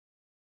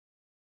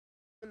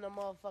The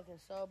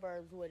motherfucking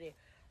suburbs with it.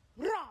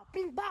 Rah,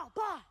 bing, bah,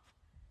 bah.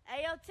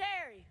 Hey, yo,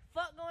 Terry,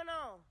 fuck going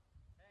on?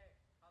 Hey,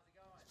 how's it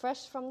going?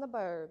 Fresh from the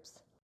Burbs.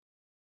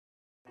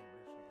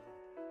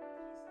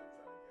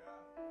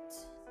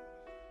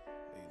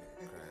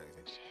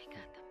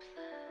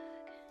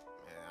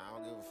 Man, I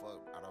don't give a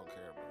fuck. I don't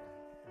care, bro.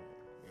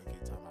 You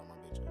keep talking about my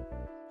bitch.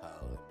 How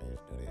old that bitch?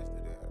 Do this, do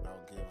that. I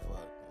don't give a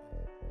fuck.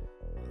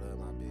 I love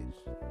my bitch.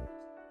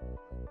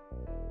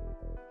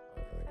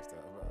 Okay, niggas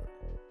talk about it.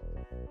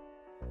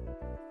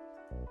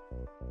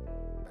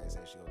 They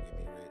say she gon' get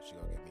me rich. She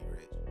gon' get me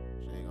rich.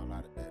 She ain't gon'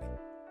 lie to daddy.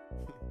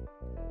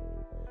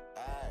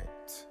 Ay,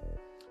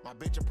 my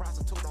bitch a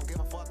prostitute, don't give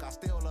a fuck, I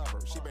still love her.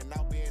 She been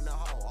out being a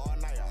hoe all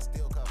night, I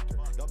still cuffed her.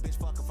 Yo bitch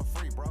fucking for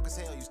free, broke as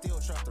hell, you still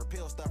trust her.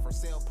 Pill stuffer,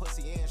 sell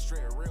pussy and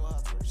strip, real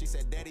hustler. She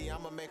said, daddy,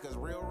 I'ma make us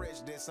real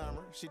rich this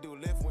summer. She do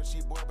lift when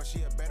she bored, but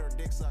she a better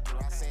dick sucker.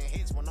 I send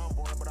hits when I'm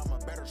bored, but I'm a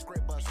better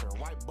script buster.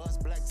 White bus,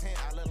 black tent,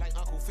 I look like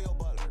Uncle Phil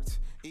Butler.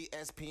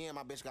 ESPN,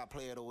 my bitch got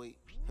player of the week.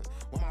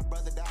 When my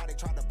brother died, they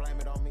tried to blame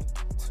it on me.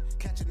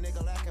 Catch a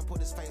nigga lacking, put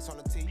his face on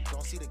the T.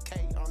 Don't see the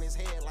K on his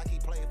head like he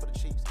played for the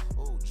Chiefs.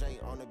 Ooh, Jay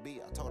on the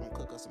beat, I told him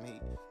cook us some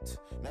heat.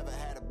 Never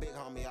had a big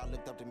homie, I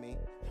looked up to me.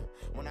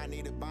 When I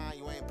needed buying,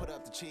 you ain't put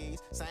up the cheese.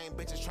 Same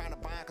bitches trying to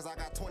buy cause I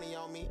got 20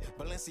 on me.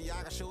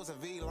 Balenciaga shoes and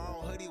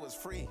V-long hoodie was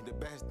free. The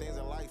best things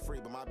in life free,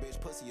 but my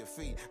bitch pussy your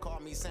feet. Call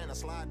me Santa,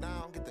 slide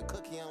down, get the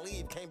cookie and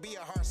leave. Can't be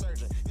a heart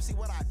surgeon. You see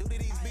what I do to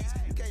these beats?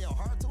 You gave your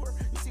heart to her?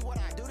 You see what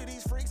I do to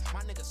these freaks?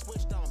 My nigga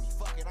switched on me,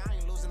 fuck it, I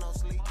ain't losing no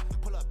sleep.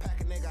 Pull up,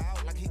 pack a nigga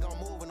out like he gon'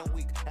 move in a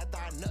week. After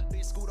I nut,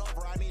 bitch, scoot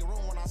over, I need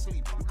room when I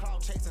sleep. You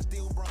cloud chasing,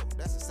 still broke,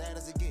 that's as sad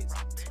as it gets.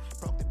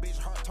 Broke the bitch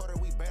heart, told her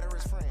we better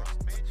as friends.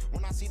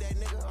 When I see that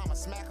nigga, I'ma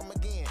smack him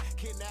again.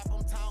 Kidnap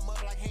him, tie him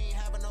up like he ain't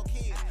having no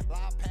kids.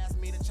 Live past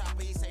me the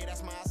chopper, he say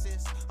that's my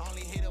assist.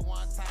 Only hit it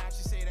one time,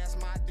 she say that's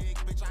my dick.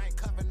 Bitch, I ain't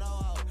cuffing no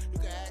hoe. You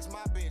can ask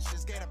my bitch,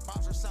 just get a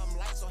bouncer something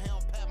light so he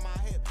don't pat my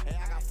hip. Hey,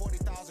 I got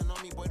 40,000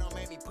 on me, boy, don't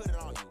make me put it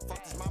on you.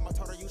 Fuck this mama,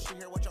 told her you should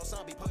hear what your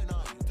son be putting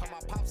on you. Tell my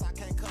pops I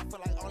can't cuff, feel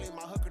like only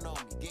my hooker know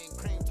me. Getting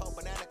cream toe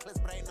banana clips,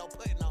 but ain't no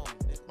pudding on me.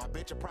 My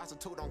bitch a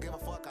prostitute, don't give a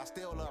fuck, I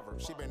still love her.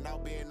 She been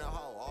out being a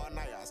hoe all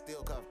night, I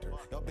still cuffed her.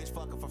 Yo bitch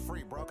fucking for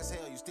free, broke as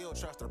hell, you still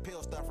trust her.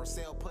 Pill stuffer,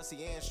 sell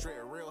pussy and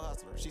strip, real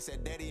hustler. She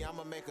said, daddy,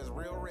 I'ma make us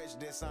real rich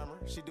this summer.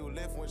 She do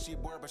lift when she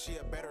bored, but she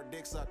a better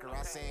dick sucker.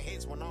 I send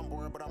hits when I'm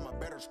bored, but I'm a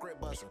better script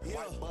buster.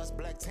 White bus,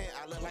 black tent,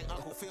 I look like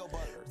Uncle Phil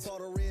Butler.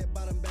 Bought a red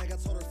bottom bag, I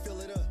told her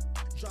fill it up.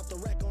 Dropped the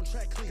rack on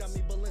track, click, got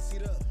me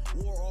Balenci'd up.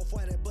 Wore off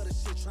white that butter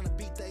shit, tryna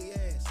beat they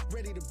ass.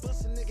 Ready to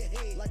bust a nigga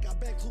head, like I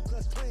back Ku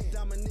Klux Klan.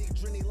 Dominique,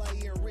 Drenny,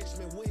 Light, and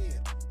Richmond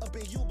Webb. Up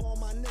in Yuba on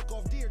my neck,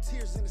 off deer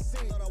tears in the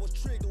sand. Thought I was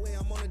tricked the way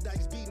I'm on the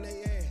dikes, beating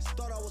they ass.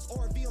 Thought I was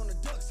RV on the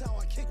ducks, how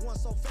I kick one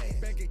so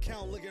fast. Bank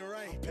account looking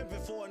right,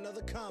 pimping for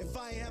another comma. If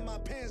I ain't had my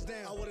pants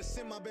down, I would've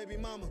sent my baby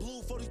mama.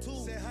 Blue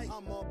 42, said hi,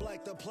 I'm all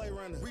black, the play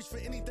runner. Reach for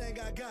anything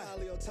I got,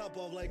 I on top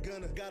off like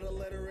Gunner. Got a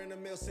letter in the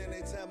mail saying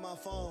they tap my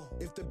phone.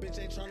 If the bitch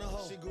ain't tryna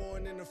hoe, she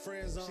going in the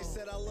friend zone. She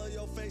said I love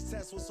your face,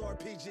 test was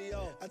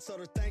RPGO. I told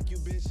her thank you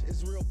bitch,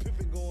 it's real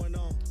pimping going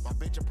on. My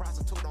bitch a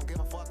prostitute, don't give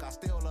a fuck, I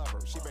still love her.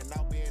 She been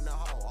out being a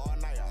hoe all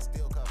night, I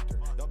still cuffed her.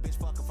 Yo bitch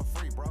fucking for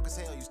free, broke as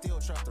hell, you still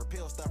trust her.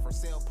 Pill stuffer,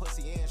 sell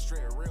pussy and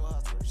strip, real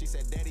hustler. She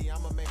said, daddy,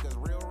 I'ma make us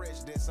real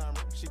rich this summer.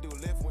 She do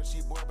lift when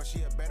she bored, but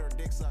she a better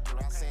dick sucker.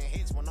 I send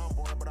hits when I'm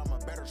bored, but I'm a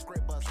better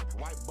script buster.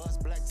 White bus,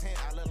 black tent,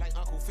 I look like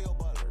Uncle Phil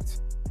Butler.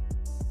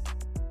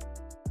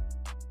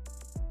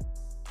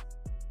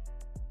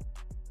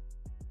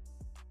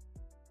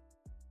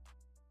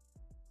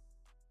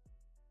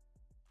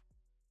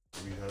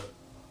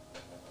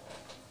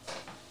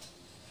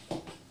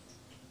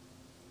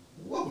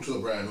 Welcome to a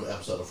brand new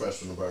episode of Fresh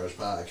from the Burbs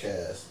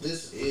podcast.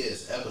 This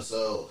is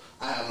episode,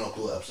 I have no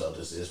clue what episode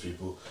this is,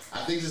 people.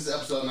 I think this is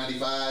episode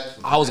 95.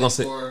 I was gonna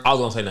say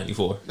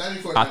 94.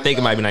 94. I think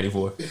it might be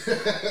 94.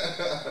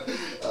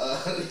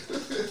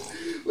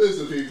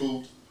 Listen,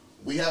 people,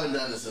 we haven't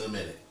done this in a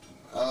minute.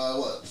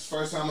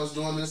 First time I was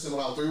doing this in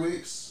about 3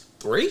 weeks?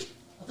 3? I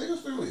think it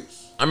was 3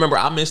 weeks. I remember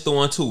I missed the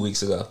one 2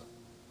 weeks ago.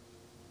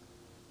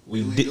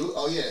 We did.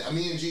 Oh yeah,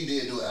 me and G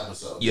did do an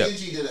episode. Yep. Me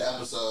and G did an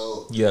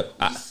episode. Yep.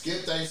 We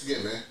skipped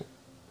Thanksgiving.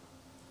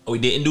 We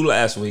didn't do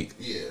last week.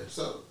 Yeah,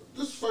 so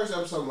this is the first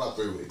episode in about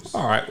 3 weeks.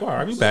 All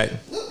right, we back.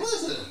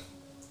 Listen,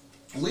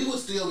 we were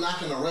still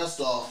knocking the rust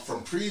off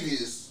from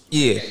previous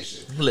Yeah.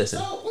 vacation. Listen,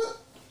 So,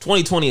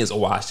 2020 is a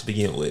wash to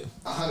begin with.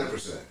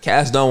 100%.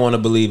 Cats don't want to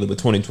believe it, but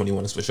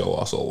 2021 is for sure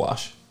also a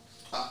wash.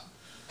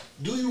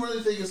 Do you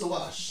really think it's a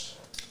wash?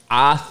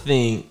 I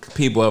think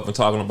people have been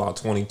talking about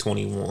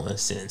 2021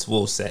 since,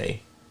 we'll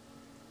say,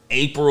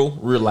 April.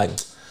 We're like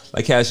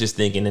Cats just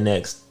thinking the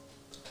next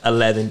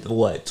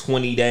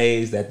 20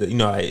 days that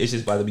it's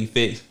just about to be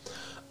fixed.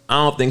 I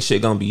don't think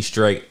shit gonna be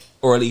straight,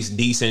 or at least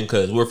decent,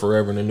 because we're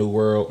forever in a new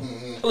world.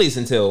 Mm-hmm. At least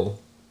until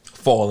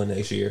fall of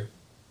next year,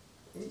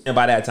 and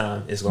by that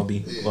time it's gonna be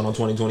going on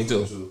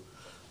 2022.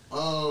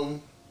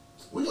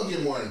 We're gonna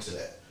get more into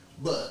that,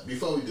 but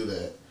before we do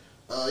that,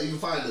 you can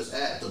find us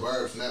at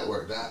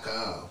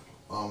theburbsnetwork.com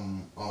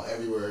on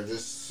everywhere.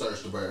 Just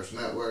search the Burbs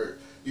Network.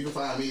 You can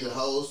find me, the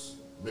host,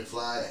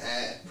 McFlei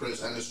at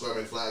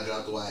Prince_McFlei.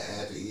 Drop the Y,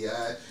 add the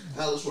EI.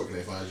 Alex, where can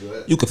they find you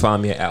at? You can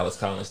find me at Alex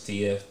Collins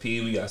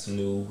TFP. We got some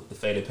new The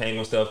Faded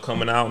Penguin stuff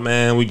coming out,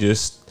 man. We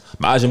just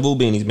Majin Buu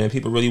beanies, man.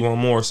 People really want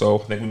more, so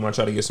I think we might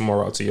try to get some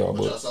more out to y'all.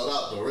 But y'all sold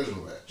out the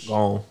original batch.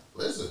 Gone.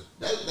 Listen,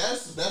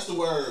 that's the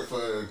word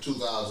for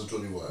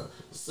 2021.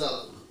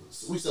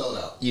 We sold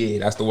out. Yeah,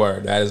 that's the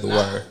word. That is the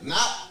word.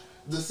 Not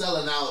the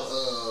selling out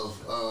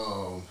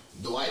of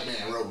the white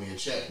man wrote me a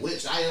check,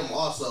 which I am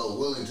also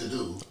willing to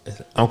do.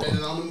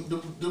 Depending on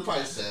the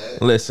price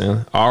tag.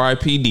 Listen,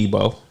 R.I.P.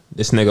 Debo.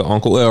 This nigga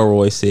Uncle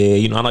Elroy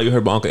said, I know you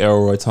heard about Uncle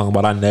Elroy talking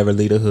about I never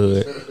leave the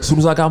hood. As soon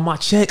as I got my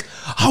check,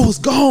 I was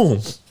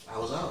gone. I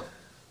was out.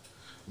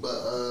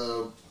 But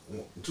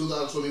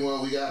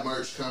 2021, we got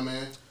merch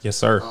coming. Yes,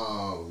 sir.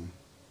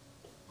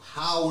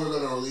 How we're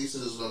going to release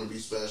it is going to be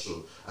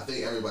special. I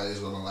think everybody's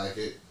going to like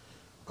it.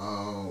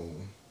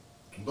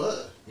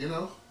 But,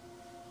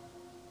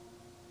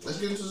 let's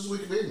get into this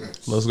week of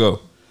ignorance. Let's go.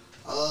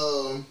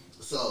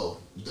 So,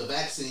 the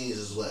vaccines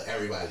is what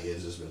everybody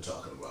has just been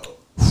talking about.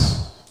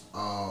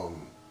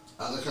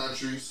 Other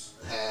countries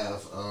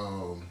have,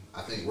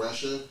 I think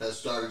Russia has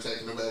started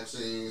taking the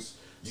vaccines.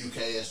 UK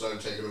has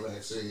started taking the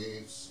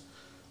vaccines.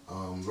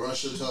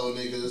 Russia told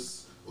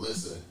niggas,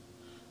 listen,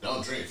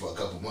 don't drink for a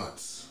couple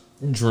months.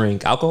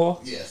 Drink alcohol?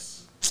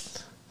 Yes.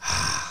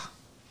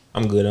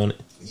 I'm good on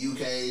it. UK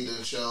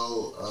didn't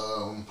show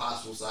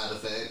possible side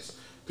effects.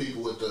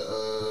 People with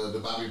the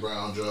Bobby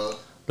Brown jaw.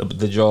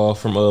 The jaw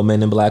from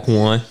Men in Black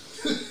 1.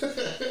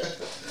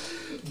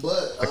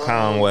 But the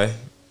Conway.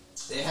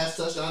 It has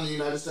touched on the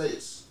United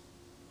States.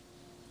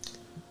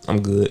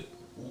 I'm good.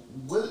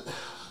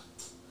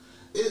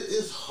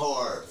 It's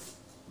hard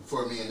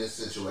for me in this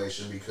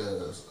situation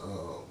because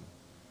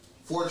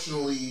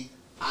fortunately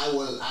I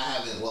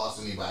haven't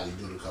lost anybody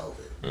due to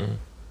COVID. Mm-hmm.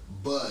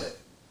 But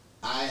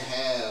I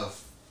have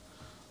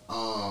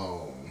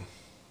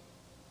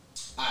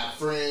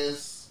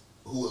friends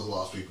who have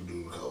lost people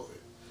due to COVID.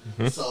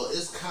 Mm-hmm. So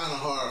it's kind of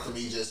hard for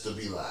me just to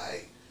be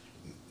like,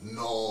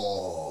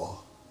 no,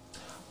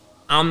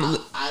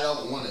 I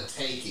don't want to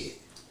take it.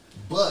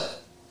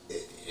 But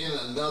in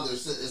another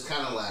sense, it's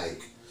kind of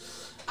like,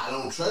 I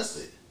don't trust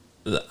it.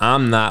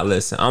 I'm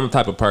the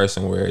type of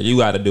person where you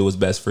got to do what's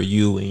best for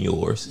you and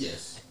yours.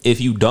 Yes. If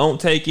you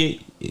don't take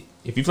it,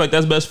 if you feel like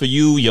that's best for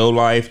you, your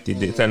life, the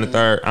and the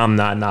third, I'm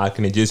not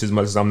knocking it just as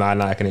much as I'm not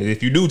knocking it.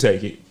 If you do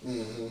take it,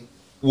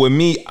 with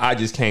me, I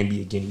just can't be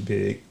a guinea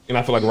pig. And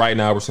I feel like right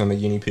now we're still in the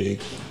guinea pig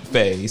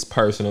phase,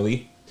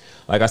 personally.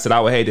 Like I said,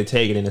 I would hate to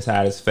take it, and the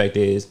side effect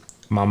is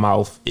my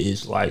mouth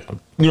is like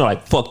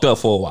fucked up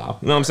for a while.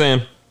 You know what I'm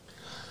saying?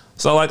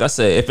 So like I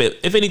said,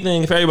 if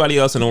anything, if everybody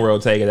else in the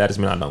world take it, that just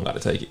means I don't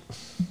gotta take it.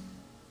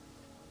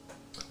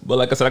 But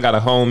like I said, I got a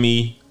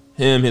homie,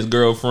 him, his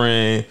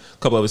girlfriend, a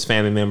couple of his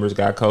family members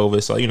got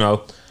COVID. So,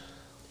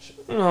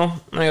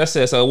 like I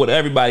said, so what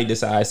everybody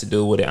decides to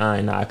do with it, I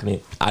ain't knocking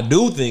it. I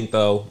do think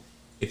though,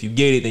 if you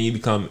get it, then you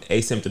become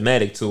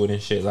asymptomatic to it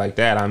and shit like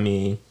that. I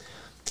mean,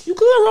 you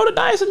could roll the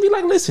dice and be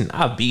like, listen,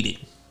 I beat it.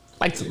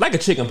 Like a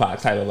chicken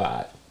pox type of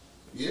vibe.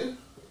 Yeah.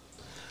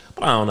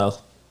 But I don't know.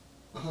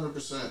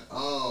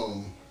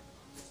 100%.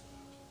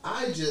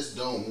 I just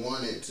don't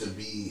want it to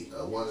be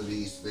one of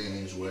these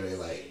things where they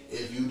like,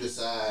 if you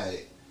decide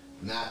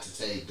not to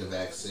take the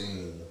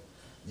vaccine,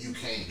 you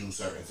can't do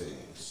certain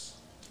things.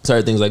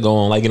 Certain things like go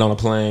on, like get on a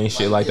plane,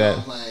 shit like get that.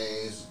 On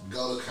planes,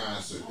 go to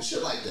concerts,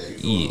 shit like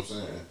that. You know what I'm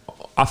saying?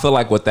 I feel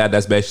like what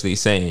that's basically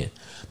saying.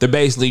 They're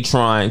basically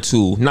trying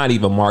to not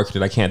even market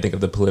it. I can't think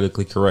of the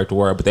politically correct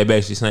word, but they're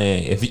basically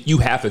saying if you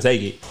have to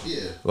take it,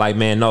 like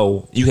man,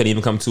 no, you can't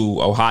even come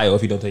to Ohio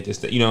if you don't take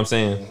this. You know what I'm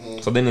saying?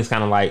 Mm-hmm. So then it's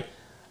kind of like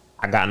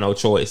I got no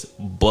choice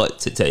but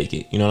to take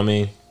it. You know what I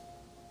mean?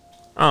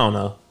 I don't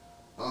know.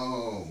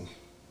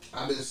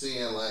 I've been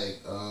seeing like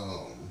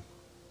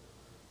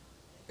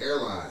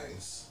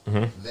airlines.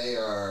 Mm-hmm. They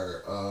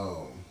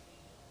are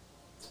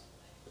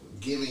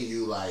giving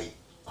you like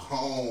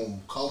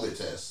home COVID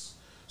tests.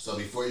 So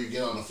before you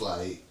get on the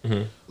flight,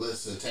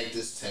 listen, take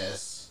this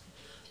test.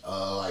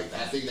 I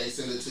think they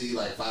send it to you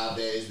like 5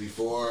 days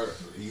before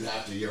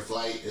your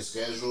flight is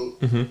scheduled.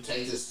 Mm-hmm.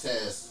 Take this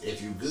test.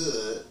 If you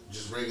good,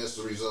 just bring us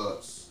the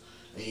results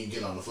and you can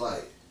get on the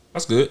flight.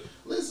 That's good.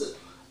 Listen,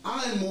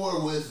 I'm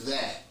more with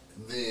that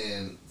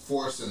than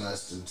forcing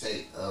us to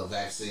take a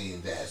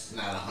vaccine that's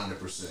not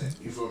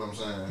 100%. You feel what I'm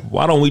saying?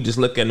 Why don't we just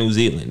look at New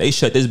Zealand? They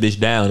shut this bitch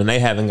down and they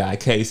haven't got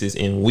cases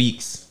in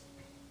weeks.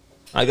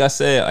 Like I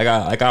said,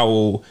 I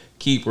will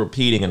keep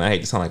repeating, and I hate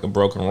to sound like a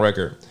broken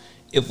record.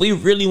 If we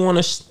really want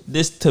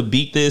to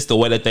beat this the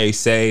way that they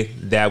say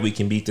that we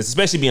can beat this,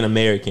 especially being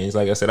Americans,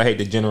 like I said, I hate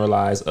to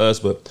generalize us,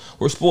 but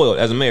we're spoiled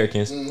as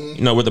Americans.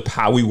 Mm-hmm. We're the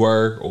power we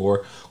were,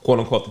 or quote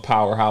unquote the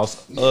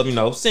powerhouse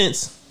of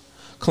since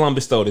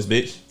Columbus stole this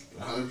bitch.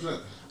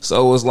 100%.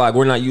 So it's like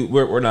we're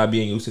not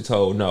being used to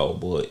told no,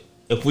 but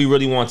if we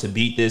really want to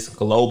beat this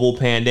global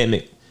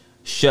pandemic,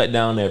 shut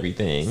down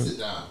everything.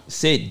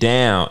 Sit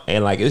down.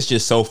 And like, it's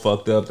just so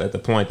fucked up at the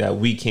point that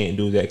we can't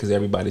do that because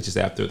everybody's just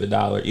after the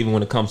dollar. Even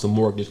when it comes to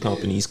mortgage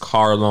companies,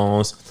 car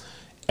loans,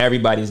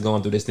 everybody's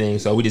going through this thing.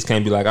 So we just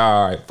can't be like,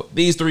 all right, for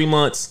these 3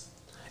 months,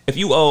 if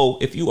you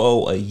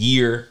owe a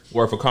year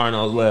worth of car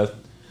loans left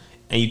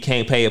and you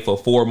can't pay it for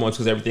 4 months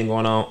because everything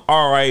going on,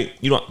 all right,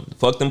 you don't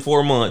fuck them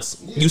 4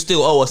 months. You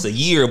still owe us a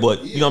year,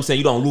 but you know what I'm saying?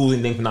 You don't lose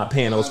anything for not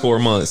paying those 4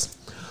 months.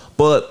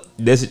 But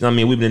this is, I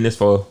mean, we've been in this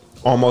for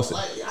almost.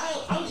 Like,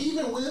 I'm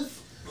even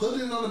with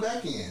putting it on the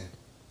back end.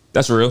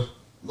 That's real.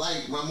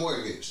 Like my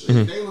mortgage.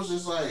 Mm-hmm. They was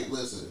just like,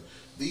 listen,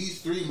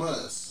 these 3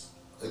 months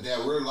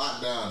that we're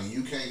locked down and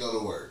you can't go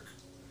to work,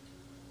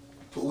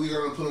 we're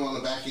going to put them on the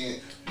back end.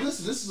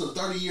 Listen, this is a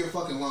 30-year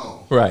fucking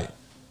loan. Right.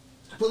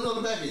 Put it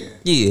on the back end.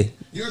 Yeah.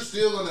 You're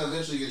still going to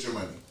eventually get your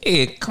money.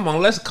 Yeah, come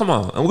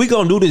on. And we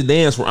going to do this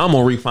dance where I'm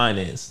going to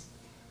refinance.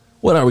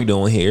 What are we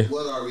doing here?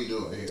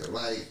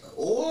 Like,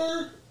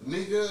 or,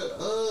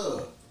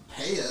 nigga,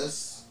 pay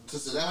us to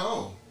sit at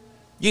home.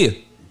 Yeah.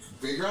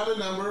 Figure out a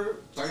number,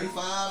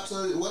 35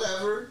 to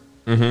whatever.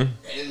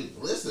 Mm-hmm. And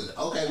listen,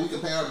 okay, we can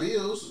pay our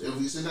bills if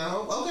we sit at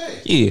home.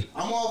 Okay. Yeah.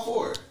 I'm all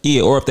for it.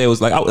 Yeah, or if they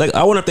was like,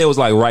 I wonder if they was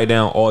like, write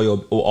down all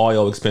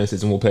your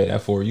expenses and we'll pay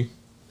that for you.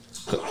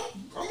 I'm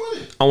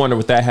with it. I wonder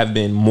would that have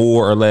been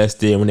more or less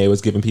than when they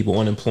was giving people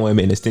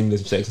unemployment and the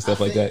stimulus checks and stuff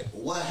like that.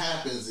 What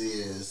happens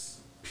is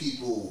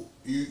people,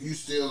 you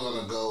still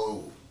gonna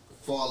go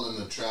fall in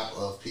the trap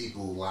of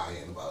people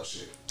lying about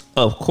shit.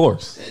 Of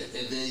course.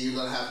 And then you're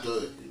gonna have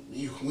to.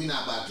 We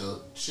not about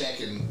to check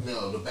and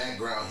the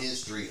background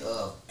history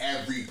of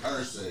every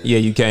person. Yeah,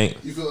 you can't.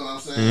 You feel what I'm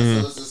saying?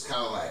 Mm-hmm. So it's just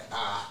kind of like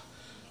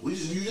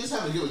you just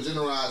have to give a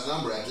generalized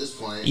number at this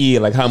point. Yeah,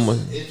 like how much?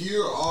 If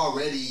you're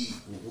already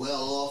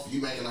well off, you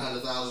making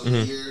 $100,000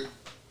 a year.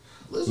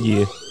 Listen,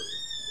 Yeah.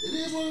 it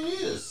is what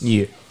it is.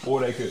 Yeah.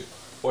 Or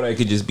they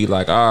could just be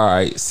like, all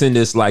right, send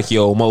us like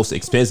your most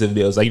expensive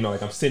bills. Like,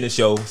 like I'm send us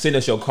your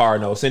car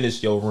note, send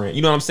us your rent.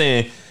 You know what I'm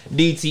saying?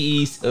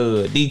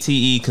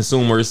 DTE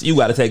consumers, you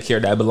got to take care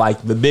of that. But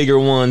like the bigger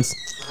ones,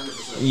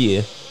 100%.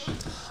 yeah.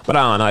 But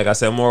I don't know. Like I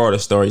said, more of the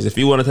stories. If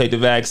you want to take the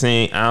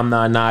vaccine, I'm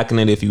not knocking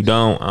it. If you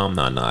don't, I'm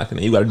not knocking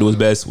it. You got to do what's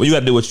best. Well, you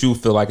got to do what you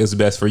feel like is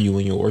best for you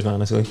and yours,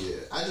 honestly. Yeah.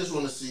 I just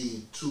want to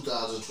see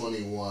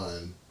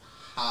 2021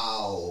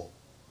 how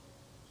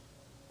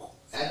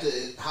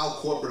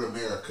corporate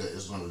America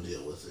is going to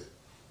deal with it.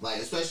 Like,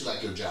 especially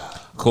like your job.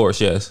 Of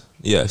course, yes.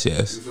 Yes.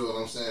 You feel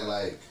what I'm saying?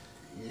 Like,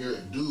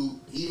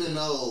 even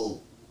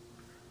though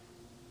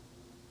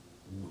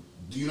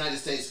the United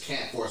States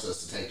can't force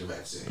us to take the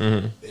vaccine,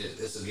 mm-hmm.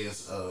 it's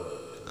against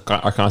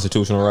our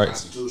constitutional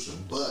rights.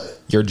 Constitution, but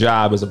your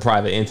job is a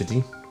private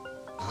entity.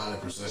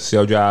 100%. It's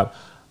your job.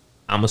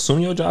 I'm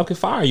assuming your job can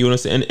fire you in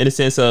the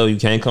sense of you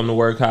can't come to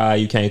work high,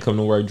 you can't come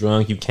to work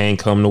drunk, you can't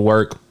come to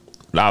work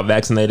not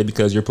vaccinated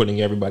because you're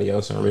putting everybody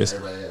else at risk.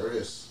 Everybody at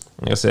risk.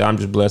 Like I said, I'm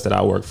just blessed that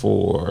I work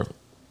for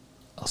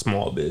a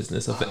small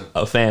business,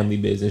 a family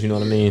business. You know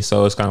what I mean?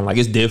 So it's kind of like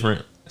it's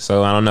different.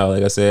 So I don't know.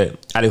 Like I said,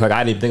 I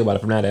didn't even think about it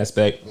from that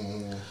aspect.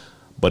 Mm.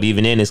 But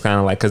even then, it's kind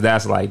of like because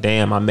that's like,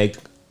 damn,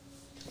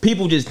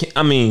 people just can't.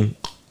 I mean,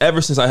 ever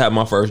since I had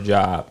my first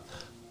job,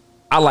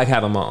 I like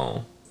having my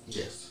own.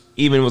 Yes.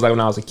 Even it was like when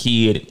I was a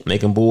kid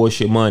making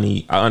bullshit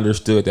money, I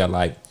understood that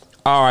like,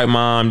 all right,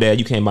 mom, dad,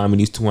 you can't buy me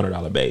these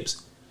 $200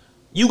 babes.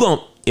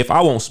 If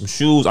I want some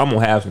shoes, I'm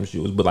gonna have some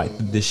shoes. But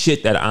like the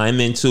shit that I'm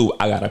into,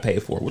 I gotta pay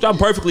for, which I'm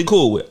perfectly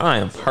cool with. I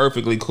am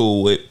perfectly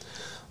cool with.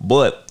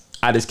 But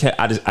I just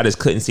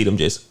couldn't see them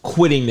just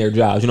quitting their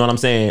jobs. You know what I'm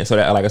saying? So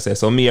that, like I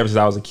said, me ever since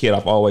I was a kid,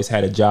 I've always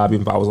had a job.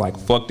 Even if I was like,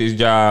 fuck this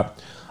job,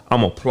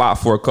 I'm gonna plot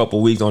for a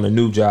couple weeks on a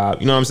new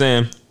job. You know what I'm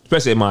saying?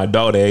 Especially at my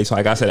adult age.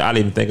 Like I said, I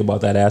didn't even think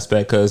about that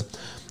aspect because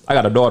I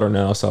got a daughter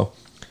now. So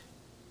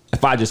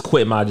if I just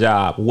quit my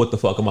job, what the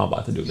fuck am I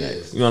about to do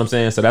next? You know what I'm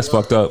saying? So that's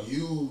fucked up.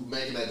 You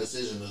making that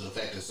decision is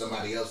affecting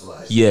somebody else's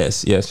life.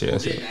 Yes. Who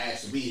didn't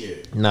ask to be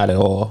here. Not at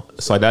all.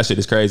 It's like that shit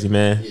is crazy,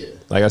 man. Yeah.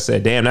 Like I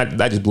said, damn,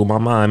 that just blew my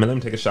mind, man. Let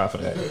me take a shot for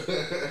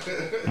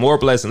that. More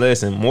blessing.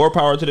 Listen, more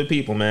power to the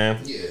people,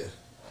 man. Yeah.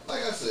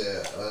 Like I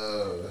said,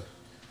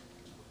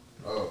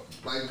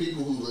 like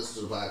people who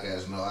listen to the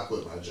podcast know I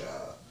quit my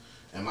job.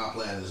 And my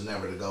plan is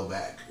never to go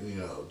back,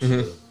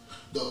 to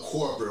the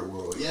corporate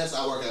world. Yes,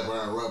 I work at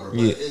Brown Rubber, but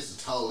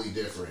it's totally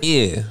different.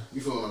 Yeah.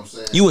 You feel what I'm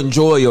saying? You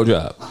enjoy your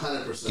job.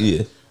 100%.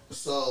 Yeah.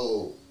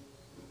 So,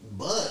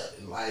 but,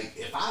 like,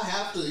 if I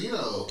have to,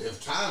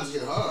 if times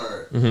get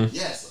hard,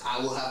 yes, I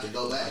will have to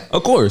go back.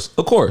 Of course.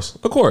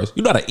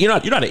 You're not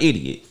an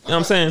idiot. You know what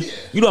I'm saying? Yeah.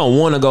 You don't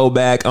want to go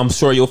back. I'm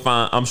sure you'll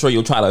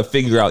try to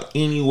figure out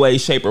any way,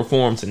 shape, or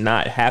form to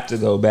not have to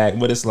go back.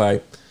 But it's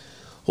like,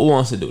 who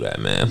wants to do that,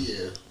 man?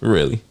 Yeah.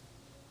 Really.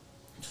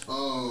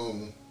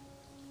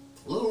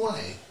 Lil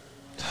Wayne.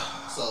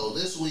 So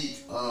this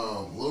week,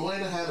 Lil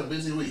Wayne had a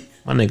busy week.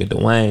 My nigga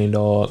Dwayne,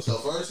 dog. So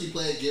first he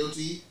pled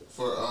guilty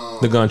for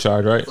the gun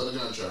charge, right? For the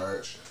gun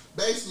charge.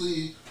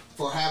 Basically,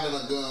 for having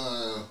a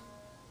gun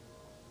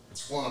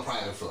on a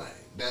private plane.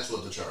 That's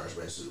what the charge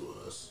basically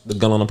was. The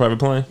gun on a private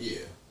plane? Yeah.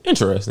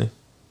 Interesting.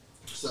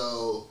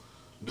 So,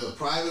 the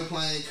private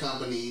plane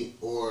company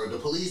or the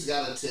police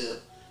got a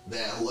tip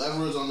that whoever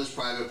was on this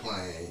private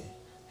plane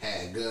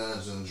had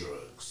guns and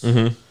drugs.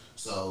 Mm-hmm.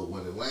 So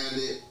when it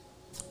landed,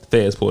 the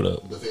feds pulled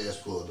up.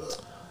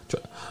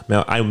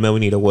 Man, we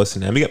need a what's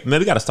in that.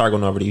 We got to start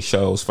going over these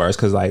shows first,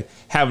 because like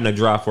having a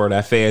drop for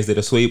that feds did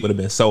a sweep would have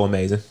been so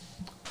amazing.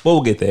 But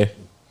we'll get there.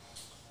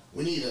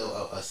 We need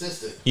a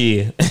assistant.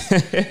 Yeah.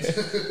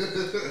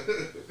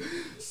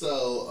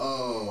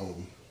 So,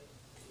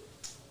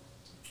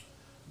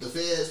 the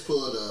feds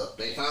pulled up.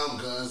 They found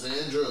guns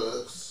and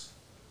drugs.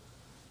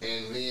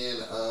 And then,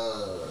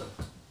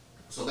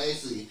 so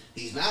basically,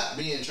 he's not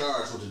being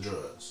charged with the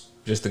drugs.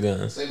 Just the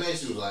guns. They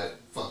basically was like,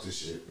 fuck this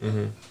shit.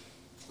 Mm-hmm.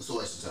 It's a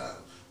waste of time.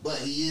 But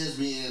he is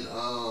being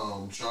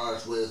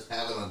charged with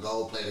having a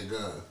gold-plated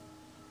gun.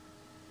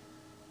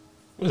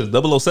 What is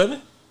it,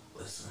 007?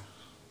 Listen.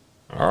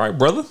 All right,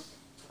 brother.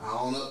 I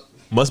don't know.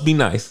 Must be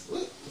nice.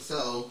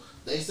 So,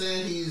 they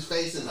said he's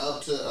facing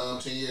up to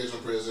 10 years in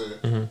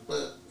prison,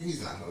 but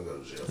he's not going to go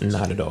to jail.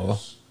 Not at all.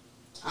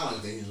 I don't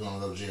think he's going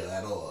to go to jail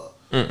at all.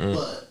 Mm-mm.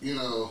 But, you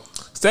know.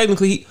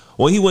 Technically,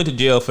 when he went to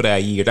jail for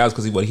that year, that was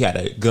because he had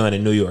a gun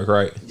in New York,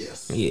 right?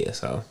 Yes. Yeah,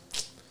 so,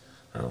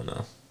 I don't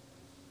know.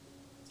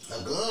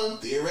 A gun,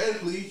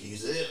 theoretically, he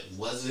said,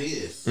 wasn't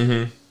his.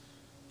 Mm-hmm.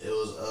 It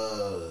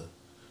was,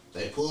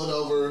 they pulled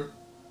over,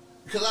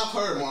 because I've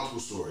heard multiple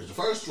stories. The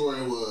first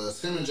story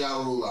was him and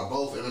Ja Rule are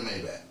both in a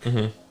Maybach.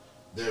 Mm-hmm.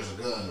 There's a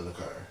gun in the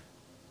car.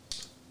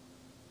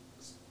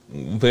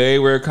 Very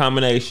rare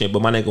combination,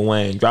 but my nigga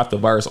Wayne dropped a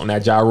verse on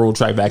that Ja Rule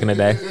track back in the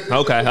day.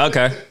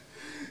 Okay.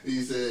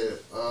 He said,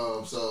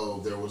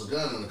 so there was a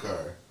gun in the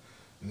car.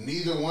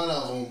 Neither one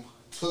of them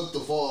took the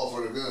fall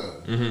for the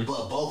gun,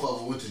 but both of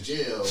them went to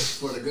jail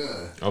for the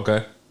gun.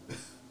 Okay.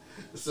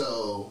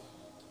 So,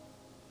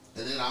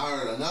 and then I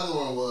heard another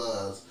one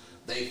was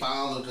they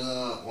found a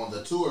gun on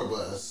the tour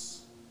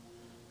bus,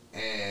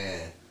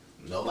 and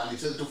nobody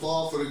took the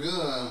fall for the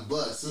gun,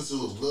 but since it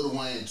was Lil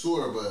Wayne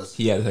tour bus,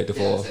 he had to take the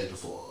fall.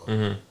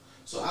 Mm-hmm.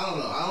 So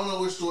I don't know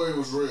which story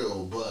was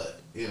real,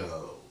 but you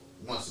know,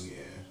 once again,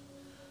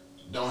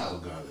 don't have a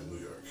gun in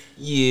New York.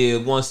 Yeah,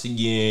 once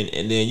again,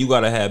 and then you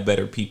gotta have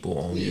better people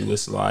on you.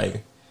 It's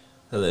like,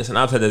 listen,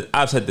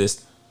 I've said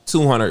this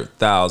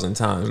 200,000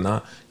 times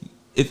now.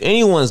 If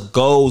anyone's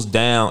goes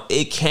down,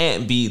 it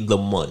can't be the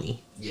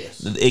money.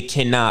 Yes, it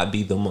cannot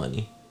be the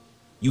money.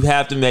 You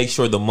have to make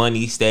sure the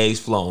money stays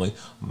flowing.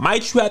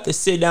 Might you have to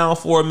sit down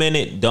for a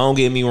minute? Don't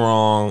get me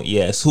wrong.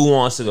 Yes, who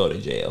wants to go to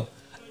jail?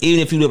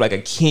 Even if you live like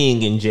a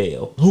king in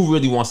jail, who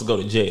really wants to go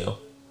to jail?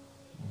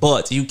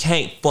 But you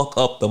can't fuck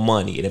up the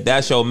money. And if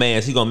that's your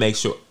man, he gonna make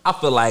sure. I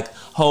feel like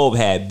Hov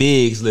had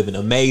Biggs living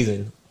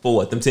amazing for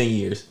what, them 10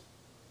 years?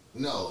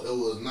 No, it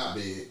was not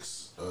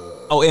Biggs.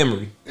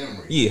 Emery.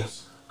 Emery. Yeah.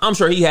 Yes. I'm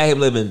sure he had him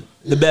living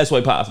the best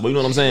way possible. You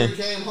know what I'm saying? He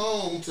came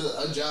home to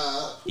a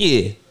job.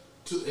 Yeah.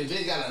 And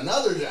then got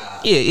another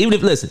job. Yeah, even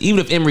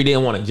if Emery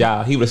didn't want a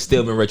job, he would have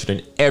still been richer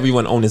than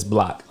everyone on this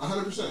block.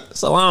 100%.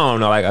 So I don't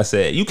know. Like I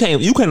said, you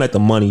can't let the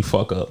money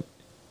fuck up.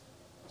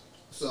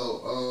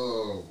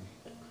 So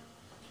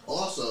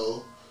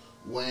also,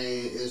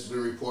 Wayne, it's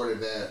been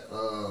reported that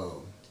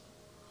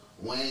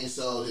Wayne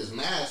sold his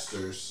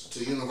masters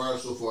to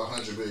Universal for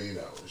 $100 million.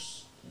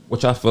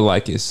 Which I feel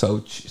like is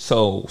so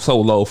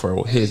low for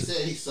and his. He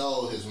said he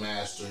sold his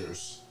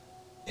masters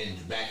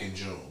back in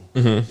June.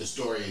 Mm-hmm. The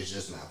story is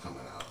just now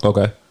coming out.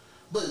 Okay.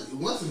 But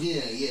once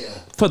again, yeah.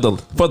 For the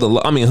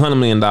 $100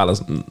 million,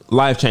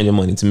 life changing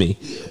money to me.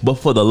 Yeah. But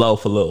for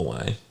Lil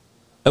Wayne,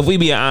 if we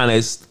be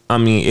honest, I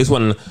mean, it's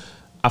when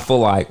I feel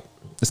like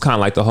it's kind of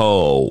like the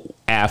whole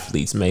how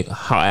athletes make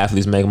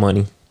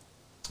money.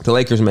 The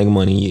Lakers make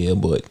money, yeah,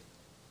 but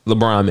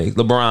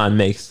LeBron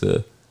makes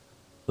the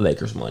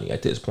Lakers money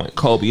at this point.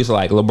 Kobe, it's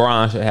like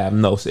LeBron should have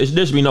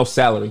there should be no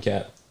salary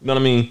cap. You know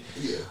what I mean?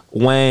 Yeah.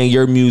 Wayne,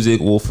 your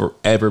music will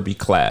forever be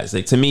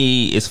classic. To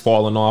me, it's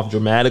fallen off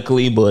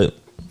dramatically, but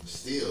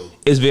still,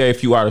 it's very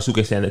few artists who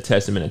can stand the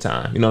testament of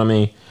time. You know what I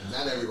mean?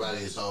 Not everybody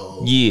is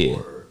whole. Yeah.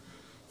 Or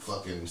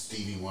fucking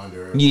Stevie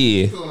Wonder.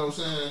 Yeah. You know what I'm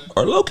saying?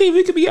 Or low key,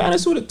 we could be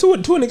honest with it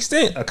to an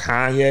extent. A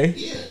Kanye.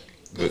 Yeah.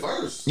 The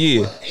first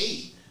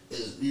 8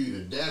 is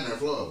you damn near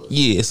flawless.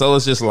 Yeah. So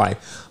it's just like,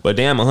 but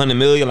damn, $100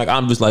 million. Like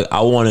I'm just like,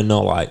 I want to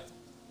know like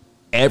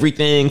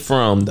everything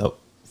from the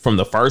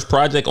first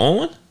project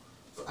on.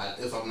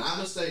 If I'm not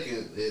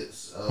mistaken,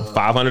 it's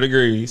 500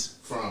 Degrees.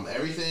 From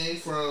everything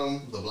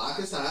from The Block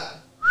Is Hot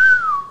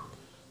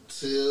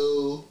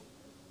till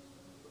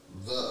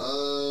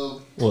the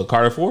What,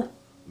 Carter 4?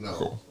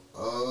 No.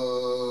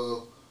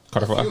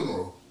 Carter 5.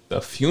 Funeral.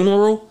 The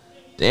Funeral?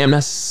 Damn,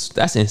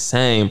 that's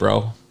insane,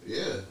 bro.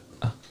 Yeah.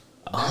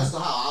 That's how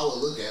I would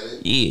look at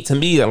it. Yeah, to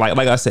me,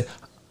 like I said,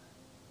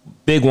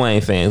 big Wayne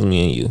fans,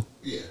 me and you.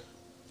 Yeah.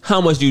 How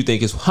much do you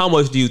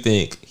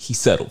think he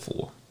settled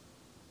for?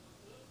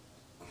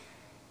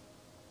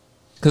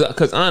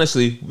 Because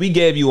honestly, we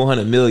gave you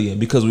 $100 million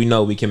because we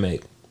know we can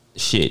make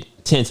shit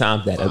 10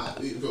 times that.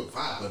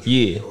 $500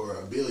 yeah. Or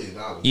 $1 billion.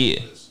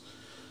 Yeah.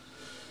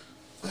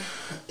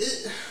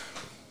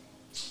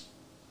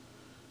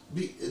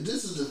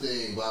 This is the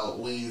thing thing about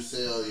when you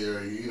sell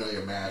your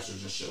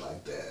masters and shit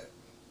like that.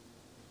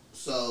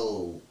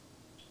 So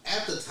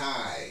at the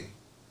time,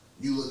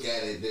 you look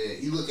at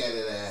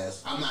it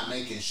as I'm not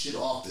making shit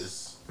off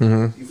this.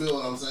 Mm-hmm. You feel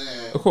what I'm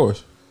saying? Of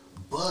course.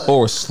 But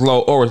or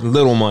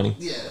little money.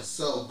 Yeah.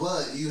 So,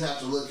 but you have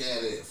to look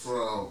at it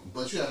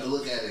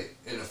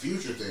in the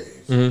future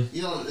things.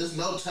 Mm-hmm. There's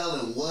no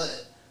telling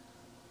what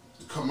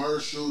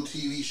commercial,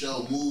 TV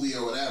show, movie,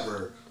 or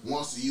whatever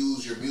wants to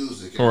use your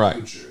music in the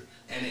future,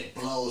 and it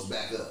blows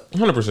back up.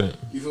 100%.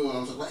 You feel what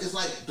I'm saying? It's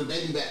like the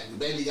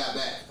baby got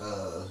back.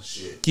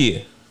 Shit.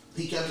 Yeah.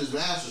 He kept his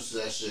masters to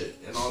that shit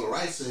and all the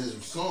rights to his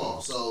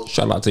song. So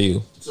shout out to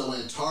you. So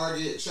when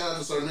Target, shout out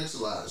to Sir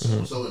Mix-a-Lot.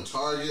 Mm-hmm. So when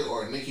Target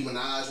or Nicki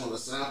Minaj want to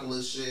sample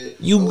this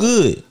shit,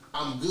 good.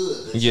 I'm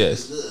good.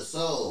 Yes. Good.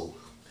 So.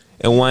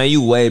 And why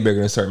you way bigger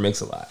than Sir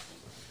Mix-a-Lot?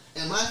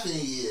 And my thing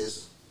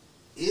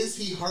is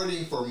he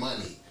hurting for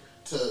money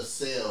to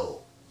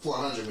sell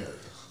 400 million?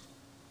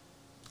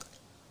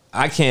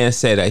 I can't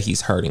say that he's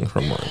hurting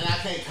for money. And I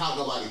can't count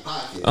nobody's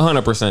pocket.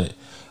 100%.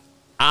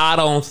 I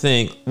don't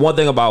think one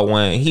thing about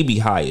Wayne, he be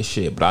high as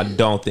shit, but I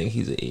don't think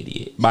he's an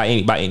idiot by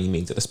any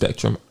means of the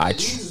spectrum.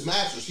 These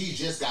masters, he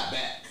just got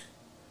back.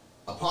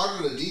 A part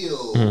of the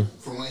deal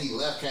from when he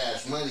left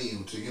Cash Money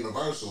to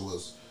Universal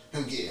was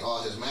him getting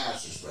all his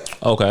masters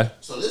back. Okay.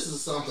 So this is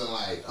something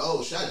like,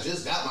 oh shit, I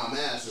just got my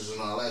masters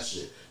and all that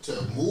shit.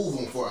 To move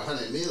them for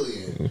 $100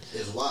 million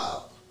is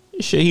wild.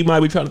 Shit, he might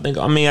be trying to think.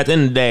 I mean, at the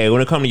end of the day,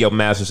 when it comes to your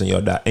masters and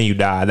you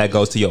die, that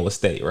goes to your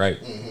estate,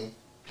 right? Mm-hmm.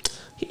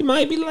 He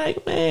might be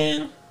like,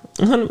 man,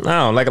 I don't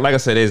know. Like I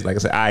said, I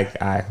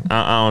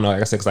don't know.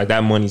 Like I said, 'cause like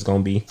that money's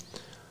gonna be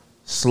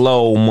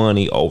slow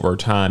money over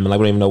time, and like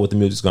we don't even know what the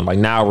music's gonna. Like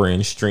now we're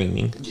in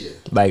streaming. Yeah.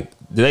 Like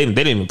they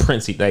didn't even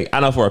print CDs. Like I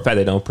know for a fact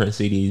they don't print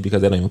CDs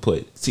because they don't even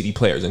put CD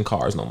players in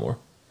cars no more.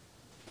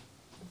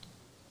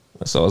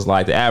 So it's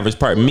like the average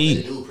part.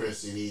 They do print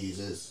CDs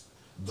is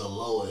the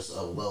lowest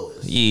of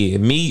lowest. Yeah,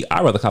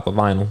 I'd rather cop a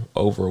vinyl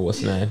over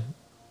what's the name.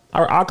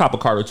 I'll cop a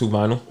Carter 2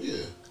 vinyl.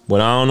 Yeah. But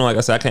I don't know. Like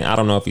I said, I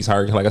don't know if he's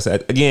hurt. Like I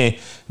said, again,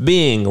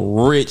 being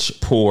rich,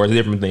 poor is a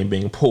different thing.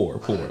 Being poor.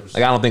 100%.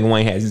 Like I don't think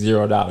Wayne had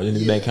 $0 in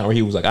his bank account where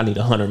he was like, I need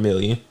 $100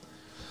 million.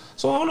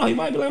 So I don't know. He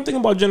might be like, I'm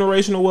thinking about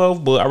generational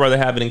wealth, but I'd rather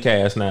have it in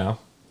cash now.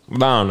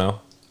 But I don't know.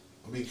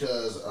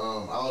 Because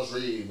I was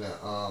reading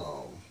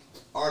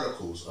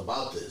articles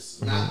about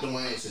this, not the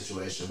Wayne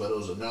situation, but it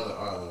was another.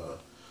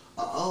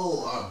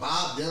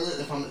 Bob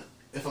Dylan.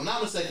 If I'm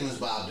not mistaken, it's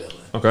Bob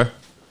Dylan. Okay.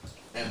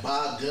 And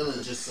Bob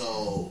Dylan just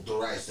sold the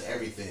rights to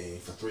everything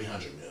for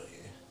 $300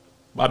 million.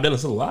 Bob Dylan's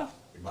still alive?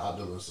 Bob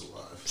Dylan's still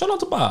alive. Shout out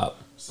to Bob.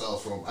 So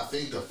from I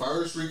think the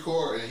first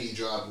recording he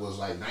dropped was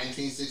like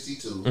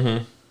 1962.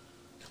 Mm-hmm.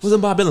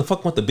 Wasn't Bob Dylan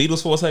fucking with the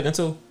Beatles for a second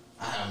too?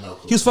 I have no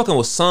clue. He was fucking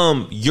with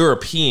some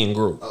European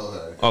group.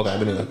 Okay.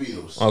 But the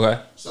Beatles. Okay.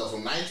 So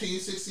from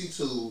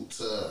 1962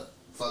 to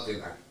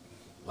fucking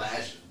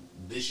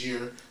this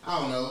year, I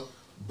don't know,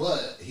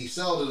 but he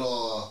sold it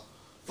all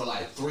for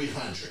like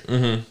 $300.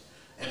 Mm-hmm.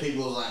 And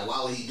people was like,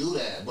 why would he do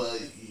that? But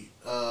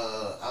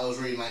I was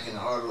reading like in the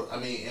article,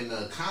 in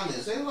the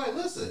comments, they were like,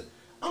 listen,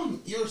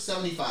 you're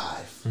 75.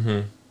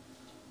 Mm-hmm.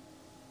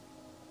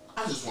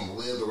 I just want to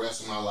live the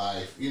rest of my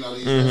life.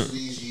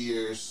 These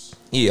years.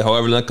 Yeah,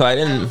 however,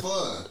 having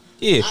fun.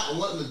 Yeah. Not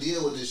wanting to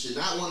deal with this shit.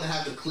 Not wanting to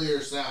have to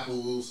clear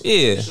samples.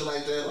 Yeah. And shit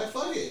like that. Like,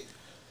 fuck it.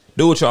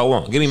 Do what y'all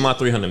want. Give me my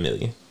 $300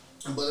 million.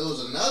 But it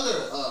was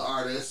another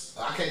artist.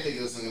 I can't think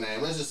of his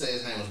name. Let's just say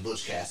his name was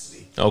Butch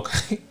Cassidy.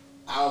 Okay.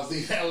 I don't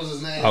think that was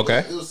his name. Okay.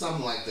 It was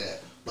something like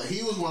that. But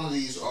he was one of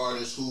these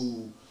artists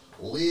who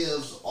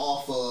lives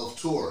off of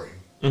touring.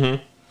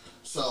 Mm-hmm.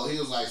 So he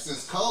was like,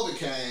 since COVID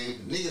came,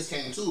 niggas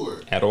can't tour.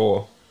 At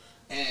all.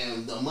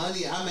 And the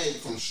money I make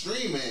from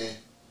streaming...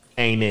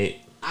 Ain't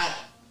it? I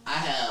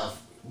have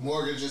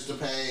mortgages to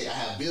pay. I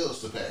have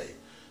bills to pay.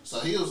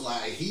 So he was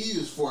like, he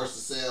was forced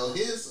to sell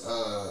his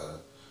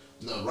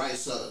the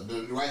rights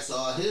to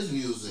all his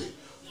music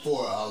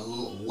for a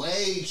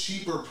way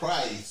cheaper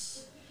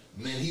price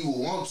than he would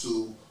want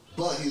to.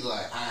 But he's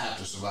like, I have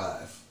to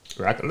survive.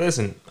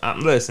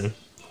 Listen.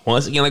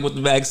 Once again, like with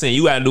the vaccine,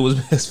 you gotta do what's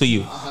best for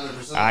you.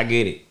 100%. I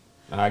get it.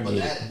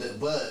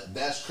 But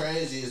that's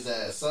crazy. Is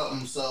that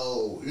something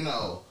so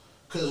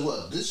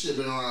Because this shit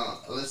been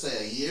around, let's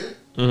say a year.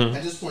 Mm-hmm.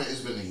 At this point,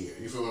 it's been a year.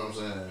 You feel what I'm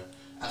saying?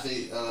 I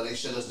think they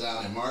shut us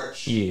down in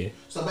March. Yeah.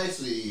 So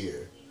basically a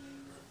year.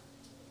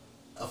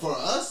 For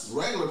us,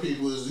 regular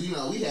people,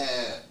 we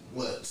had,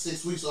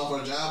 6 weeks off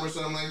our job or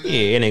something like that?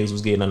 Yeah, niggas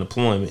was getting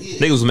unemployment. Yeah.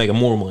 Niggas was making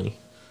more money.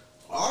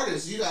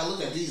 Artists, you gotta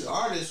look at these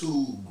artists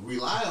who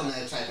rely on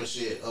that type of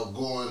shit of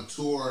going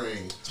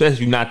touring. Especially if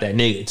you're not that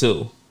nigga,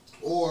 too.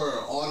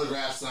 Or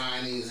autograph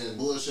signings and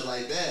bullshit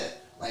like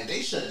that. Like,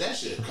 they shut that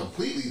shit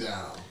completely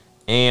down.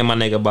 And my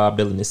nigga Bob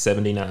Dylan is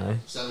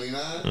 79.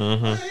 79?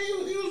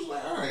 Mm-hmm. He was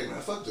like, all right,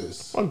 man, fuck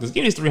this. Fuck this.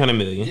 Give me this $300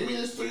 million. Give me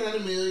this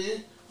 $300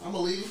 million. I'm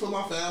going to leave it for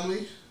my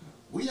family.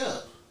 We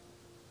up.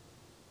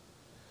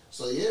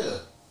 So, yeah.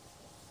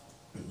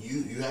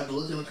 You have to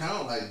look in the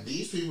account. Like,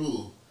 these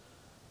people,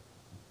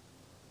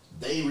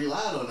 they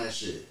relied on that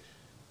shit.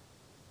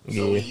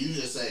 So when you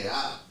just say,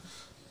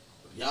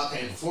 y'all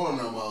can't perform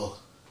no more,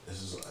 it's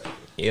just like...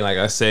 Yeah, like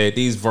I said,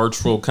 these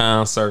virtual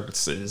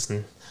concerts is...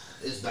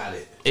 It's not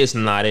it. It's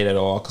not it at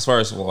all. Because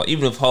first of all,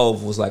 even if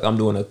Hov was like, I'm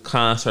doing a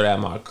concert at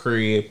my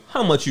crib,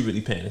 how much you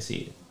really paying to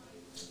see it?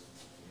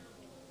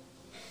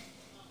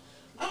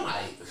 I'm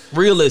like...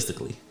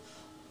 Realistically.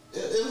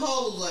 If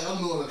Hov was like,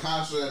 I'm doing a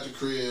concert at the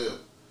crib,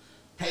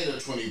 pay the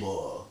 20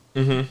 ball.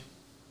 Mm-hmm.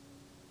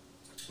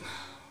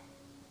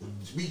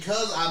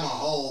 Because I'm a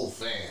Hov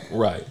fan.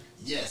 Right.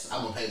 Yes,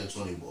 I'm going to pay the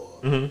 20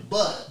 ball. Mm-hmm.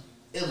 But,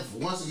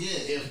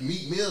 if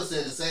Meek Mill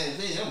said the same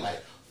thing, I'm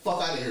like,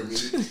 fuck out of here,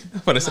 Meek.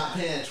 I'm not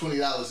paying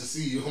 $20 to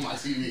see you on my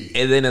TV.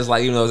 And then it's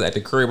like, even though it's at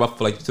the crib, I feel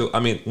like, too, I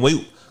mean,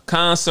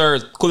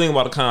 concerts, cool thing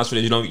about a concert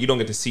is you don't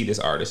get to see this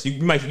artist.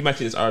 You might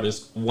see this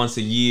artist once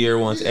a year,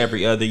 once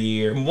every other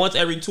year, once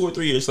every 2 or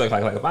 3 years. Like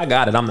if I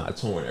got it, I'm not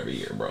touring every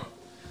year, bro.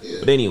 Yeah.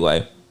 But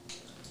anyway,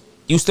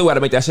 you still got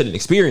to make that shit an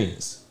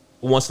experience.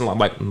 Once in a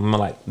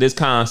like this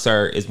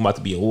concert is about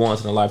to be a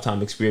once in a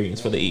lifetime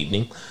experience for the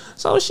evening.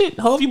 So shit,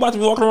 hope you about to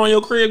be walking around your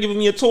crib giving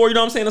me a tour. You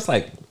know what I'm saying? It's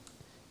like,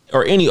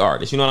 or any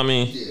artist. You know what I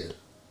mean?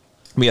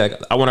 Yeah.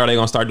 Like, I wonder are they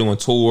gonna start doing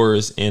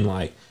tours and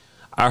like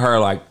I heard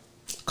like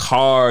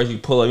cars. You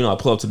pull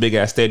up to big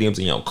ass stadiums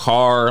in your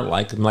car,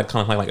 like kind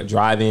of like a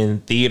drive-in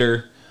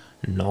theater.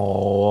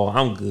 No,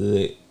 I'm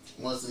good.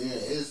 Once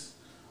again,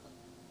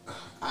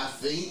 I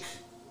think,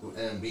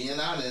 and being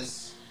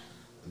honest,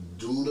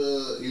 due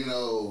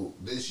to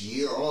this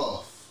year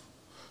off,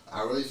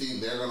 I really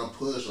think they're gonna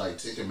push like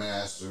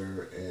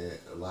Ticketmaster and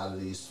a lot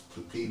of these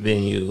people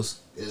venues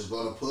is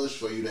gonna push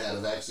for you to have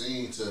a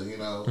vaccine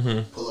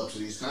to pull up to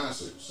these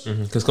concerts.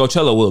 Because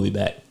Coachella will be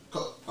back.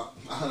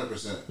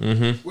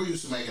 100%. We're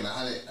used to making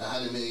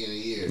 $100 million a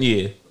year.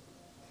 Yeah,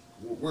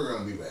 we're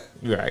gonna be back.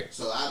 Right.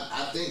 So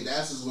I think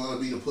that's just gonna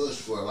be the push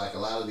for like a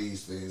lot of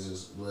these things.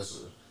 Is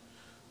listen,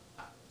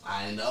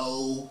 I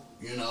know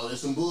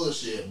it's some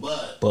bullshit,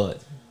 but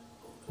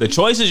the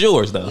choice is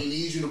yours though. We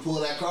need you to pull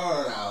that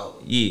card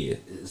out. Yeah.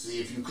 And see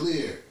if you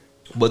clear.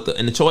 But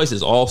the choice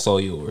is also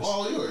yours.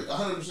 All yours,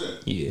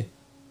 100%. Yeah.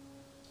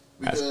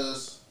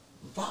 Because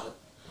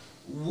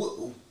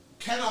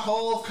can a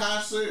Hov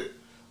concert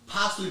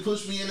possibly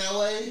push me in that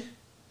way?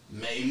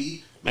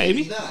 Maybe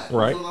not.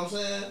 Right. You know what I'm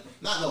saying?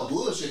 Not no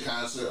bullshit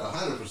concert.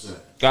 100%.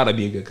 Gotta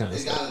be a good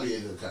concert. It gotta be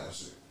a good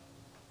concert.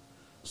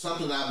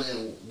 Something I've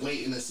been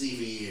waiting to see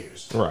for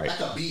years. Right. Like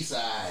a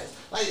B-side.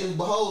 Like,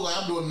 behold,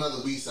 I'm doing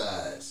another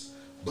B-sides.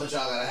 But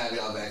y'all gotta have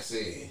y'all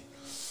vaccine.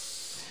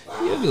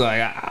 You'll be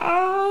like,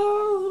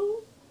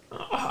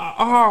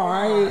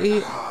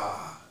 alright.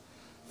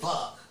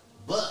 Fuck.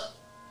 But,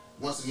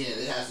 once again,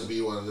 it has to be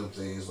one of them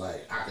things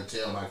like, I can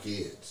tell my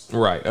kids.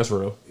 Right, that's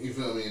real. You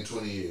feel me? In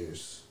 20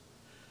 years.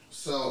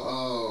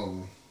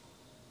 So,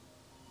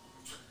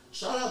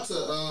 shout out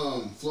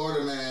to,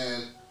 Florida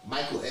man,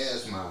 Michael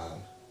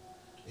Esmond.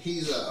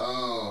 He's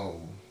a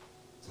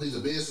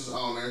business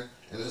owner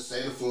in the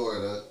state of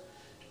Florida,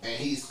 and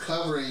he's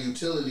covering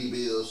utility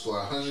bills for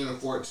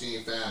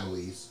 114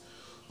 families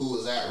who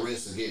was at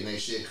risk of getting their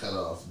shit cut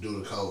off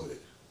due to COVID.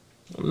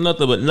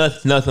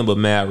 Nothing but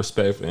mad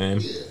respect for him.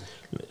 Yeah.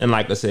 And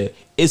like I said,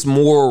 it's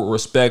more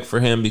respect for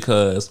him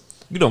because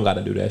you don't got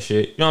to do that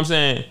shit. You know what I'm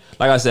saying?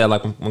 Like I said,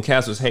 like when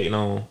Cass was hating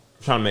on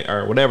trying to make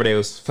or whatever they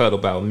was felt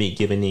about me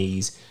giving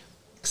these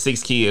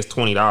 6 kids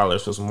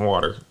 $20 for some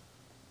water.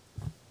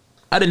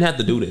 I didn't have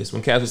to do this.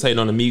 When Cass was hating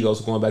on the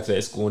Migos going back to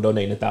that school and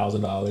donating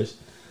 $1,000,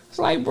 it's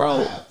like,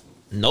 bro,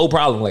 no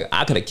problem. Like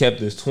I could have kept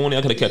this 20.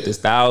 I could have kept this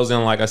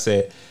 1,000. Like I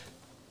said,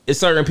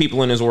 it's certain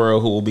people in this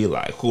world who will be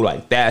like,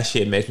 that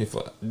shit makes me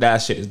fuck.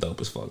 That shit is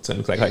dope as fuck to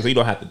me. Like so you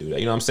don't have to do that.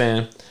 You know what I'm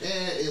saying?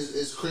 Yeah,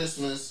 it's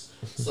Christmas,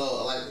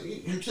 so like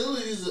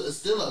utilities is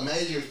still a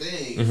major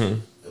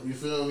thing. You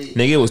feel me?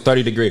 Nigga, it was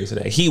 30 degrees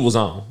today. He was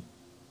on.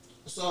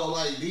 So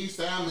like these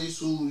families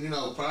who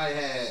probably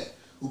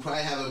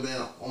haven't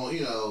been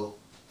on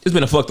it's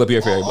been a fucked up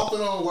year for everybody. Off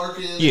and on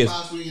working, yes.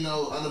 Possibly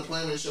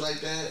unemployment and shit like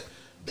that.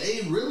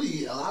 They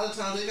really a lot of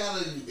times they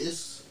gotta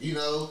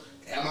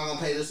am I gonna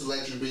pay this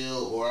electric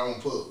bill or I'm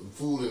gonna put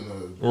food in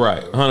the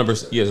right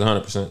 100%. Yes,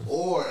 100%.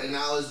 Or and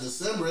now it's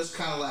December. It's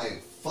kind of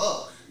like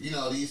fuck.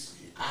 These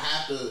I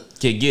have to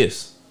get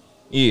gifts.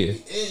 Yeah,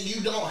 and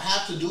you don't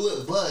have to do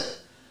it,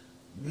 but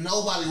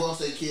nobody wants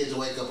their kids to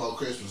wake up on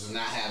Christmas and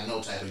not have no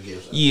type of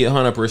gifts. Yeah,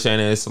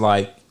 100%. It's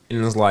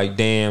like,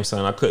 damn,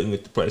 son, I couldn't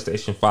get the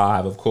PlayStation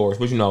 5, of course.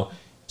 But,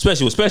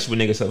 especially with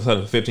niggas selling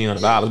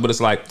 $1,500. But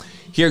it's like,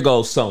 here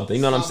goes something.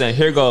 You know what I'm saying?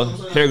 Here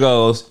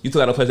goes. You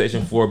took out a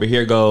PlayStation 4, but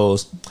here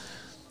goes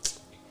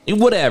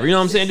whatever. You know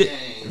what I'm saying?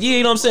 Yeah,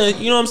 you know what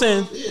I'm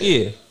saying?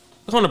 Yeah,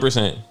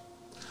 100%.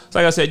 So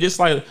like I said, just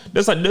like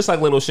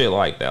little shit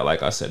like that.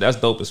 Like I said, that's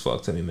dope as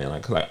fuck to me, man.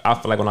 Like I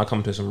feel like when I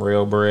come to some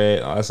real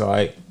bread, I was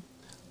like,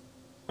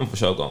 I'm for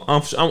sure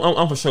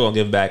gonna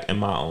give back in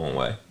my own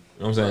way. You know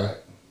what I'm saying? Right.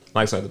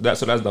 Like so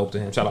that's dope to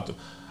him. Shout out to him.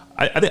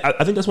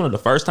 I think that's one of the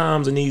first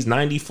times in these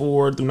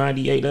 94 through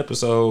 98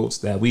 episodes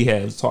that we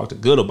have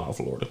talked good about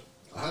Florida.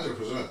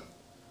 100%.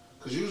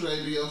 Cause usually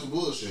they be on some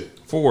bullshit.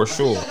 For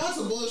sure. I got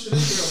some bullshit in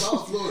here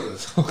about Florida.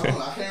 Okay.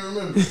 I can't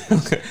remember.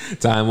 Okay.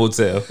 Time will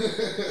tell.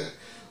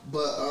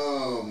 But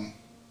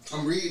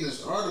I'm reading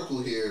this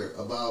article here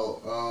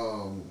about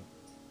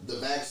the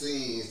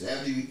vaccines, the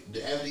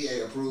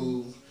FDA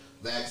approved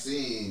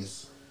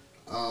vaccines,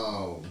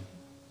 and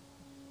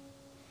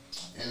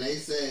they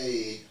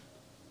say,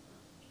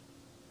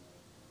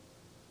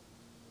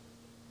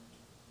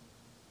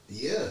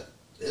 yeah,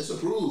 it's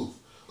approved.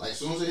 Like, as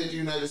soon as it hit the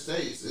United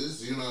States,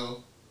 it's,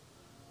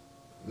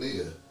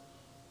 nigga,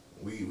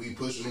 we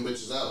pushing them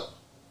bitches out.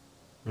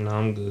 No,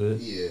 I'm good.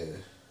 Yeah.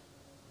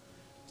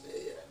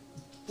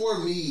 For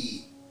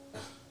me,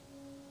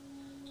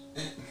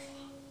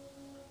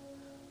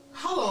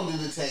 how long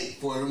did it take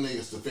for them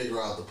niggas to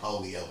figure out the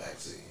polio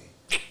vaccine?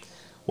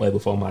 Way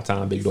before my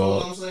time, big You know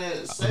dog. what I'm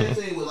saying? Same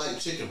thing with, like,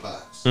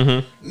 chickenpox.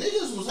 Mm-hmm.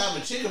 Niggas was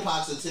having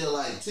chickenpox until,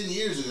 like, 10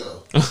 years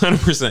ago.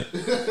 100%.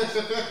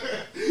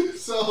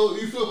 So,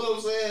 you feel what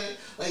I'm saying?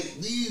 Like,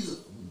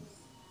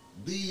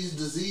 these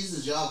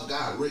diseases y'all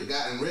gotten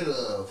rid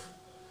of,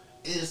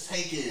 it's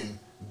taking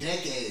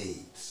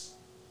decades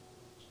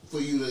for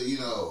you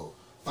to,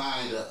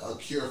 find a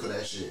cure for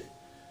that shit.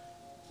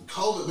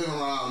 COVID been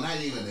around not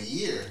even a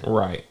year.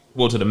 Right.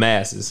 Well, to the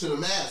masses. To the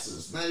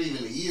masses. Not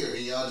even a year.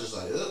 And y'all just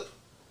like,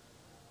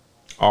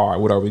 All right,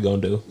 what are we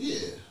going to do?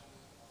 Yeah.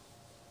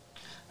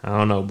 I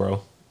don't know,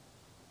 bro.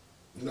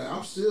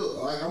 I'm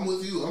still, like, I'm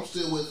with you. I'm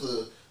still with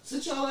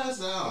sit y'all ass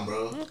down,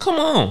 bro. Come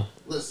on.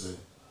 Listen.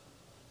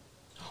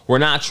 We're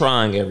not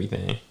trying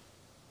everything.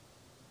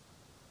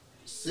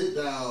 Sit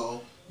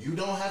down. You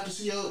don't have to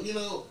see your,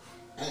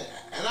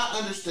 and I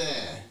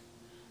understand,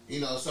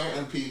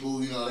 certain people,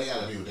 they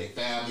gotta be with their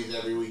families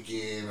every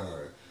weekend,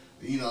 or,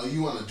 you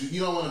don't want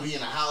to be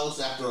in a house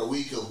after a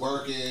week of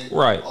working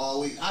right all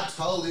week. I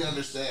totally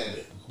understand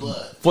it,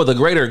 but for the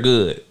greater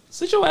good,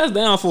 sit your ass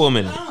down for a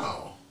minute.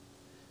 No.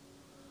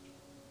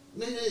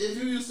 Nigga, if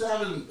you used to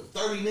having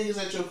 30 niggas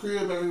at your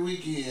crib every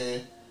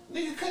weekend,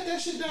 nigga, cut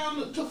that shit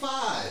down to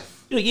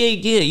 5. Yeah,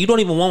 you don't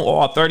even want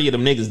all 30 of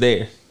them niggas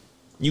there.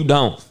 You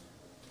don't.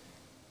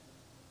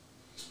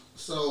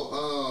 So,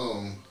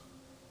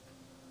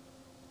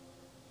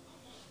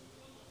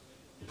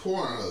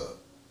 Pornhub.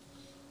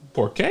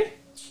 Por qué?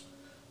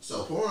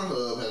 So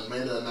Pornhub has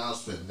made an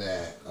announcement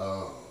that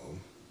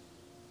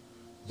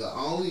the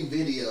only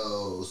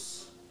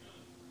videos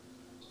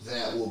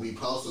that will be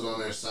posted on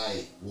their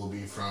site will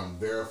be from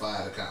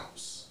verified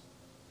accounts.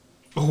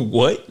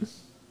 What?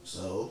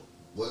 So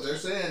what they're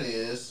saying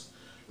is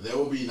there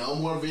will be no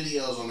more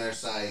videos on their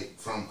site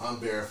from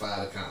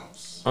unverified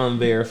accounts.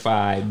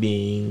 Unverified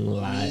being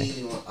like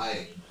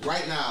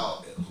right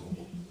now,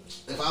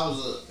 if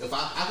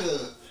I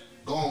could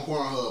go on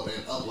Pornhub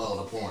and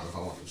upload a porn if I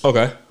wanted to.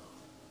 Okay.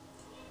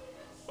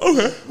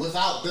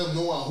 Without them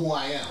knowing who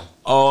I am.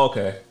 Oh,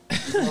 okay.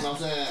 You know what I'm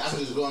saying? I can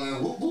just go in there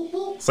and whoop, whoop,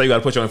 whoop. So you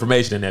gotta put your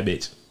information in that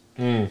bitch.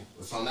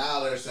 So now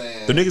they're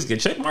saying... Do niggas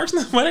get check marks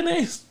now by their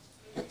names?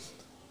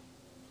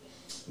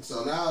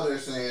 So now they're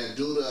saying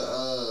due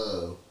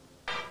to...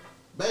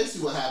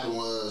 basically what happened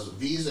was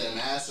Visa and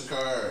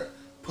MasterCard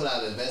put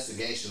out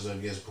investigations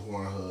against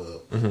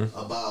Pornhub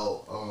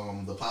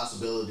about the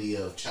possibility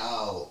of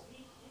child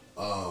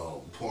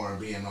porn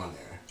being on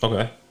there.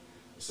 Okay.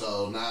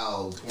 So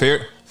now...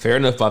 Fair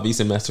enough by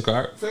Visa and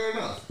MasterCard. Fair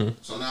enough.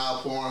 So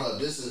now Pornhub,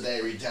 this is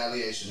their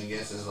retaliation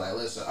against us. Like,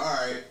 listen,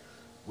 alright,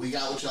 we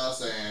got what y'all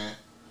saying.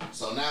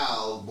 So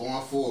now,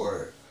 going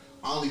forward,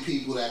 only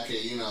people that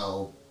can,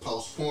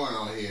 post porn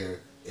on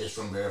here is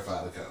from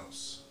verified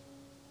accounts.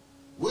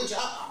 Which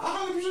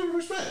I 100%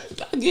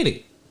 respect. I get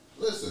it.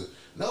 Listen,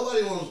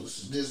 nobody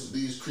wants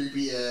these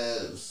creepy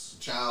ass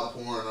child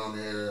porn on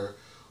there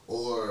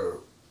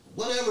or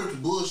whatever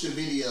bullshit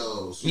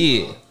videos.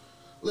 You know?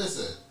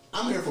 Listen,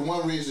 I'm here for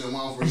one reason and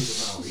one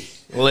reason only.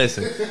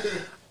 Listen,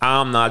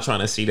 I'm not trying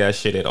to see that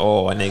shit at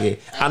all, nigga.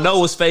 I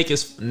know it's fake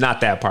as...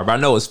 Not that part, but I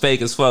know it's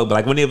fake as fuck. But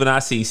like whenever I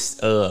see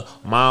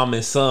mom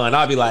and son,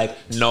 I'll be like,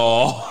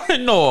 no.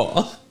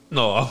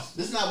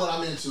 This is not what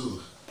I'm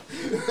into.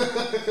 Not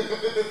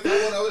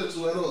what I'm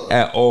into at all.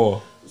 At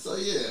all. So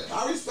yeah,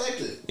 I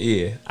respect it.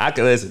 Yeah, I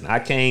can listen. I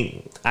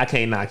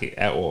can't knock it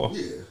at all.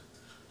 Yeah,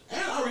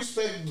 and I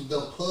respect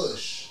the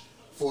push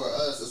for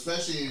us,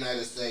 especially in the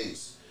United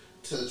States,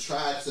 to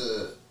try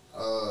to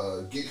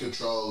get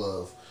control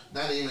of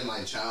not even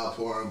like child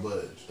porn,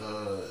 but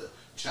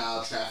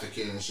child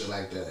trafficking and shit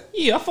like that.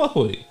 Yeah, I fuck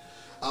with it.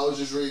 I was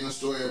just reading a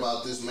story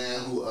about this man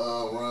who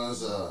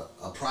runs a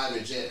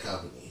private jet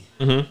company,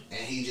 and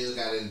he just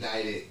got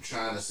indicted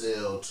trying to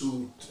sell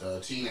 2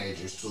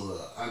 teenagers to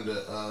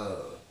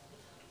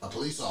a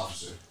police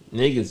officer.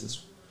 Niggas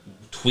is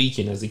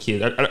tweaking as a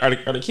kid.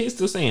 Are the kids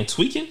still saying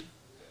tweaking?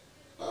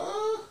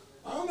 I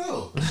don't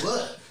know,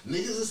 but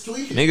niggas is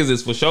tweaking. Niggas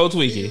is for sure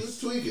tweaking. Niggas is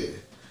tweaking.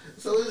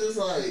 So it's just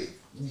like,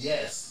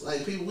 yes,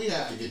 like people, we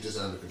have to get this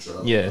under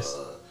control. Yes.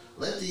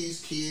 Let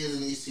these kids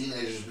and these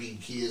teenagers be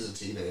kids and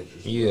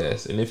teenagers.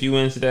 Yes, and if you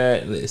into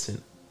that,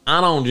 listen,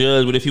 I don't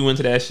judge, but if you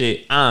into that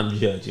shit, I'm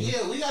judging.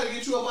 Yeah, we gotta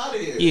get you up out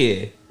of here.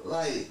 Yeah.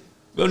 Like,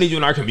 we don't need you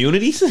in our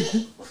communities.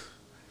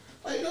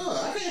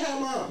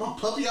 my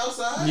puppy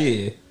outside?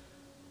 Yeah.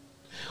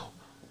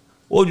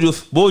 What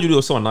would you do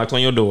if someone knocked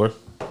on your door?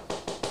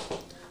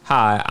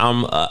 Hi,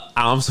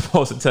 I'm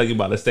supposed to tell you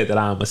about the state that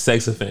I'm a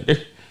sex offender.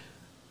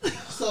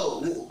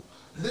 So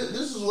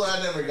this is what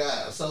I never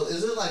got. So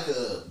is it like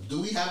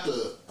do we have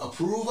to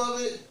approve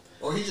of it,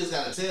 or he just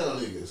got to tell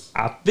niggas?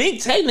 I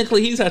think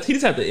technically he just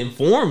have to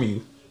inform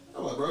you.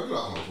 I'm like, bro, get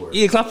off my porch.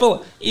 Yeah, cause I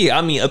feel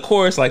I mean, of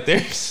course, like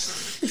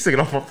there's he's taking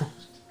off my porch.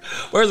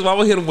 First of all, I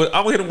would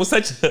hit him with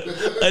such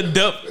a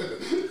dump.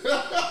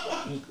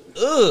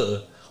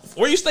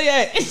 Where you stay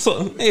at?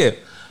 So, yeah,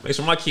 make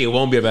sure my kid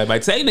won't be a bad.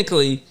 Like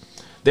technically,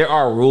 there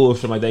are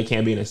rules from like they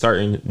can't be in a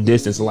certain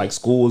distance, like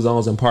school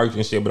zones and parks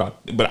and shit. But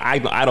I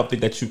don't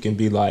think that you can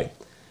be like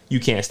you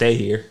can't stay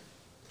here.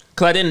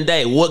 Cause at the end of the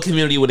day, what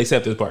community would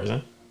accept this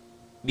person?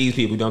 These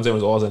people, you know what I'm saying?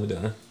 It's all said and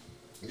done.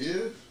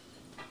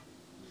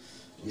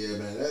 Yeah,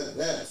 man,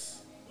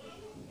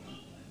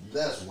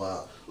 that's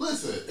wild.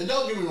 Listen, and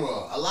don't get me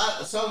wrong.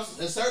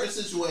 In certain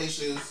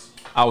situations,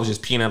 I was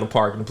just peeing at a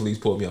park and the police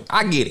pulled me up.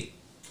 I get it.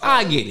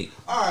 I get it.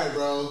 All right,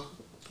 bro.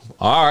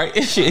 All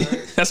right, shit, all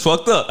right. That's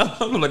fucked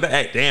up. I'm like,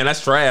 hey, damn,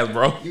 that's trash,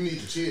 bro. You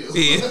need to chill.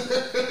 Yeah.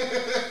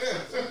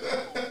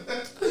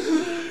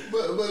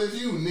 but if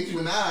you Nicki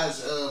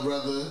Minaj,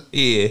 brother.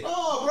 Yeah.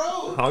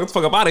 Oh, bro. Get the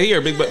fuck up out of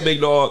here, big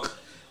dog.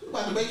 We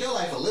about to make your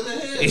life a living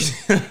hell.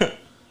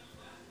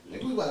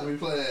 Nigga, we about to be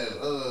playing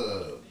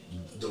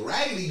the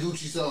Raggedy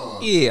Gucci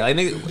song. Yeah, like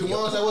nigga, the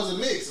ones that wasn't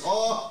mixed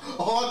all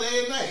day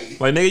and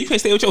night. Like nigga, you can't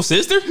stay with your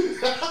sister.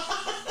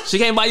 She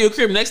can't buy you a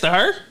crib next to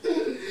her.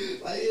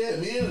 Like yeah,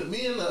 me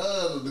and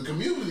the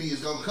community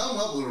is gonna come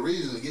up with a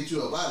reason to get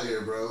you up out of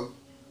here, bro.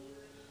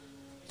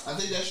 I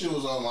think that shit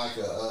was on like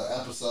a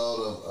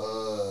episode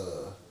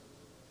of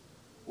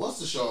what's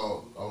the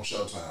show on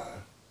Showtime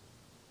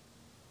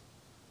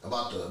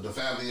about the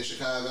family in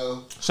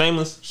Chicago?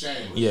 Shameless.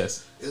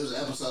 Yes. It was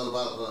an episode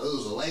about it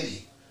was a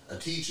lady, a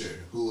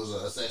teacher who was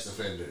a sex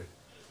offender.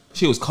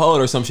 She was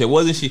cold or some shit,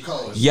 wasn't she?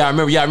 Cold. Yeah, I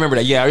remember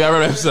that. Yeah, I remember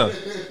that episode.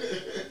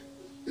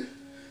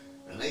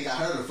 And they got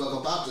her to fuck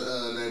up out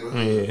the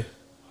neighborhood. Yeah.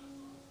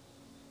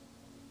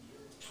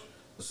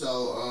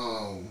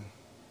 So,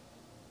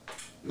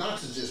 not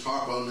to just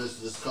harp on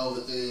this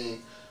COVID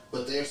thing,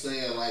 but they're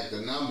saying like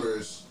the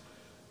numbers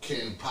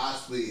can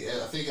possibly,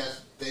 I think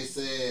they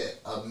said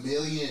 1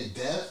 million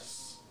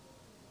deaths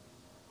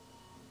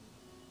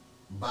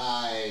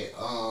by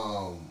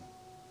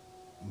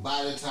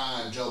the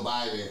time Joe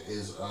Biden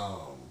is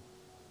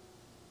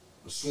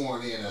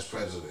sworn in as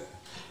president.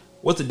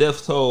 What's the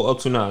death toll up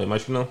to now?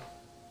 Might you know?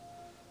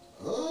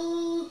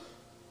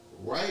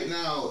 Right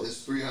now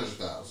it's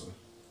 300,000.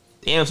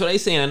 Damn, so they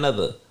saying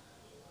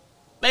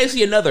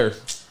basically another.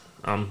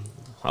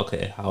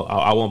 Okay,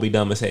 I won't be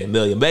dumb and say 1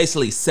 million.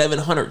 Basically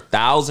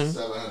 700,000.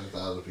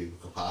 700,000 people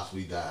could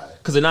possibly die.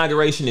 Because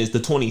inauguration is the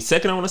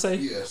 22nd, I want to say?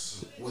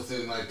 Yes,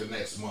 within like the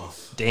next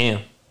month.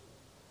 Damn.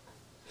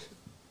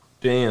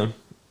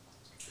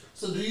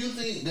 So do you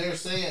think they're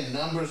saying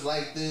numbers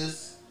like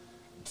this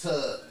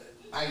to,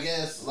 I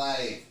guess,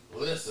 like,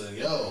 listen,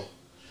 yo,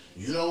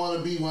 you don't want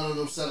to be one of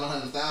them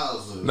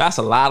 700,000. That's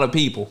a lot of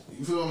people.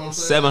 You feel what I'm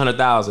saying?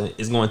 700,000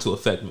 is going to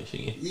affect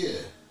Michigan. Yeah.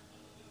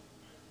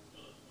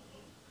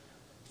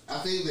 I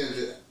think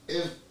that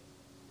if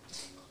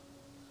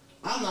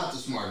I'm not the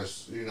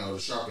smartest, the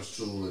sharpest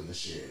tool in the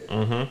shed,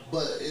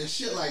 but in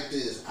shit like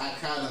this, I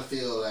kind of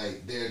feel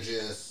like they're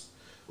just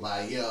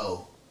like,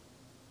 yo,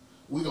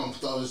 we're gonna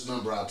throw this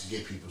number out to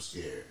get people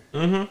scared.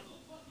 I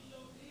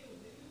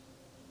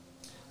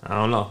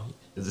don't know.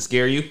 Does it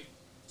scare you?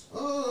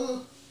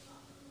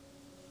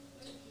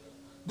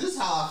 This is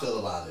how I feel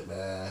about it,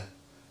 man.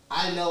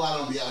 I know I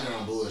don't be out here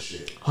on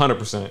bullshit.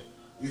 100%.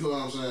 You feel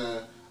what I'm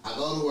saying? I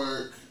go to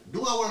work.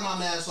 Do I wear my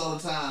mask all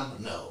the time?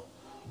 No.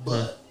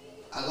 But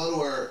I go to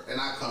work and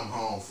I come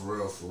home for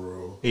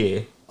real. Yeah.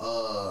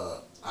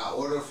 I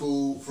order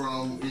food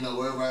from,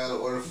 wherever I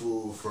order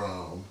food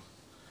from.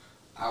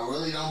 I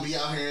really don't be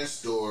out here in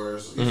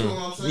stores. You feel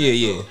what I'm saying?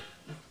 Yeah.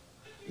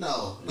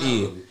 No, not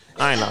yeah. really.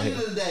 I ain't out here. At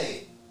the end of the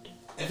day,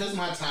 if it's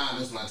my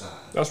time, it's my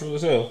time. That's real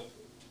as hell.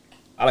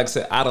 I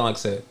don't like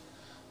say.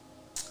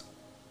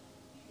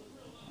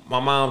 My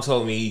mom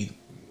told me,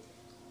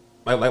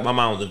 like my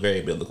mom was a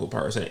very biblical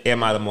person.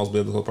 Am I the most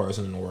biblical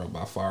person in the world?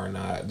 By far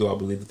not. Do I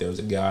believe that there's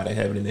a God in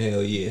heaven and in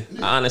hell? Yeah.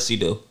 I honestly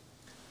do.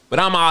 But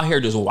I'm out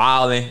here just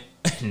wilding.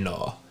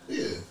 No.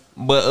 Yeah.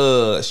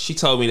 But she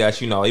told me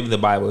that, even the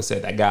Bible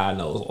said that God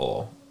knows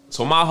all.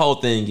 So my whole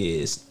thing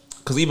is,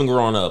 because even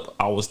growing up,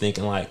 I was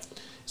thinking like,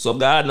 so if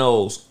God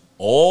knows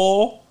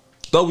all,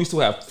 though we still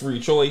have free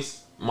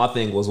choice, my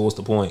thing was, what's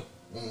the point?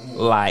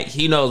 Like,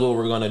 he knows what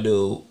we're going to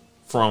do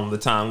from the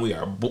time we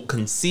are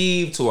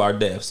conceived to our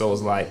death. So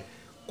it's like,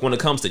 when it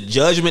comes to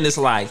judgment, it's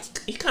like,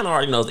 he kind of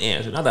already knows the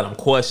answer. Not that I'm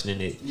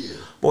questioning it. Yeah.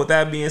 But with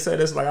that being said,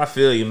 it's like, I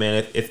feel you,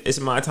 man. If it's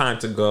my time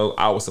to go,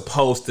 I was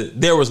supposed to.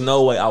 There was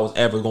no way I was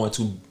ever going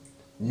to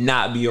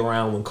not be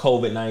around when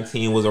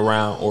COVID-19 was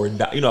around, or,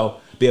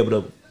 be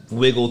able to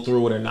wiggle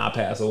through it or not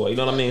pass away. You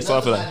know what I mean? So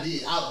I feel like,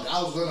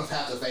 I was going to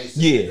have to face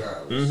it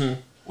regardless.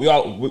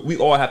 We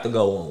all have to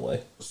go one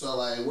way. So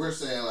like we're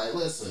saying like,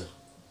 listen,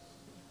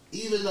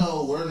 even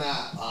though we're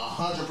not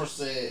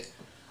 100%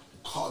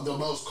 the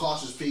most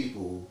cautious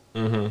people,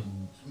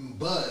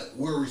 but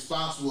we're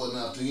responsible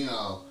enough to,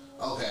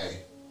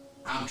 okay,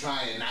 I'm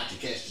trying not to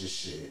catch this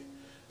shit.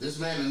 This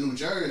man in New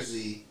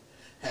Jersey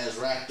has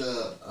racked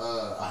up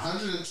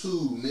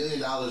 $102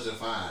 million in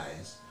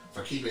fines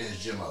for keeping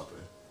his gym open.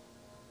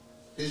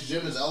 His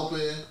gym is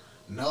open,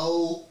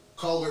 no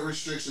COVID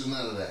restrictions,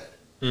 none of that.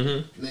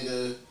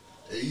 Nigga,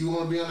 if you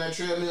want to be on that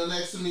treadmill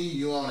next to me,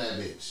 you on that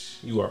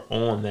bitch. You are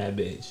on that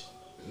bitch.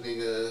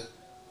 Nigga,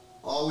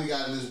 all we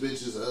got in this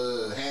bitch is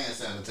hand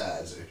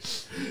sanitizer.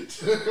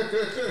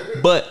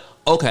 But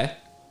okay,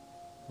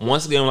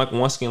 once again,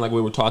 like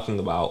we were talking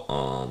about,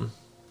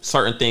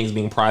 certain things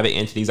being private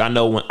entities. I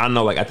know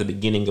like at the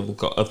beginning of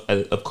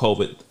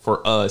COVID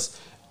for us,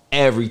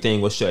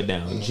 everything was shut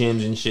down,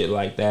 gyms and shit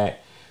like that.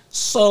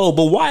 So,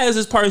 but why is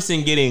this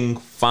person getting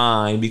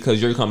fined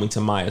because you're coming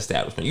to my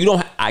establishment?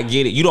 I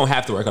get it. You don't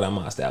have to work out at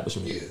my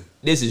establishment. Yeah.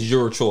 This is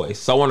your choice.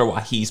 So I wonder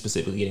why he's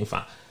specifically getting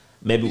fined.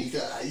 Maybe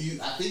because I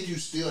think you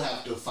still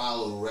have to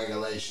follow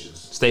regulations,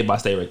 state by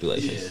state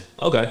regulations.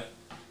 Yeah. Okay.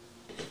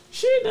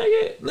 Shit,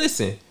 nigga.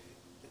 Listen,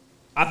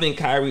 I think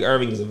Kyrie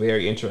Irving is a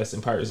very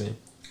interesting person,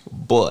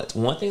 but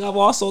one thing I've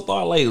also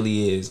thought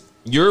lately is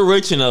you're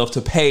rich enough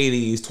to pay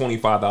these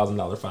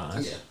 $25,000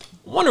 fines. Yeah.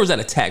 I wonder is that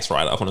a tax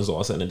write-off when it's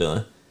all said and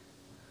done?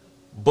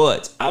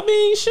 But I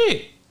mean,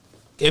 shit.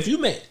 If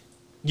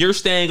you're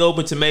staying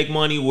open to make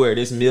money where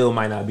this meal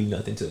might not be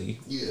nothing to you.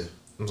 Yeah.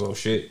 So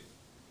shit.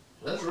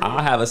 That's right.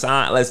 I'll have a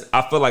sign.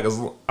 I feel like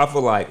so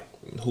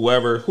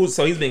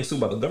he's being sued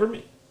by the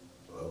government.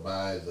 If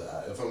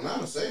I'm not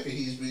mistaken,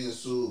 he's being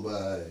sued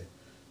by.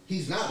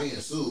 He's not being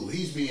sued.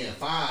 He's being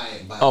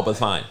fined by. Oh, but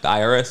fine. The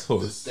IRS.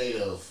 Who? The state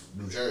of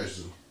New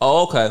Jersey.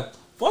 Oh, okay.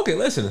 Fuck it.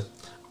 Listen.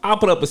 I'll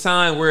put up a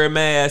sign, wear a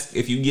mask. I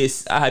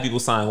have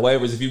people sign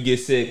waivers. If you get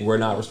sick, we're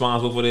not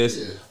responsible for this.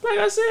 Yeah. Like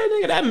I said,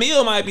 nigga, that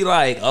meal might be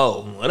like,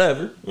 oh,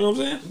 whatever. You know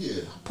what I'm saying?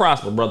 Yeah.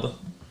 Prosper, brother.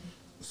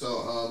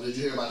 So, did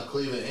you hear about the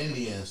Cleveland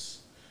Indians?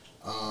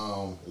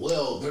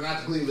 Well, they're not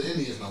the Cleveland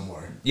Indians no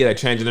more. Yeah, they're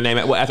changing their name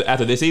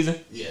after this season?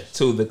 Yes.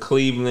 To the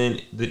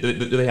Cleveland. Do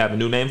they have a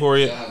new name for it?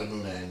 They don't have a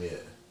new name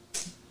yet.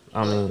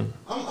 I mean,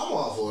 I'm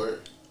all for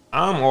it.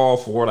 I'm all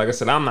for it. Like I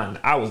said,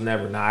 I was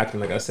never knocking.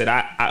 Like I said,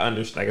 I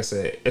understand. Like I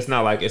said, it's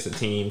not like it's a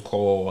team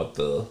called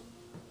the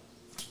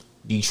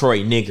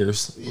Detroit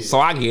Niggers. Yeah.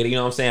 So I get it, you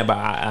know what I'm saying? But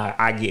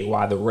I get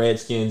why the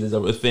Redskins is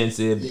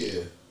offensive.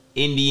 Yeah.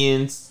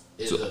 Indians.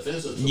 It's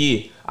offensive to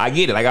yeah, I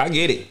get it. Like I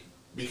get it.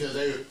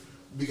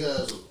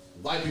 Because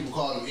white people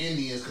call them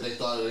Indians because they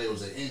thought that it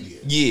was an Indian.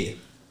 Yeah.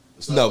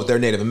 So, no, but they're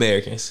Native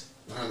Americans.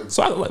 100%.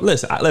 So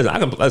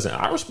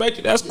I respect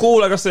it. That's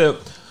cool. Like I said,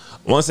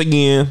 once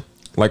again,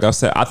 like I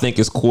said, I think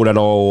it's cool that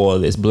all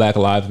this Black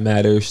Lives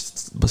Matter,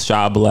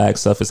 Shot Black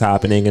stuff is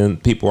happening,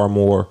 and people are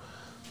more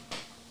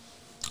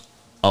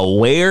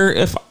aware.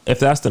 If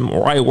that's the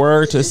right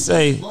word to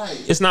say,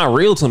 it's not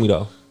real to me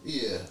though.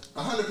 Yeah,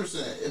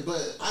 100%.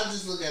 But I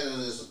just look at it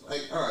as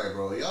like, all right,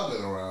 bro, y'all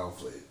been around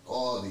for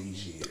all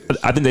these years.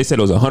 I think they said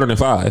it was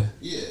 105.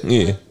 Yeah.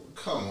 Yeah. Like,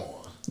 come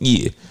on.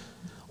 Yeah.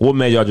 What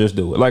made y'all just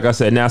do it? Like I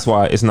said, and that's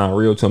why it's not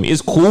real to me.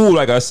 It's cool,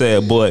 like I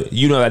said, but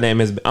that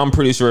name is. I'm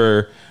pretty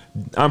sure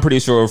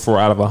for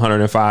out of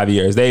 105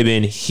 years, they've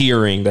been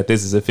hearing that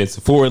this is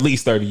offensive for at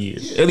least 30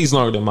 years, at least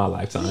longer than my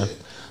lifetime. Yeah.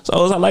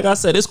 So it's like I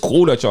said, it's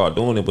cool that y'all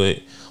doing it, but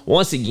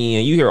once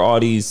again, you hear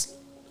all these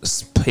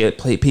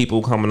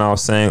people coming out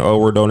saying, "Oh,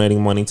 we're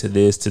donating money to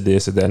this, or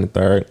that, and the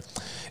third."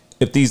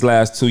 If these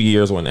last 2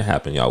 years wouldn't have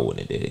happened, y'all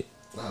wouldn't have did it.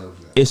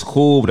 It's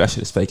cool, but that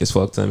shit is fake as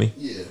fuck to me.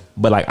 Yeah.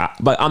 But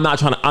I'm not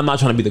trying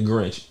to be the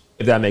Grinch,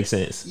 if that makes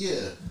sense.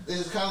 Yeah.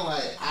 It's kind of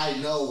like I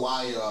know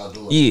why y'all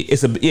doing. Yeah,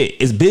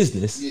 it's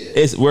business.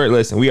 Yeah.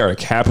 We are a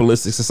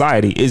capitalistic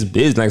society. It's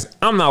business.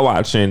 I'm not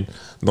watching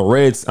the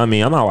Reds. I'm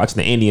not watching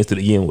the Indians to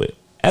begin with.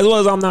 As well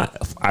as I'm not.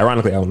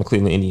 Ironically, I own the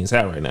Cleveland Indians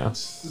hat right now,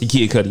 the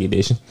Kid Cudi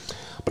edition.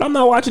 But I'm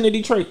not watching the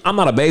Detroit. I'm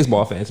not a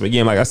baseball fan. So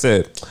again, like I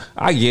said,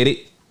 I get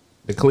it.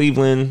 The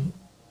Cleveland,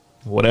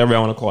 whatever I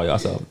want to call y'all,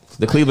 so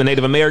the Cleveland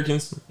Native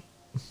Americans.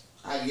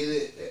 I get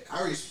it.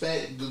 I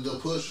respect the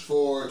push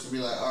forward to be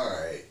like, all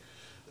right,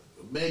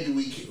 maybe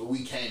we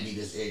can't be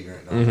this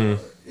ignorant,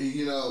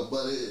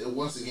 But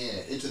once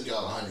again, it took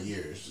y'all 100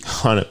 years.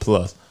 100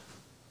 plus.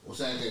 Well,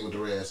 same thing with the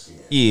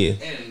Redskins. Yeah.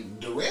 And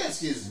the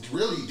Redskins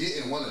really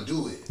didn't want to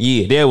do it.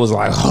 Yeah, they was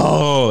like,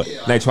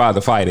 they tried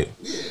to fight it.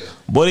 Yeah.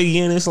 But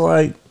again, it's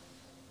like,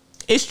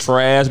 it's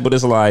trash, but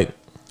it's like,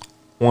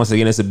 once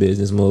again, it's a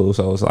business move,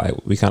 so it's like,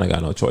 we kind of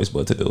got no choice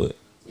but to do it.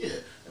 Yeah.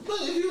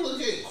 But if you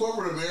look at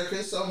corporate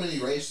America, so many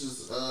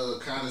racist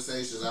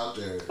conversations out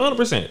there.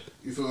 100%.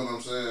 You feel what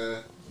I'm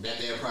saying? That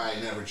they'll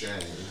probably never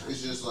change.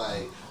 It's just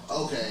like,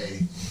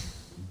 okay,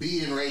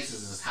 being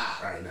racist is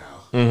hot right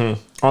now.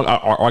 Mm-hmm.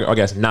 Or I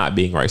guess not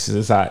being racist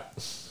is hot.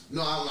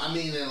 No, I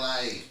mean in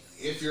like,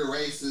 if you're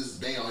racist,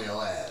 they on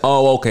your ass.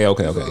 Oh, okay.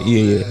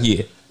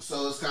 Yeah.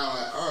 So it's kind of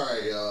like, all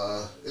right,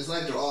 y'all. It's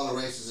like they're all the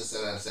racists that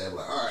sit out and say,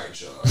 like, all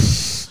right, y'all.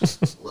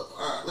 All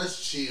right,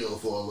 let's chill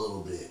for a a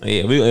little bit.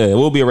 Yeah,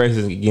 we'll be a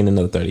racist again in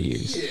another 30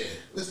 years. Yeah,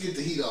 let's get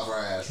the heat off our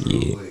ass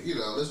real quick. You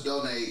know, let's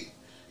donate.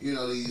 You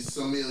know,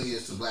 some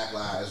millions to Black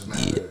Lives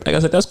Matter. Like I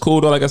said, that's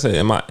cool though. Like I said,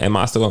 am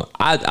I still going?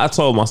 I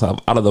told myself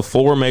out of the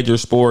 4 major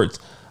sports,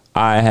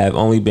 I have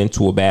only been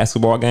to a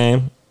basketball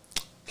game.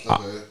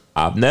 Okay.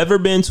 I've never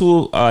been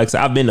to.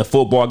 I've been to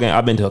football game.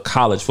 I've been to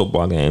college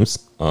football games.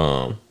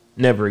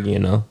 Never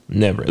again though.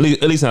 Never. At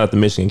least not at the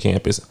Michigan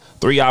campus.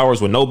 3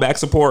 hours with no back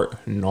support.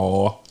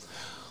 No.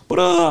 But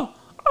I'll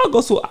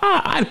go to.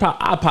 I'd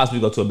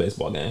possibly go to a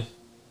baseball game.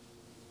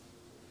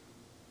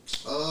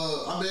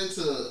 I've been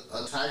to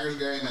a Tigers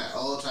game at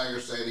Old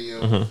Tiger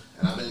Stadium, Mm-hmm.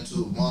 and I've been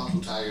to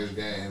multiple Tigers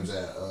games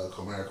at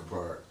Comerica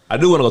Park. I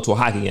do want to go to a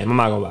hockey game. I'm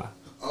not gonna lie.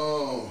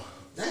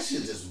 That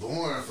shit just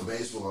boring for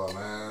baseball,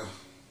 man.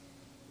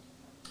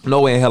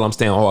 No way in hell I'm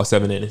staying all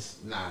 7 innings.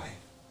 9.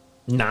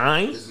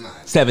 9? It's 9.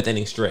 7th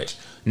inning stretch.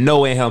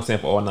 No way in hell I'm staying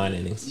for all 9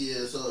 innings.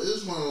 Yeah, so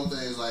it's one of those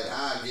things like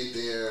I get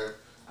there,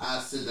 I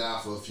sit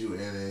down for a few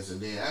innings,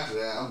 and then after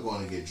that I'm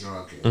going to get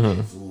drunk and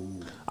get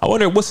food. I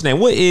wonder what's the name.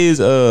 What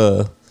is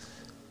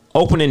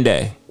opening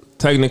day?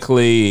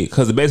 Technically,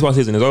 because the baseball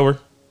season is over.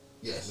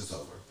 Yes, it's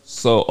over.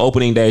 So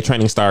opening day,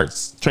 training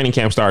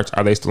camp starts.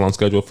 Are they still on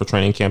schedule for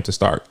training camp to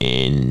start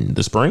in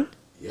the spring?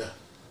 Yeah.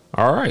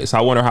 All right. So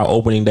I wonder how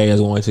opening day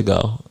is going to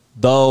go.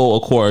 Though,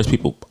 of course,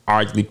 people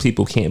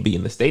can't be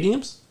in the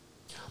stadiums.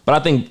 But I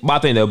think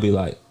they'll be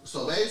like.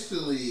 So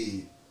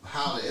basically,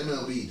 how the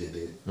MLB did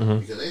it,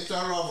 because they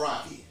started off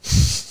rocky.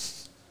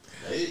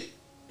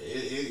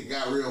 It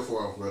got real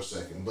for them for a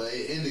second, but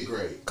it ended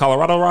great.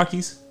 Colorado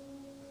Rockies?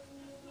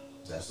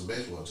 That's the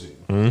baseball team.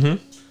 Mm-hmm.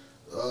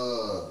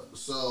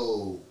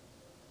 So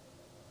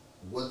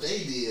what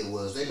they did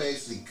was they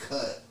basically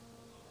cut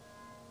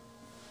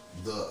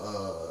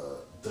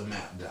the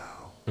map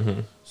down.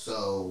 Mm-hmm.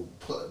 So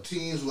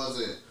teams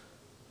wasn't.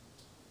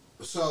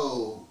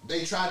 So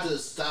they tried to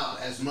stop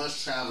as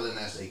much traveling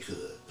as they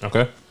could.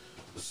 Okay.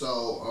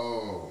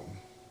 So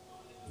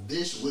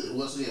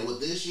once again with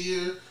this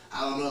year,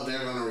 I don't know if they're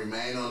going to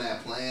remain on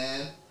that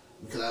plan.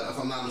 Because if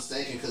I'm not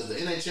mistaken, because the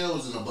NHL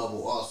was in a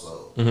bubble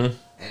also,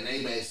 and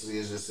they basically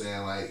is just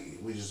saying like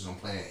we just gonna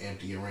play in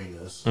empty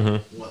arenas.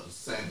 Same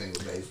thing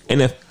with baseball. And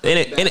if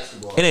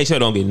NHL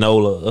don't get no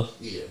love,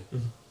 yeah,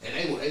 and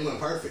they went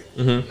perfect.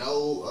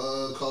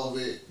 No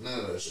COVID, none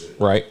of that shit.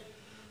 Right.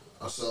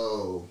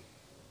 So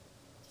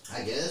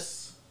I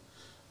guess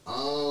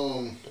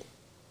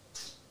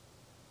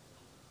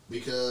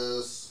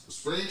because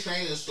spring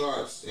training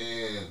starts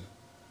in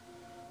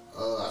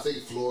I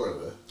think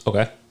Florida.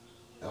 Okay.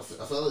 I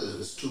feel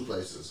it's 2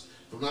 places.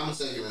 If I'm not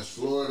mistaken, it's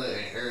Florida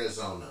and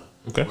Arizona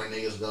where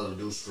niggas go to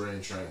do spring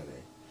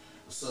training.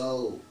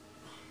 So,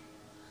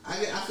 I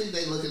think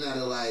they looking at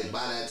it like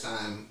by that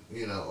time,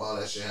 you know, all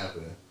that shit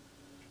happening,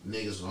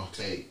 niggas gonna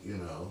take, you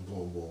know,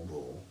 boom, boom,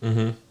 boom.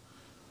 Mm-hmm.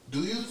 Do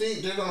you think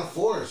they're gonna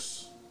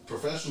force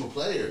professional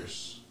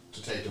players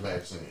to take the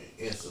vaccine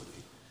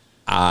instantly?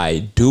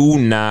 I do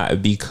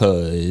not,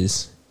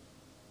 because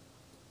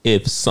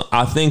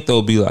I think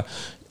they'll be like.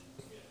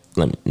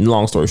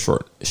 Long story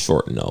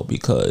short, no,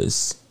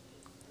 because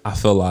I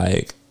feel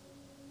like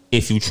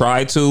if you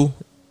try to,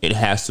 it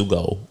has to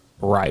go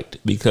right.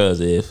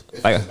 Because if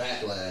like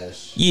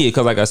backlash, yeah,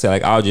 because like I said,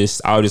 like I'll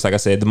just like I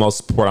said, the most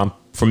sport I'm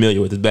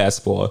familiar with is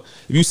basketball.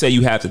 If you say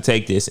you have to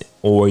take this,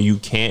 or you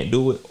can't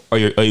do it, or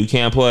you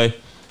can't play,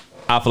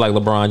 I feel like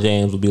LeBron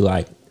James would be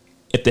like,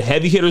 if the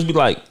heavy hitters be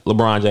like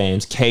LeBron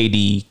James,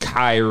 KD,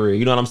 Kyrie,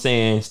 you know what I'm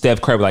saying,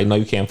 Steph Curry, like no,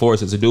 you can't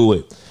force it to do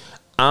it.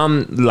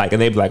 I'm like, and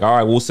they'd be like, all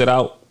right, we'll sit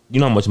out. You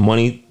know how much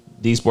money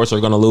these sports are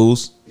gonna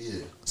lose.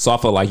 Yeah. So I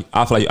feel like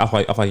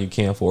you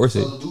can't force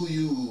it. So do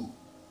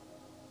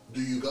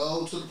you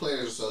go to the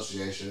Players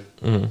Association?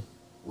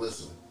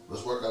 Listen,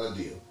 let's work out a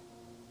deal.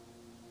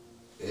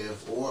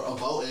 Or a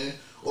voting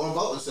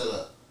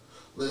setup.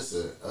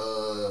 Listen,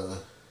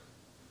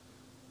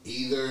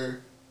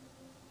 either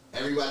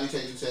everybody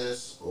take the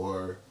test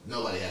or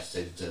nobody has to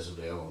take the test if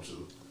they don't want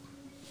to.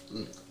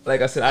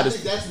 Like I said, I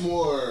think that's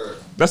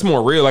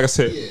more real. Like I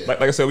said, like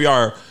I said, we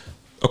are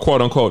a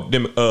quote unquote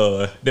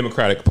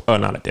democratic,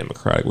 not a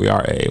democratic. We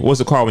are a, what's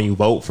it called when you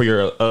vote for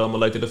your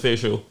elected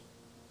official?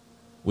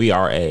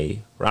 We're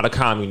not a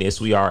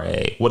communist. We are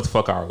a, what the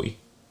fuck are we?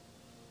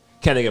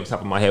 Can't think of the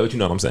top of my head, but you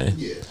know what I'm saying.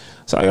 Yeah.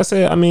 So like I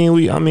said,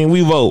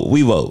 we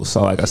vote.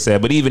 So like I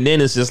said, but even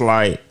then it's just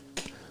like,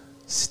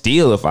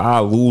 still if I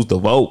lose the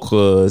vote,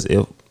 cause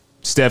if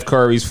Steph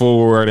Curry's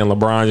forward and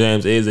LeBron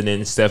James isn't,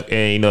 and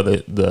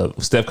the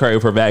Steph Curry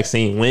for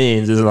vaccine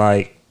wins, is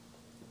like,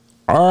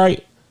 all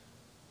right.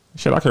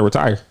 Shit, I can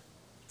retire.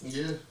 Yeah.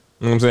 You know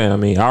what I'm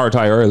saying? I'll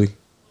retire early.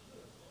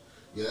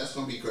 Yeah, that's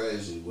going to be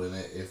crazy when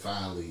it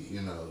finally,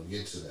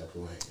 gets to that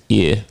point.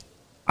 Yeah.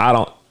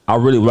 I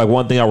really, like,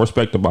 one thing I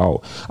respect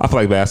about, I feel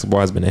like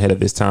basketball has been ahead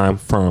of its time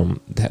from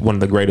one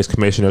of the greatest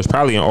commissioners,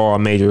 probably in all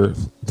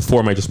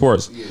 4 major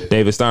sports,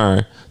 David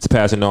Stern, to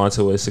pass it on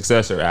to his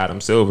successor,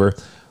 Adam Silver.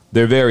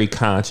 They're very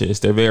conscious.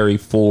 They're very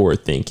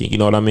forward thinking. You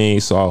know what I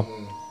mean? So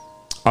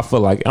I feel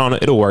like, I don't know,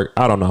 it'll work.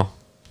 I don't know.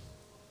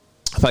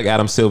 I feel like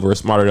Adam Silver is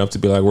smart enough to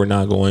be like, we're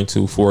not going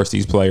to force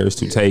these players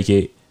to take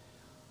it.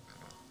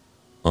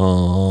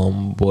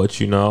 But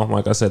you know,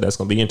 like I said, that's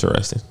gonna be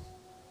interesting.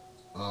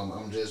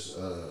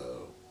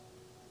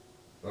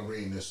 I'm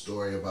reading this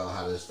story about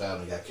how this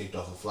family got kicked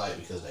off a flight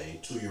because a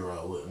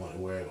 2-year-old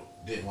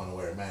didn't want to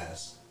wear a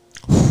mask.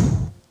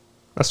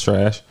 That's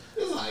trash.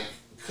 It's like,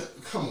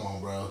 come on,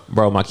 bro.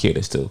 Bro, my kid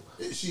is 2.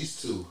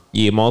 She's 2.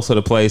 Yeah, most of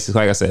the places,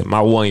 like I said, my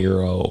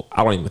 1-year-old,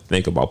 I don't even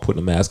think about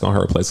putting a mask on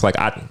her place. Like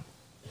I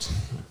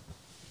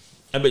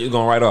bet you're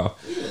going right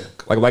off. Yeah.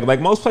 Like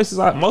most places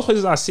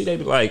I see, they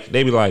be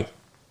like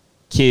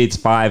kids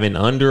 5 and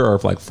under, or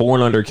if like 4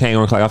 and under came.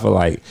 Like I feel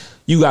like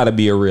you got to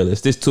be a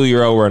realist. This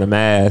 2-year-old wearing a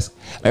mask.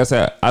 Like I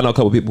said, I know a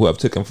couple people who have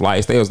taken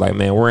flights. They was like,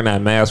 man, wearing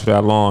that mask for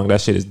that long,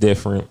 that shit is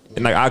different.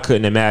 And like I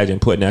couldn't imagine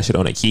putting that shit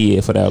on a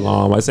kid for that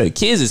long. Like I said,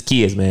 kids is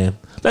kids, man.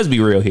 Let's be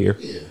real here.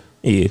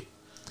 Yeah.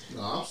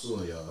 No, I'm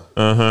suing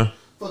y'all.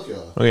 Fuck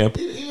y'all.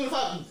 Okay. Even if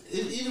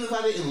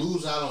I didn't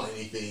lose out on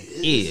anything,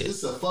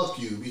 it's a fuck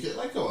you, because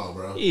like, come on,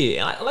 bro.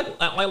 Yeah,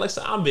 like I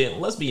said,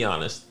 let's be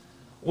honest.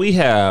 We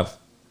have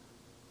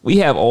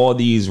all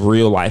these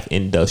real life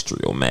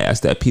industrial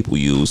masks that people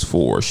use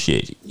for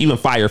shit. Even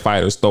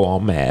firefighters throw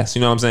on masks.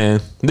 You know what I'm saying?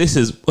 This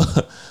is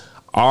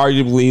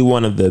arguably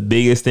one of the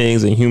biggest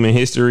things in human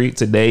history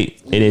to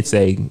date, and it's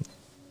a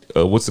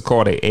what's it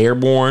called? A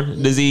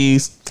airborne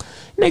disease.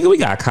 Nigga, we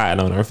got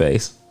cotton on our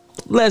face.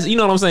 You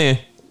know what I'm saying?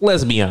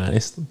 Let's be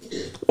honest.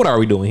 What are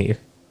we doing here?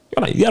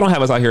 Y'all don't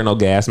have us out here in no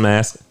gas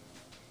mask.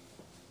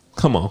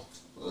 Come on.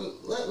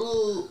 Let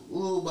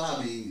little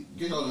Bobby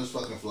get on this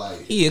fucking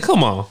flight. Yeah,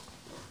 come on.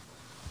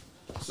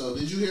 So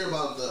did you hear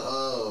about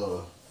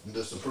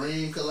the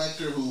Supreme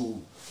collector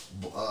who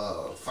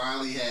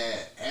finally had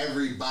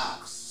every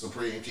box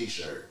Supreme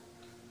t-shirt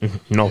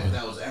No.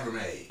 that was ever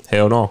made?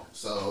 Hell no.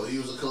 So he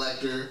was a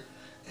collector,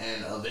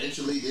 and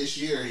eventually this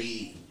year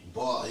he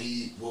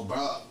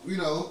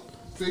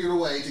figured a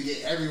way to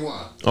get every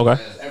one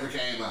that ever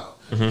came out.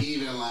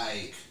 Even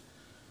like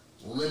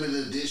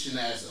limited edition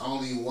that's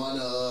only one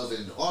of,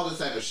 and all this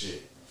type of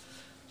shit.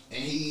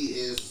 And he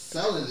is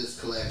selling this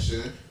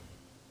collection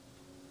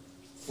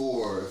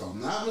for, if I'm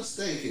not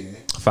mistaken,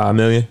 $5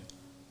 million.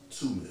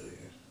 $2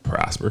 million.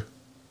 Prosper.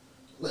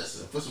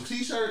 Listen, for some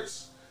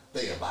t-shirts,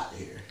 they about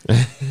here.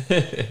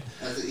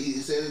 He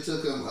said it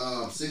took him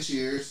 6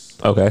 years.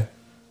 Okay.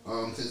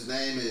 His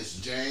name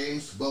is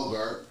James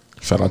Bogart.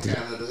 Shout out to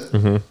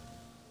Canada.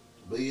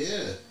 But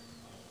yeah.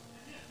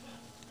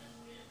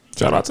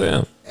 Shout out to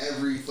him.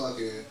 Every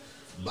fucking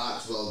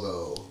box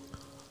logo.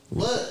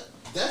 But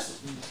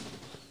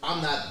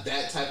I'm not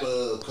that type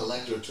of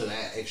collector to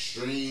that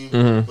extreme.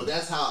 But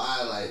that's how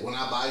I like, when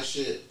I buy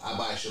shit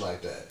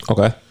like that.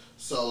 Okay.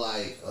 So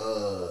like,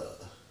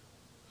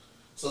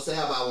 so say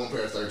I buy one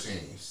pair of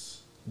 13s.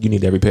 You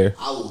need every pair.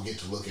 I will get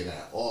to looking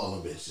at all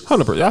the bitches.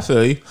 100%. I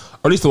feel you.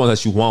 Or at least the ones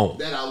that you want.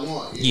 That I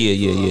want.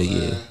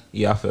 Yeah.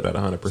 Yeah, I feel that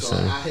 100%. So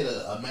I hit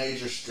a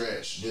major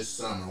stretch this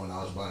summer when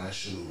I was buying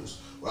shoes,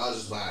 where I was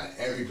just buying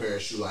every pair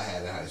of shoes I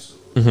had in high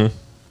school.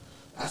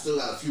 I still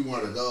got a few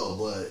more to go,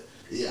 but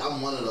yeah,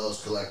 I'm one of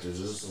those collectors.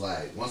 It's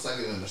like, once I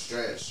get in the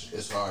stretch,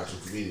 it's hard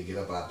for me to get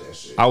up out that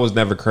shit. I was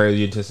never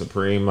crazy into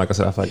Supreme. Like I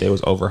said, I feel like they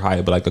was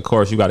overhyped. But like, of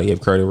course, you got to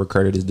give credit where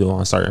credit is due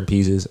on certain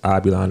pieces.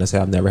 I'd be lying to say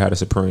I've never had a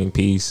Supreme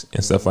piece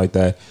and stuff like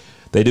that.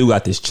 They do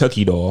got this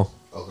Chucky doll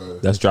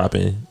that's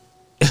dropping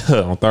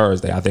on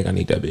Thursday. I think I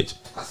need that bitch.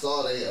 I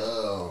saw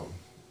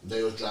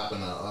they was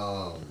dropping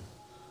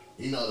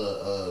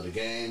the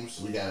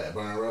games we got at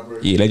Burn Rubber.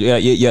 Yeah.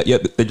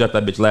 They dropped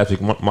that bitch last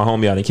week. My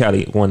homie out in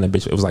Cali won that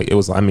bitch. It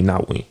was. I mean,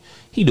 not win.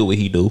 He do what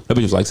he do. That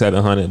bitch was like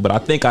 $700. But I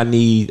think I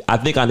need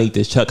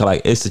this Chucky.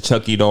 Like, it's the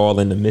Chucky doll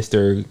and the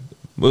Mr.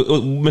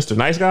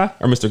 Nice Guy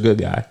or Mr. Good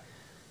Guy.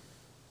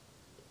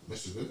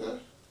 Mr. Good Guy.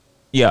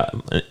 Yeah,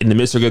 in the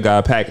Mr. Good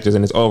Guy packages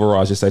and his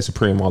overalls just say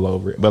Supreme all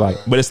over it. But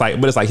it's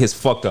like his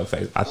fucked up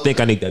face. I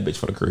think I need that bitch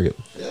for the crib.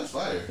 Yeah, that's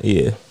fire.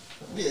 Yeah.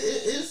 Yeah,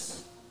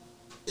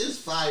 it's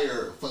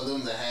fire for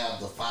them to have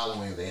the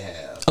following they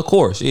have. Of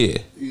course, yeah.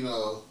 You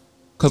know,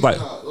 because like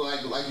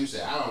you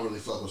said, I don't really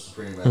fuck with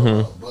Supreme at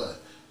all,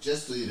 but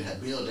just to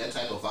build that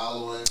type of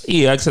following.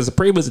 Yeah, like I said,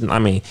 Supreme is, I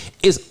mean,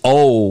 it's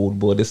old,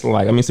 but it's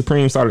like, I mean,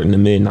 Supreme started in the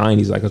mid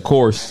 90s, like, of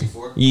course.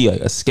 94? Yeah,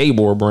 a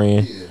skateboard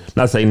brand. Yeah.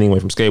 Not saying anything away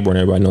from skateboarding.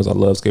 Everybody knows I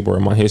love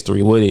skateboarding. My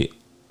history with it.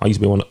 I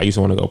used to want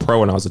to go pro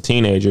when I was a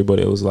teenager, but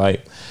it was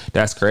like,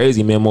 that's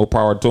crazy, man. More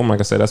power to them. Like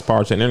I said, that's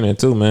power to the internet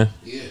too, man.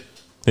 Yeah.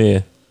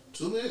 Yeah.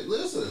 2 minutes.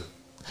 Listen.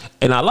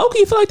 And I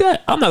low-key feel like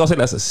that. I'm not gonna say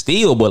that's a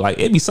steal, but like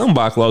it'd be some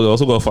box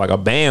logos who go for like a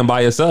band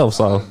by yourself.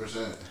 So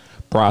 100%.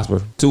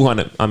 Prosper 2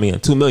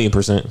 million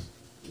 %.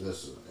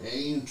 Listen,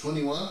 ain't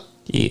 21?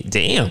 Yeah,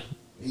 damn.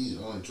 He's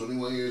only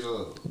 21 years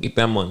old. Get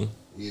that money.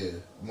 Yeah,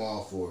 I'm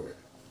all for it.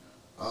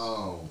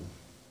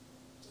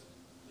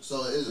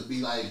 So it'd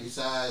be like,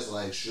 besides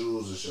like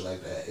shoes and shit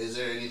like that, is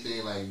there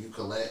anything like you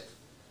collect?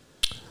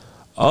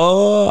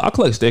 I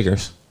collect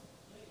stickers.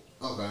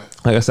 Okay.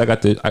 Like I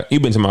said,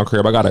 you've been to my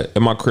crib.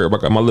 In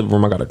my living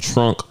room, I got a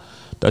trunk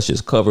that's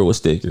just covered with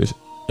stickers.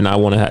 and I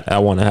want to have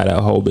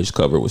that whole bitch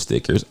covered with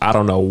stickers. I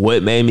don't know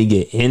what made me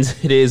get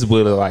into this,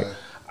 but like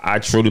I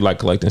truly like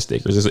collecting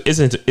stickers.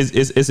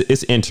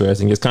 It's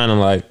interesting. It's kind of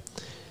like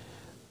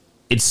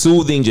it's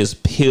soothing,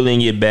 just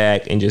peeling it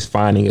back and just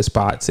finding a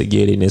spot to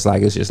get it. And it's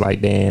just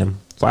like damn.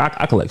 So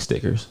I collect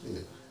stickers. Yeah.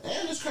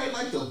 And it's crazy,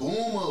 like the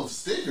boom of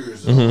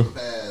stickers over the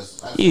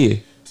past 10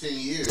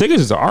 years.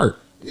 Stickers is art.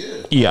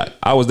 Yeah.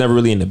 I was never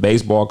really into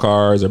baseball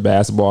cards or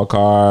basketball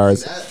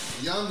cards. That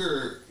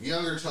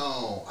younger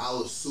tone, I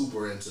was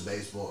super into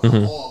baseball.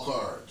 All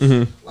cards.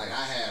 Like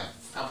I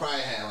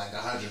probably had like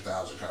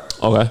 100,000 cards.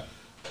 Okay.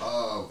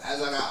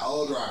 As I got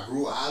older, I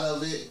grew out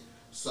of it.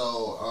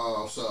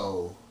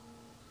 So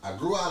I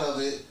grew out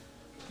of it,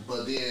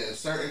 but then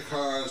certain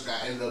cards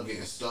ended up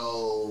getting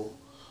stole.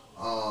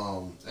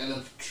 In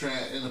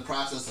the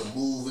process of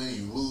moving,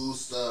 you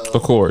lose stuff.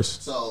 Of course.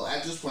 So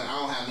at this point, I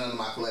don't have none of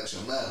my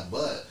collection left.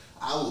 But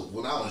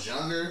when I was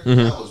younger,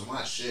 that was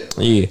my shit.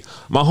 Right? Yeah,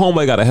 my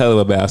homeboy got a hell of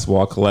a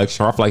basketball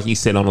collection. I feel like he's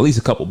sitting on at least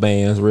a couple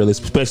bands, really,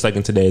 especially like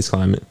in today's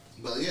climate.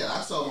 But yeah,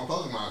 I sold my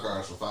Pokemon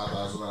cards for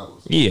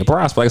 $5,000. Yeah,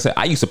 price. Like I said,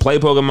 I used to play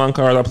Pokemon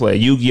cards. I played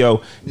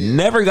Yu-Gi-Oh. Yeah.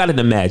 Never got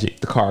into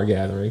Magic, the card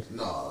gathering.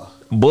 No.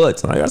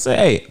 But like I said,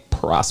 hey,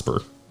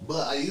 prosper.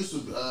 But I used to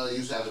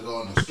have to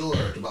go in the store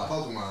to buy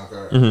Pokemon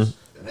cards, and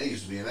they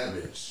used to be in that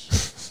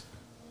bitch.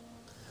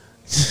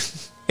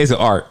 It's an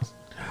art.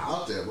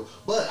 Out there,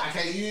 but I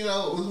can't. It's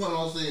one of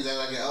those things that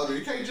I get older.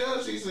 You can't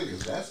judge these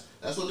niggas.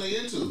 That's what they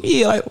into.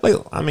 Yeah, like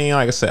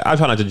I said, I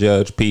try not to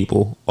judge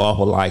people off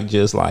of I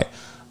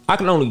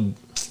can only.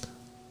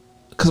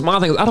 Cause my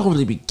thing is I don't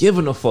really be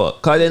giving a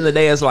fuck. Cause at the end of the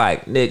day, it's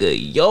like, nigga,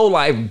 your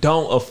life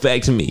don't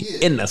affect me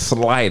in the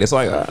slightest.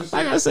 Like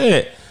I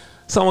said,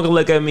 someone can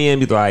look at me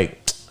and be like,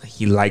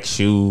 he likes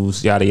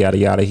shoes, yada yada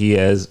yada. He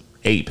has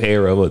 8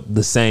 pair of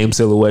the same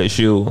silhouette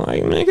shoe.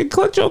 Like, nigga,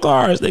 collect your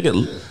cars.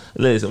 Nigga,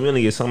 listen, we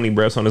only get so many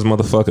breaths on this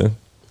motherfucker.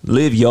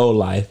 Live your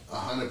life.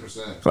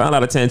 100%. 5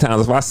 out of 10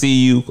 times, if I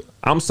see you,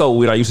 I'm so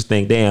weird. I used to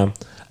think, damn,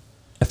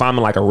 if I'm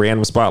in like a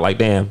random spot, like,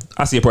 damn,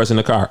 I see a person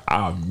in the car,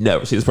 I'll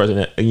never see this person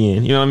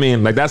again. You know what I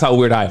mean? Like, that's how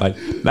weird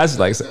that's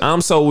like,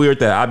 I'm so weird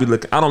that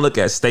I don't look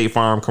at State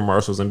Farm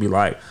commercials and be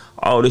like,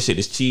 oh, this shit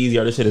is cheesy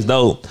or this shit is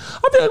dope.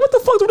 I'll be like, what the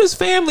fuck do this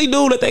family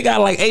do that they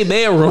got like 8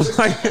 bedrooms?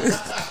 Like,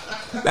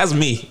 that's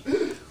me.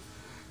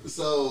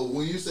 So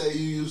when you say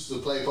you used to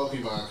play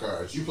Pokemon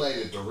cards, you played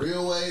it the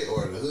real way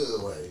or the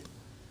hood way?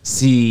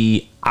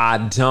 See, I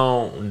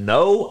don't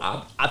know.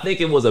 I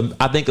think it was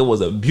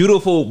a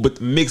beautiful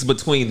mix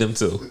between them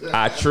two.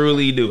 I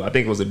truly do. I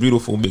think it was a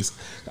beautiful mix.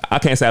 I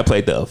can't say I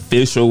played the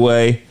official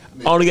way.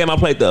 Nigga. Only game I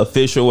played the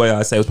official way,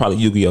 I'd say, was probably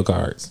Yu-Gi-Oh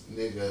cards.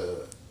 Nigga,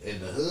 in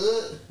the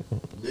hood,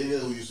 nigga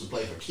who used to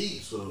play for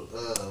keeps with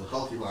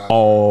Pokemon.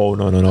 Oh,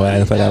 no. I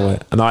didn't play that way.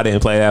 No, I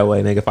didn't play that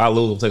way, nigga. If I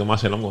lose, I'm taking my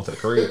shit. I'm going to the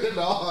crib.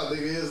 No,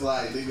 nigga, it's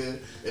like, nigga,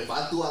 if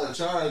I threw out a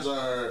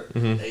Charizard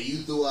and you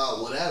threw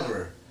out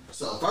whatever.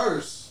 So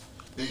first,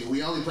 nigga,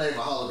 we only play for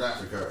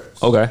holographic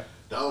cards. Okay.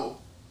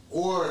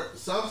 Or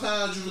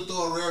sometimes you can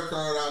throw a rare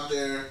card out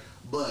there,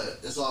 but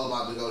it's all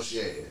about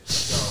negotiating.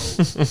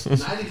 So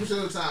 90%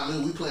 of the time,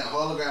 nigga, we playing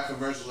holographic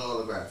versus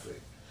holographic.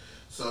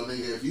 So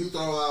nigga, if you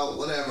throw out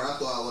whatever, I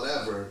throw out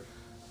whatever,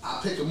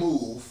 I pick a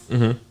move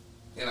and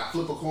I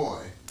flip a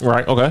coin.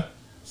 Right. Okay.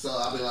 So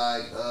I'll be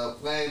like,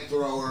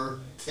 flamethrower,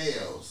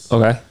 tails.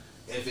 Okay.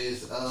 If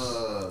it's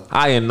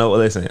I didn't know.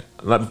 Listen,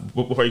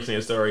 before you say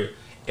the story.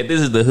 If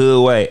this is the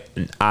hood way,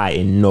 I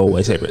in no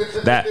way shape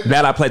it.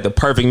 That I played the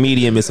perfect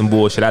medium is some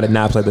bullshit. I did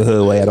not play the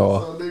hood way at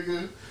all. So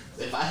nigga,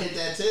 if I hit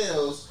that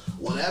tails,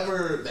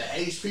 whatever the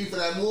HP for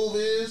that move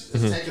is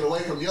taken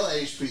away from your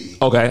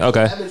HP. Okay.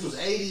 That bitch was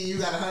 80, you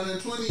got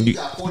 120, you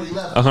got 40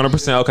 left.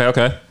 100%.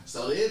 Okay.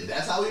 So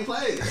that's how we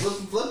played.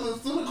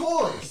 Flipping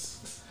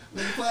coins.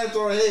 Nigga playing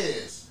throwing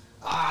heads.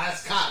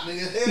 That's cop,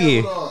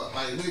 nigga. Hell no.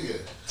 Like, nigga.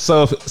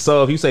 So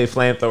if you say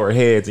flamethrower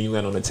heads and you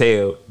land on the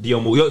tail, do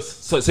your move?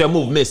 So your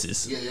move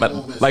misses. Yeah, your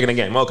move misses. Like in the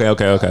game.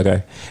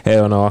 Okay.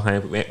 Hell no,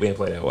 we ain't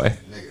play that way.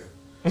 Nigga,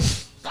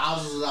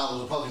 thousands of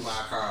dollars of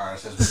Pokemon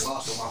cards has been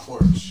lost on my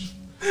porch.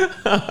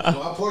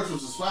 My porch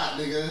was a spot,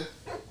 nigga.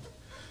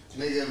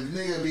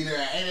 Nigga be there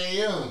at 8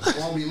 a.m.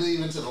 Won't be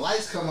leaving till the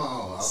lights come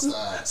on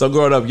outside. So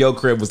growing up, your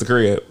crib was the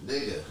crib.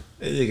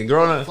 Nigga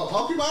growing up for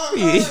Pokemon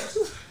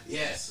cards.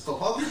 Yes, for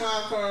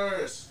Pokemon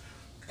cards,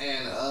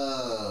 and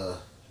I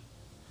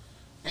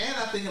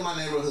think in my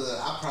neighborhood,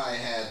 I probably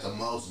had the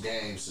most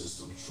game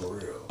systems for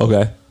real.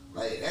 Okay.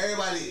 Like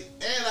everybody,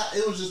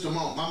 it was just the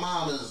moment. My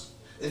mom is,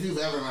 if you've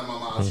ever met my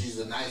mom, she's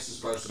the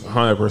nicest person.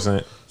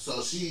 100%.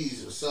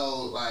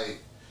 So like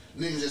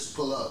niggas just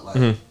pull up, like,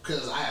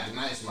 cause I have the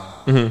nice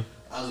mom.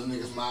 Other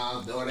niggas'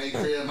 mom or they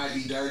crib might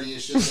be dirty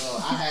and shit. So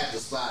I had the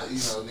spot,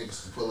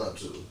 niggas to pull up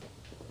to.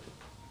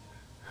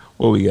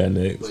 What we got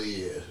next? But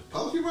yeah,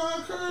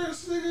 Pokemon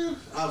cards, nigga.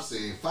 I've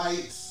seen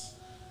fights.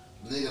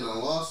 Nigga done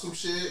lost some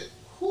shit.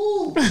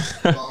 Whoo.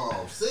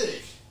 Oh,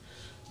 sick.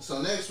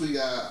 So next we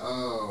got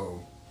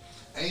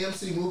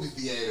AMC Movie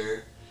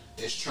Theater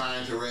is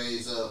trying to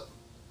raise up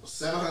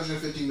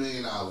 $750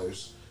 million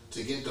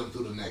to get them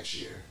through the next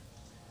year.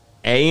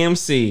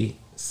 AMC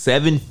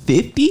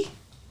 $750.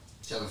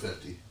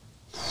 $750.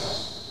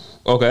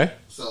 Okay.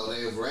 So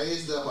they've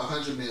raised up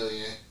 $100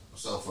 million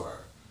so far,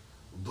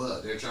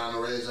 but they're trying to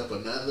raise up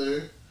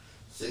another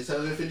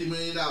 $650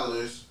 million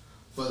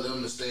for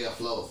them to stay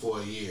afloat for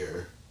a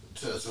year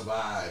to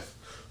survive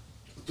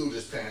through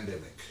this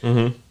pandemic.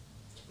 Mm-hmm.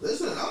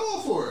 Listen, I'm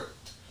all for it.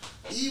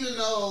 Even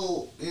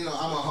though, I'm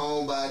a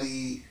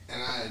homebody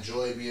and I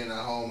enjoy being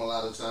at home a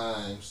lot of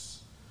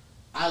times,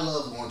 I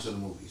love going to the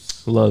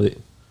movies. Love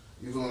it.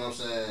 You feel what I'm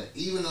saying?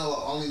 Even though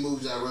the only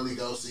movies I really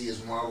go see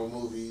is Marvel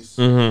movies,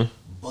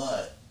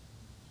 but,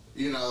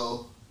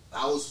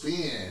 I will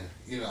spend,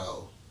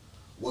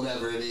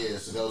 whatever it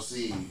is to go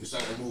see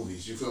certain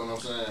movies. You feel what I'm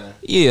saying?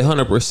 Yeah,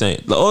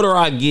 100%. The older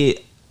I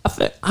get,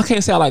 I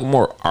can't say I like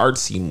more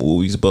artsy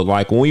movies, but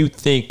like when you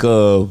think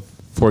of,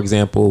 for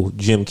example,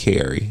 Jim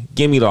Carrey,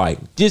 give me like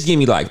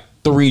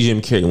 3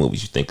 Jim Carrey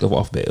movies you think of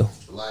off bail.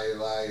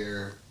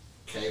 Liar,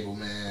 Cable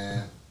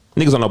Man.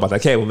 Niggas don't know about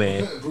that Cable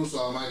Man. Bruce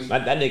Almighty.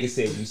 That nigga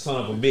said, you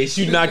son of a bitch,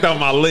 you knocked out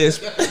my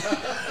list.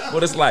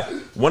 But it's like,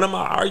 one of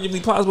my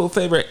arguably possible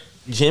favorite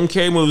Jim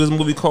Carrey movies is a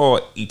movie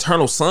called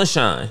Eternal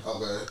Sunshine.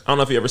 Okay. I don't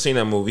know if you ever seen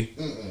that movie.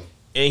 Mm-mm.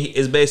 And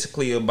it's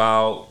basically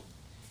about,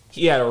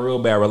 he had a real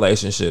bad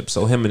relationship.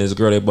 So him and his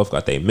girl, they both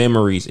got their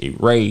memories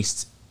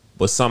erased.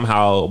 But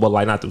somehow,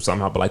 not through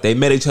somehow, but like they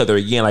met each other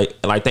again.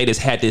 Like they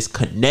just had this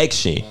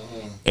connection.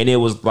 Mm-hmm. And it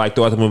was like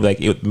throughout the movie,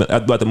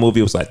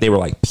 it was like they were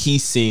like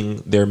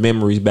piecing their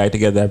memories back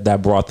together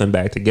that brought them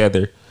back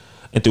together.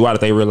 And throughout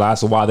it, they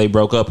realized why they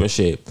broke up and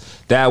shit.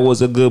 That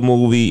was a good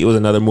movie. It was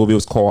another movie. It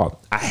was called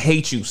I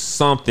Hate You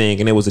Something.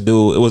 And it was a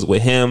dude. It was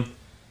with him.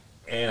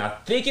 And I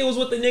think it was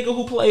with the nigga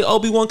who played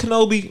Obi-Wan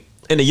Kenobi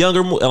in the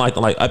younger movie,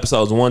 like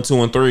episodes 1,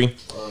 2, and 3.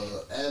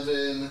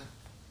 Evan.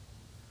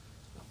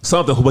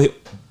 Something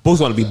who's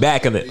going to be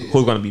back in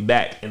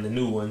the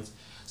new ones.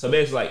 So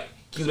basically, like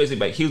he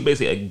was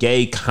basically a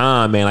gay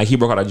con man. Like he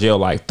broke out of jail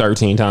like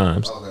 13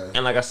 times. Okay.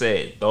 And like I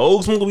said,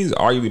 those movies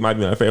arguably might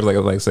be my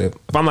favorite. Like I said,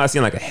 if I'm not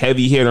seeing like a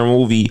heavy hitter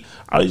movie,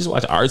 I just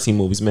watch artsy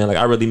movies, man. Like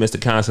I really miss the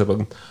concept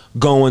of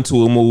going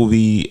to a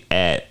movie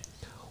at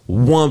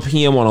 1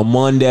 p.m. on a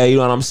Monday. You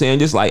know what I'm saying?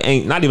 Just like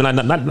ain't not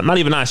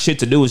even shit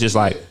to do. It's just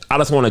like I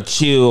just want to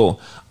chill.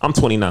 I'm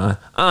 29.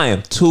 I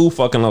am too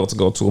fucking low to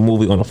go to a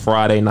movie on a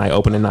Friday night,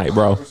 opening night,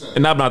 bro. 100%.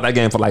 And I've been out that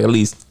game for like at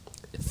least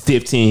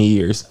 15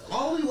 years. The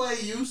only way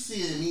you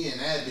see me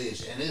and that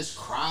bitch and it's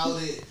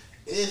crowded,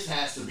 it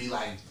has to be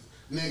like,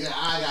 nigga,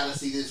 I gotta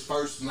see this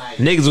first night.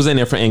 Niggas was in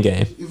there for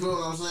Endgame. You feel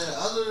what I'm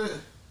saying?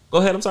 Go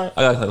ahead, I'm sorry.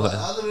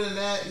 Other than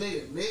that,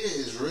 nigga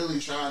is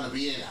really trying to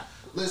be in.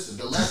 Listen,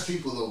 the less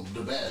people,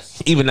 the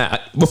best. Even now,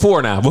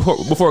 before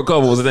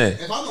COVID was a thing.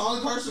 If I'm the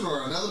only person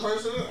or another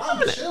person,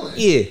 I'm chilling.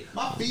 Yeah.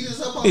 My feet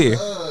is up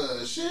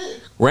on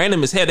shit.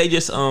 Random as hell. They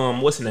just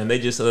what's the name? They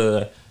just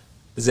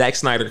Zack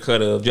Snyder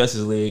cut of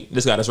Justice League.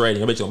 This got us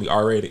rating. I bet you gonna be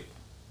R-rated.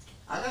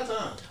 I got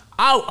time.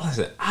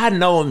 I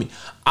know me.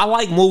 I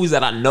like movies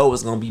that I know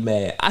is gonna be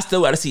mad. I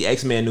still gotta see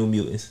X-Men: New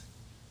Mutants.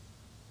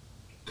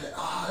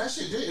 That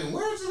shit didn't.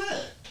 Where is it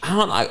at?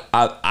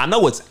 I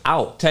know it's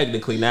out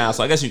technically now,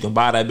 so I guess you can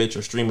buy that bitch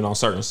or stream it on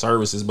certain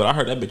services. But I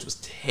heard that bitch was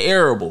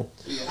terrible.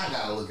 Yeah, I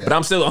gotta look at it. But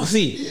I'm still gonna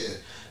see it. Yeah.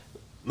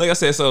 Like I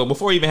said, so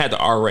before I even had the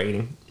R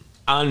rating,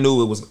 I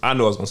knew I was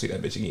gonna see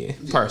that bitch again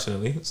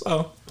personally.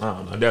 So I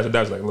don't know.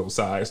 That's like a little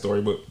side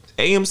story. But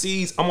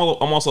AMC's, I'm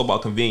also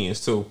about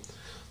convenience too.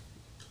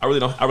 I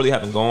really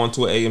haven't gone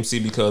to an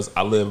AMC because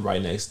I live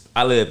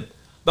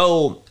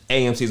though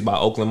AMC's by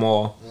Oakland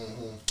Mall.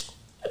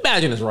 Mm-hmm.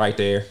 Imagine it's right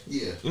there.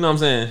 Yeah. You know what I'm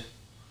saying?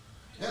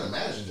 Yeah,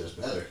 Imagine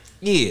just better.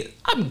 Yeah,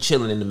 I be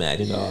chilling in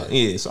Imagine, dog.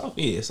 Yeah, so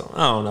I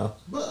don't know.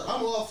 But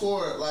I'm all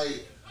for it.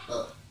 Like,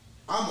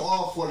 I'm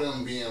all for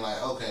them being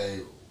like, okay,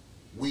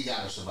 we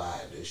gotta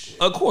survive this shit.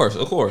 Of course.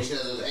 Because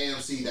if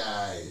AMC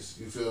dies,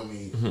 you feel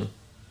me? Mm-hmm.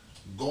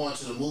 Going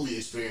to the movie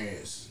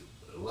experience,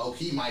 low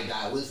key might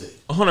die with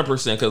it. 100%.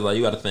 Because like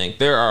you got to think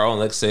there are only,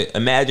 like I said,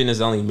 Imagine is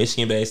only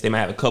Michigan based. They might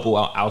have a couple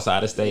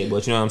outside of state,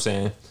 but you know what I'm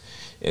saying.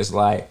 It's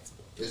like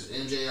it's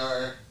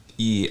MJR.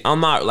 Yeah, I'm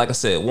not, like I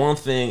said, one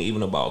thing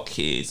even about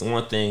kids,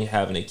 one thing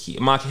having a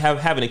kid,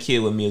 having a kid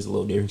with me is a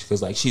little different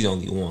because like she's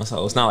only one,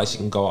 so it's not like she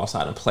can go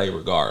outside and play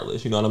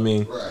regardless, you know what I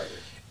mean?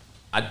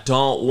 Right.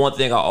 One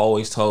thing I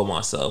always told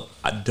myself,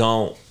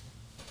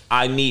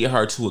 I need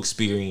her to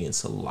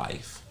experience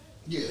life.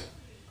 Yeah.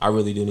 I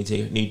really do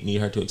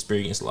need her to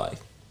experience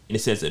life. In the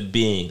sense of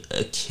being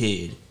a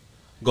kid,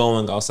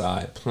 going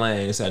outside,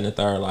 playing, this, that, and the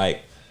third,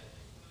 like,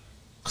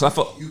 cause I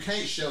feel you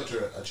can't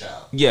shelter a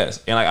child.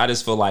 Yes, and like I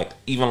just feel like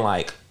even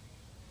like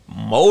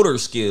motor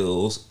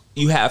skills,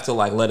 you have to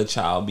like let a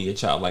child be a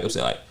child. Like I'm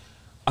saying, like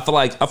I feel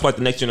like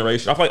the next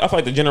generation. I feel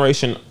like the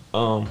generation.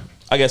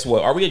 I guess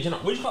what are we?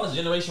 What do you call this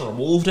generation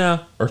removed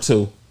now or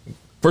two?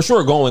 For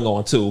sure, going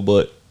on two,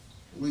 but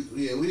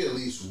we at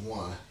least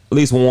one. At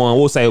least one.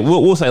 We'll say at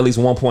least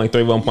 1.3,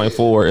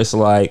 1.4. It's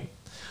like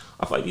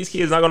I feel like these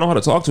kids not gonna know how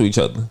to talk to each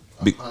other.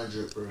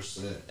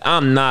 100%.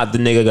 I'm not the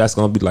nigga that's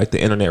gonna be like the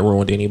internet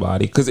ruined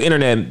anybody because the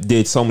internet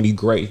did so many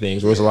great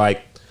things. Where it's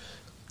like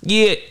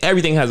Yeah,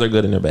 everything has their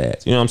good and their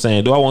bad. You know what I'm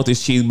saying? Do I want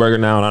this cheeseburger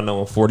now? And I know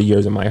in 40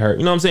 years it might hurt.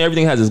 You know what I'm saying?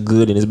 Everything has its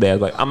good and its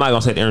bad. Like, I'm not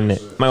gonna say the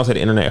internet. I'm not gonna say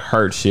the internet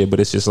hurts shit, but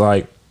it's just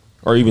like,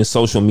 or even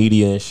social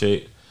media and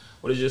shit.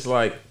 But it's just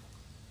like,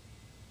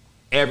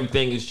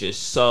 everything is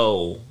just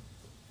so.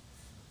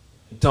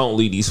 Don't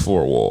leave these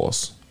four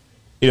walls.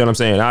 You know what I'm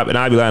saying? And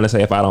I'd be lying to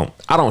say if I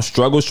don't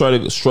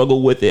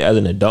struggle with it as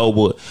an adult,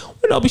 but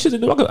when don't be shit to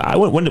do,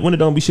 when it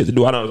don't be shit to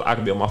do, I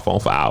can be on my phone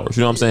for hours.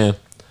 You know what I'm saying?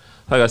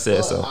 Like I said,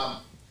 but so I'm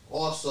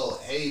also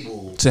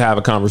able to have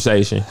a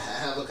conversation.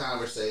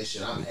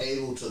 I'm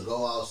able to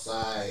go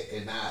outside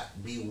and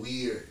not be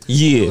weird.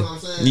 Yeah. You know what I'm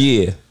saying?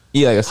 Yeah.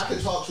 I can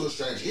talk to a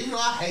stranger, even though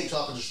I hate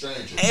talking to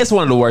strangers. It's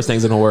one of the worst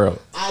things in the world.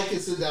 I can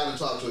sit down and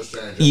talk to a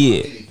stranger. Yeah.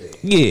 About anything.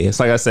 Yeah, it's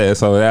like I said,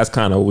 so that's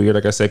kind of weird.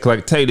 Like I said, 'cause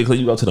like technically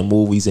you go to the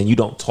movies and you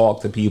don't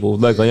talk to people.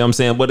 Like, you know what I'm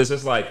saying? But it's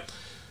just like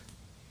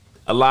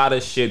a lot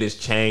of shit is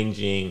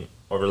changing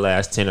over the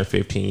last 10 or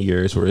 15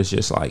 years where it's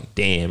just like,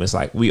 damn, it's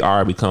like we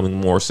are becoming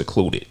more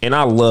secluded. And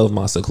I love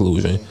my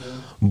seclusion,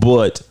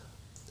 but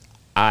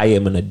I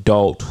am an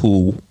adult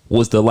who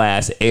was the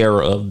last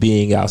era of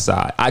being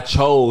outside. I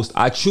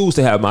choose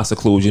to have my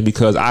seclusion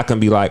because I can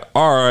be like,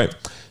 all right,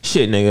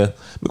 shit, nigga,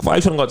 before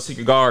you trying to go to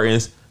Secret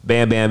Gardens,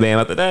 bam, bam, bam.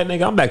 After that,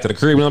 nigga, I'm back to the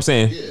crib. You know what I'm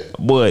saying? Yeah.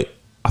 But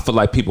I feel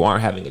like people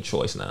aren't having a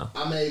choice now.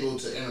 I'm able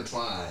to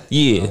intertwine.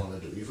 Yeah. What I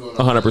want to do. You feel what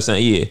I'm 100%.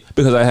 saying? Yeah.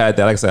 Because I had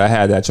that. Like I said, I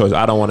had that choice.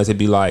 I don't want it to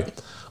be like,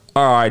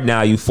 all right,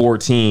 now you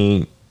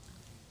 14,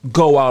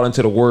 go out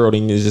into the world,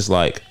 and it's just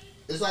like.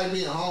 It's like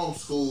being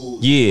homeschooled.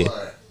 Yeah.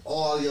 For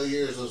all your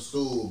years of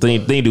school.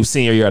 Then you do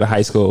senior year of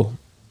high school.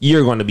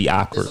 You're going to be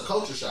awkward. It's a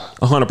culture shock.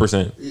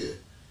 100%. Yeah.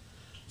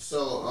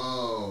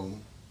 So,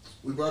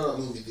 we brought up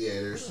movie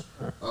theaters.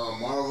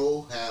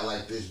 Marvel had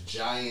like this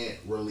giant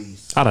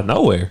release. Out of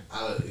nowhere.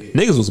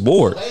 Niggas was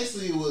bored. So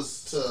basically, it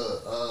was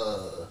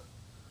to,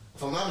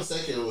 if I'm not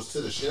mistaken, it was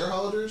to the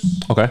shareholders.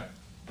 Okay.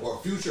 Or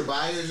future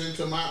buyers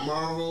into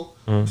Marvel,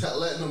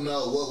 letting them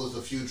know what was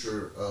the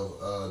future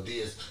of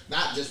Disney.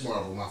 Not just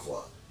Marvel, my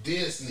fault.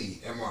 Disney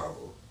and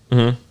Marvel.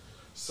 Mm-hmm.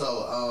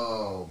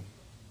 So,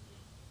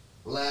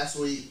 last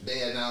week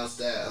they announced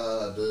that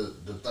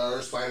the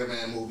third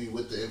Spider-Man movie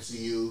with the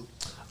MCU.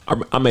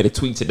 I made a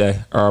tweet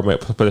today, or I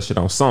put that shit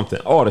on something.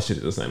 All the shit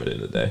is the same at the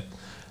end of the day.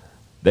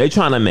 They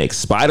trying to make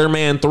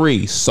Spider-Man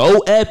 3 so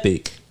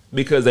epic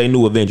because they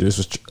knew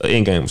Avengers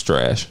Endgame was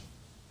trash.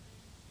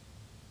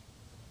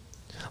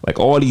 Like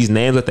all these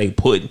names that they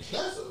put,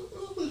 That's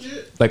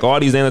legit. like all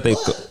these names that they.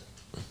 But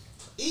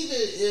even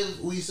if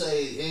we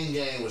say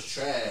Endgame was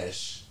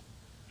trash,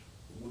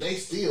 they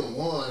still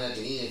won at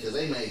the end because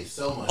they made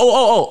so much.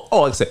 Oh!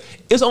 Like I said,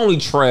 it's only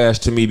trash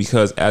to me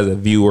because as a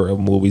viewer of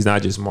movies,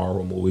 not just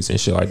Marvel movies and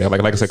shit like that.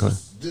 Like I said,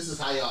 this is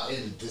how y'all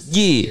ended this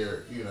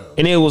year, you know.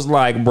 And it was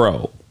like,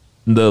 bro,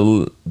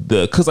 the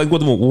because like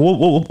what movie,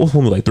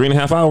 like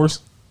 3.5 hours?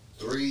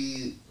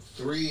 3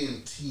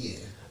 and 10.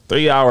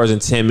 3 hours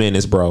and 10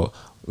 minutes, bro.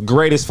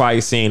 Greatest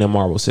fight scene in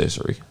Marvel's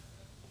history.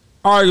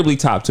 Arguably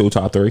top 2,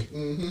 top 3.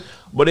 Mm-hmm.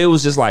 But it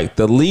was just like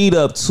the lead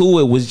up to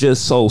it was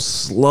just so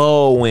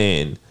slow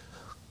and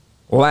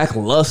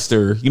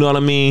lackluster. You know what I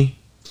mean?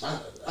 I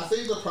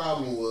think the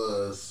problem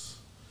was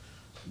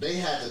they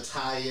had to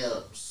tie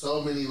up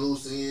so many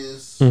loose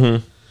ends,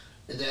 and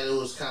that it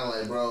was kind of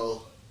like,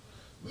 bro,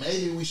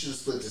 maybe we should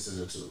split this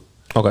into two.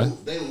 Okay.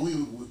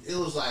 It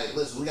was like,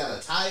 listen, we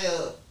got to tie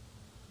up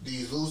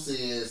these loose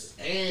ends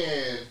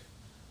and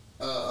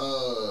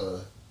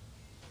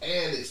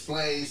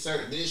explain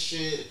this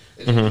shit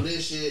and then do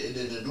this shit and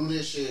then to do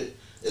this shit.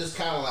 It's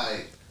kind of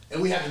like,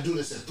 and we have to do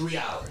this in 3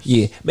 hours.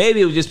 Yeah,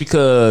 maybe it was just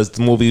because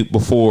the movie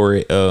before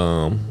it,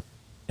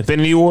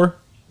 Infinity War.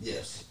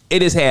 Yes.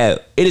 It has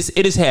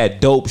had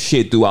dope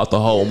shit throughout the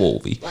whole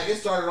movie. Like it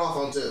started off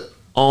on tip.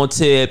 On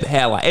tip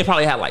it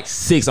probably had like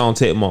 6 on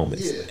tip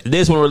moments. Yeah.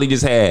 This one really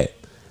just had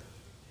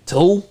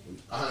 2.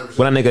 100%.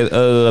 When that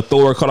nigga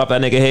Thor cut off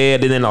that nigga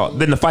head, and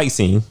then the fight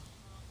scene.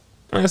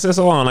 Like I said,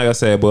 so long, like I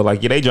said, but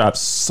like yeah, they dropped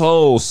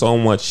so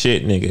much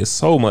shit, nigga,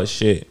 so much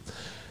shit.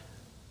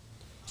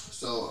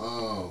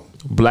 So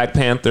Black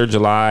Panther,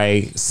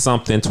 July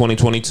something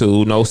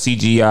 2022. No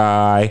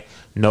CGI,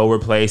 no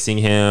replacing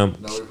him.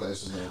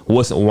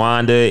 What's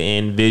Wanda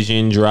and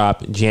Vision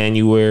drop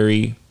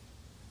January.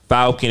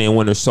 Falcon and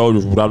Winter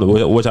Soldier,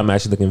 which I'm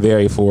actually looking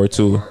very forward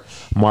to.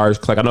 March.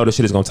 Like I know this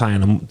shit is gonna tie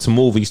into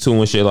movies too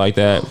and shit like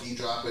that. He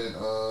dropping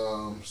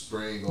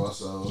spring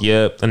also.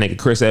 Yep, that nigga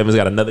Chris Evans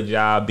got another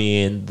job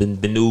being the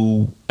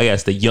new, I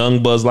guess, the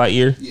young Buzz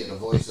Lightyear. Yeah, the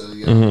voice of the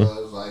young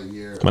Buzz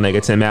Lightyear. My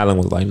nigga Tim Allen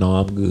was like, "No,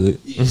 I'm good."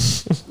 Yeah.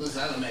 Listen,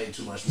 I done made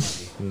too much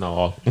money.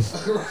 No.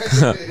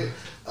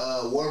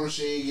 War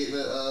Machine getting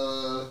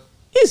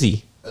Is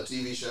he? a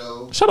TV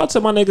show. Shout out to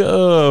my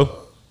nigga.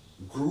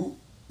 Groot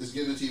is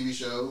getting a TV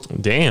show.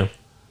 Damn,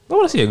 I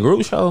want to see a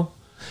Groot show.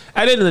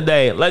 At the end of the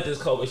day, let this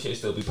COVID shit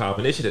still be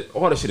popping.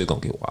 All this shit is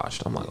gonna get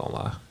watched. I'm not gonna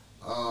lie.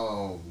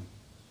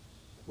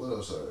 What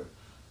else, sir?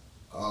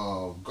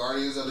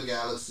 Guardians of the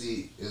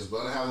Galaxy is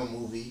gonna have a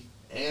movie,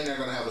 and they're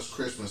gonna have a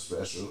Christmas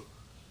special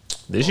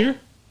This year?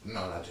 No,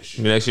 not this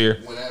year. Next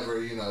year? Whenever,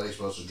 they're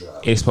supposed to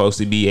drop. It's supposed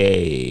to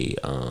be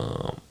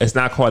it's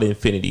not called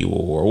Infinity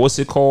War. What's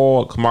it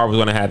called? Marvel's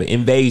going to have an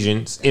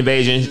Invasion show.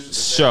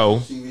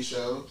 TV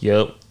show.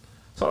 Yep.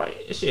 So,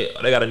 like, shit,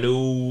 they got a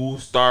new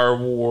Star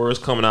Wars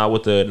coming out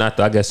with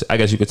I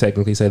guess you could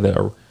technically say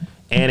the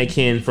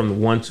Anakin from the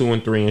 1, 2,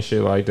 and 3 and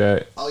shit like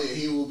that. Oh, yeah,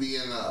 he will be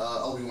in the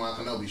Obi-Wan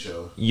Kenobi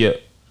show.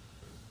 Yep.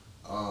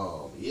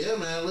 Yeah,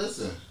 man,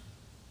 listen.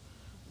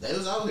 They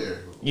was out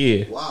here.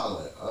 Yeah.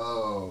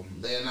 Wow.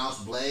 They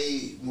announced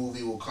Blade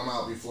movie will come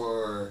out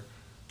before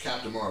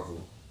Captain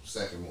Marvel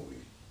second movie.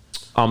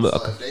 So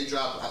if they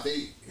drop, I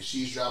think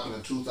she's dropping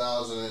in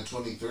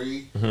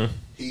 2023. Mm-hmm.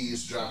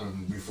 He's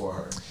dropping before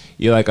her.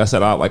 Yeah, like I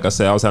said, I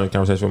was having a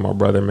conversation with my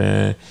brother,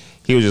 man.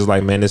 He was just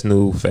like, man, this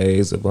new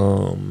phase of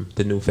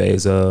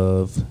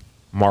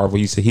Marvel.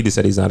 He just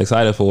said he's not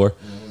excited for.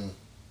 Mm-hmm.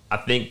 I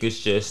think it's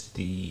just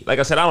I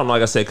don't know,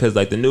 because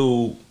like the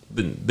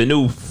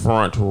new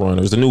front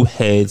runners, the new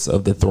heads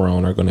of the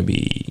throne are going to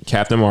be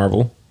Captain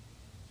Marvel,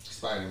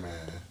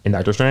 Spider-Man, and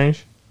Doctor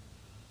Strange.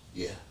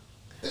 Yeah,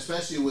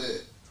 especially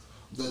with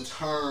the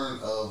turn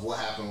of what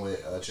happened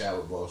with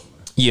Chadwick Boseman.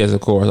 Yes,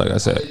 of course. Like I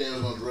said, I think they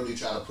was going to really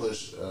try to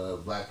push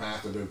Black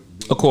Panther to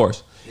be, of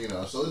course.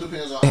 So it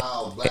depends on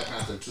how Black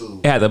Panther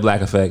 2. It had the black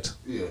effect.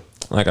 Yeah.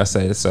 Like I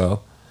said,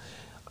 so.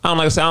 I'm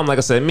a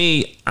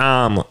semi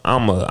comic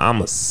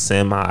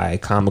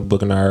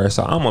book nerd,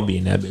 so I'm gonna be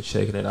in that bitch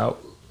checking it out.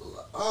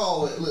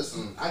 Oh,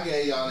 listen, I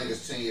gave y'all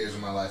niggas 10 years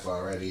of my life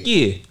already.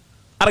 Yeah,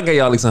 I done gave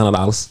y'all at least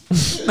 $100.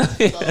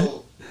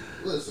 So,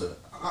 listen,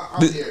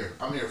 I'm here.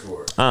 I'm here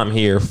for it. I'm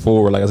here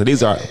for, like I said,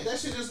 these are. That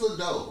shit just look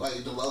dope,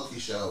 like the Loki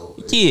show.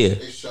 Yeah,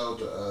 they showed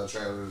the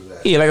trailer to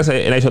that. Yeah, like I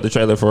said, and they showed the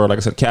trailer for, like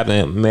I said, Captain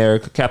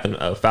America, Captain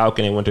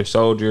Falcon, and Winter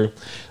Soldier.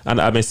 And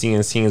I've been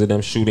seeing scenes of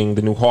them shooting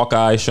the new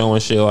Hawkeye show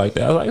and shit like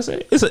that. Like I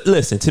said,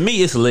 listen, to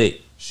me, it's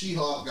lit.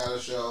 She-Hulk got a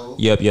show.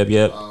 Yep.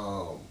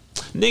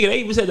 Nigga, they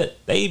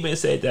even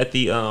said that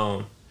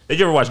the did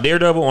you ever watch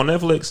Daredevil on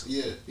Netflix?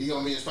 Yeah, he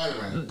gonna be in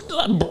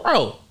Spider-Man.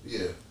 Bro.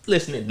 Yeah.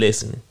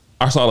 Listen.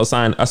 I saw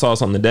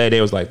something today.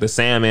 They was like the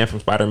Sandman from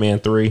Spider-Man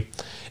 3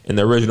 and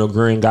the original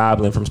Green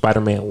Goblin from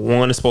Spider-Man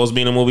 1 is supposed to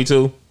be in the movie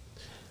too.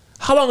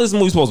 How long is this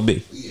movie supposed to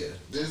be? Yeah,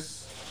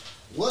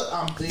 what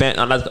I'm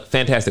thinking.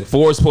 Fantastic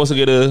Four is supposed to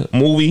get a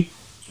movie.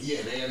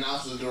 Yeah, they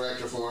announced the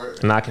director for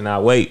it. And I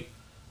cannot wait.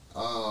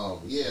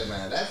 Yeah,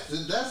 man,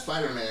 that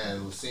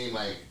Spider-Man would seem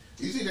like.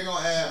 You think they're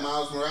gonna add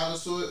Miles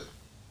Morales to it?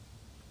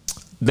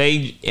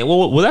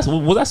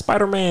 Was that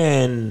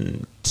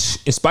Spider-Man?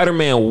 In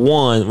Spider-Man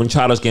 1, when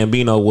Childish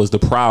Gambino was the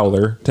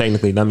Prowler,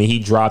 technically, I mean, he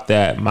dropped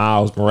that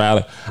Miles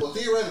Morales. Well,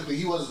 theoretically,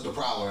 he wasn't the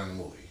Prowler in the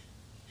movie.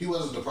 He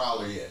wasn't the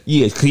Prowler yet.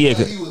 Yeah,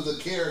 he was the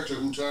character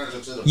who turns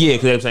into the Prowler. Yeah,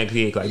 because they were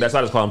saying, like, that's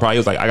why I just call him Prowler. He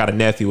was like, I got a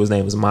nephew, his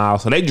name is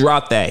Miles. So they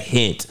dropped that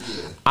hint.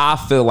 Yeah. I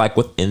feel like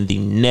within the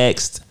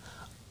next,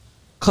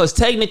 because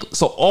technically,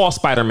 so all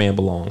Spider-Man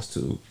belongs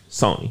to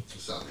Sony.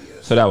 Yes.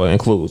 So that would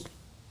include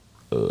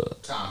Tom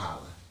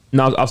Holland.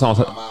 No, I was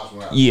talking about Miles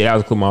Morales. Yeah, that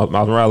was include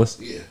Miles Morales.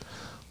 Yeah.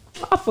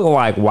 I feel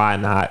like, why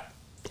not?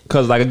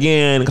 Because, like,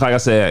 again, like I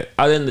said,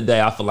 at the end of the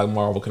day, I feel like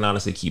Marvel can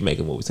honestly keep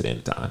making movies to the end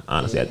of time.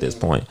 Honestly, at this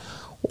point.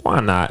 Why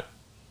not?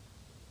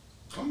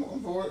 I'm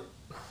for it.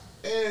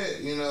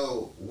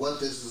 And, what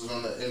this is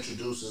going to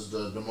introduce is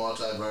the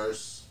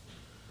multiverse,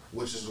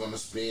 which is going to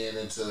spin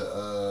into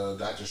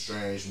Doctor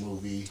Strange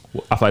movie.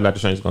 I feel like Doctor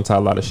Strange is going to tie a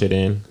lot of shit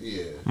in.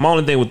 Yeah. My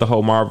only thing with the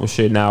whole Marvel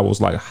shit now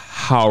was, like,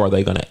 how are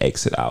they going to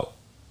exit out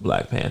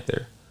Black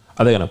Panther?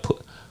 Are they going to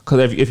put...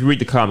 Because if you read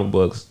the comic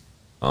books,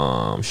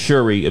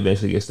 Shuri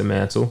eventually gets the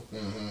mantle.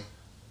 Mm-hmm.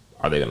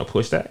 Are they going to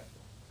push that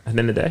at the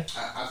end of the day?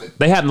 I think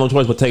they have no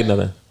choice but take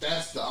another.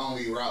 That's the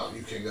only route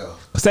you can go.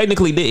 Because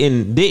technically,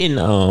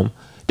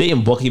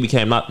 didn't Bucky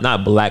became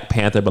not Black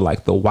Panther, but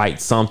like the White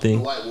something?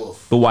 The White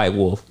Wolf. The White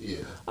Wolf. Yeah.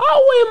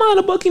 I wouldn't mind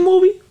a Bucky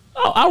movie.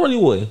 I really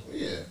would.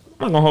 Yeah.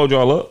 I'm not going to hold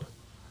y'all up.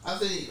 I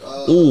think...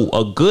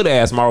 a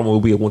good-ass Marvel movie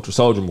would be a Winter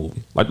Soldier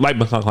movie. Like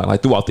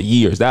throughout the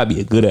years, that'd be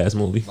a good-ass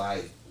movie.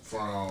 Like,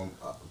 from...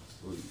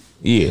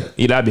 Yeah,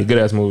 that'd be a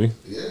good-ass movie.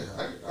 Yeah,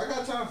 I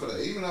got time for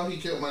that. Even though he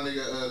killed my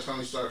nigga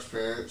Tony Stark's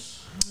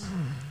parents.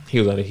 He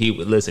was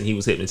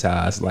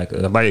hypnotized like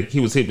he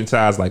was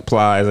hypnotized like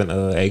Plies and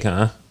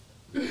Akon.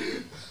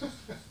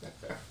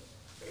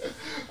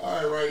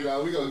 All right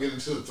now we're gonna get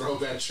into the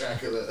throwback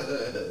track of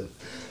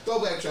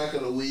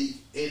the week.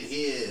 It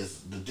is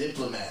The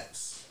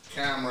Diplomats.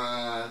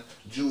 Cameron,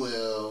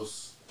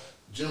 Jewels,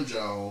 Jim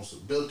Jones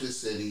built this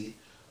city.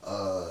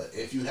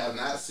 If you have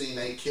not seen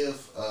a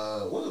KIF,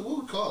 what would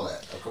we call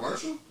that? A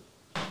commercial?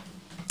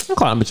 I'm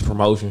calling it a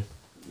promotion.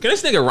 Can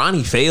this nigga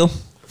Ronnie fail?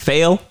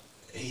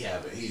 He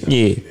haven't. He's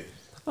yeah.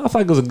 I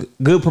feel like it was a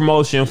good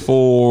promotion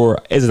for.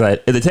 Is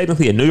it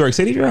technically a New York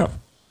City drop?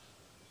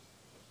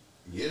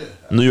 Yeah.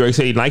 New York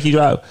City Nike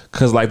drop,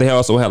 because like he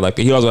also had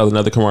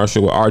another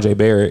commercial with RJ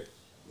Barrett.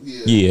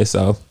 Yeah. Yeah.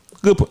 So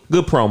good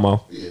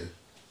promo. Yeah.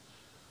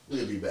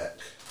 We'll be back.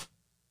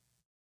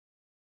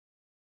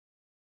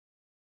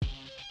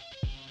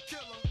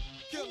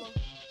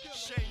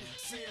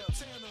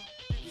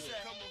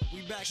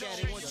 back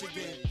at it once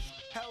again.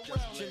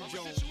 Jim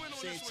Jones,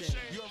 Santana.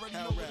 You already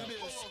know what it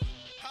is.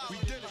 We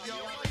did it,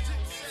 y'all.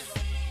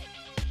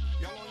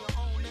 Y'all on your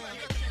own now.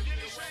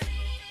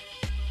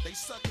 They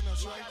sucking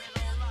us, right?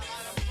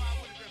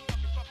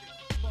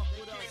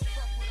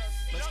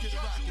 Let's get it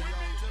rockin', y'all.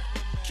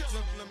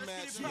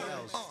 Diplomats,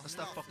 Let's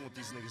stop fucking with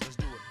these niggas. Let's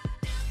do it.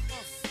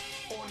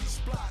 On these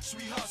blocks,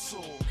 we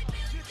hustle.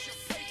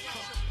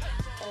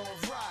 On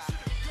ride.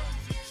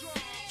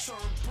 Turn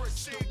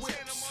bricks to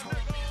whips.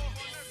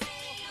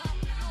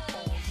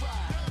 On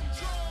ride.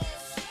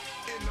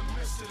 In the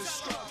midst of the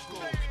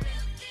struggle.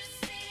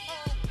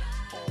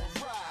 On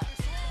ride.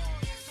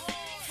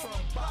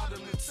 From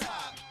bottom to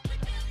top.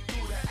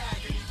 Through the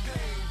agony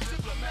pain.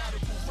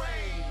 Diplomatical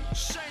rain.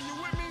 Shane, you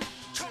with me?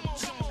 Come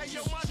on. Hey,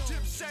 yo, my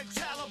tip said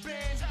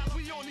Taliban.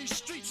 We on these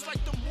streets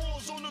like them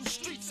wars on them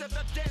streets of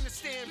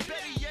Afghanistan.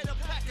 Better yet, of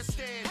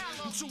Pakistan.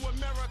 To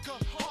America,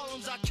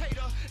 Harlem's I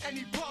cater.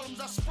 Any problems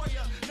I spray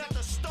her, not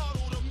to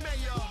startle the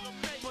mayor.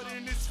 But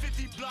in this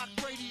 50 block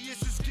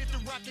radius, is get the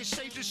rock and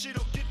shave the shit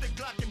or get the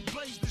Glock and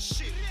blaze the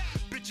shit.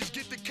 Bitches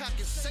get the cock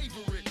and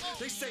savor it.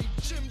 They say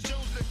Jim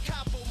Jones the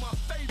capo, my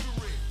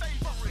favorite.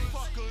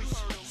 Fuckers,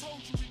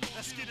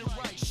 let's get it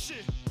right,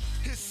 shit.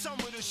 Here's some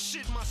of the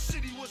shit my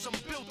city wasn't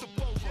built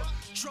up over.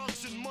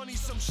 Drugs and money,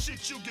 some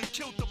shit you'll get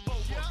killed up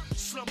over.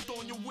 Slumped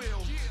on your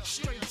wheel,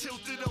 straight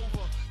tilted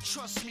over.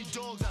 Trust me,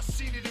 dogs, I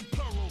seen it in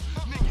plural.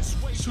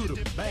 Niggas wasted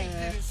and baked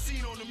it and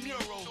seen on the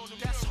mural.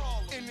 That's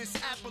all in this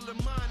apple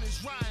of mine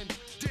is rhyme.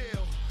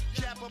 Deal.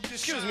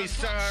 Excuse me,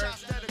 sir.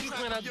 You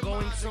plan on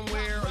going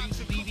somewhere? Are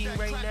you leaving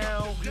right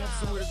now? You have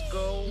somewhere to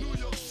go? New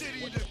York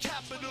City, the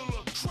capital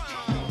of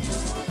crime.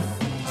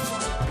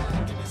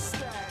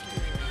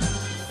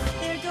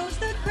 There goes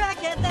the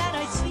crackhead that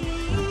I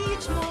see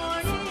each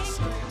morning.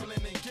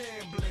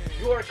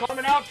 You are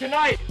coming out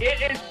tonight.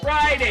 It is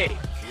Friday.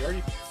 We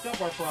already picked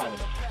up our Friday.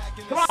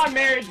 Come on,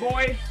 married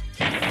boy.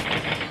 Come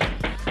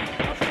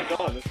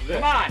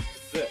on.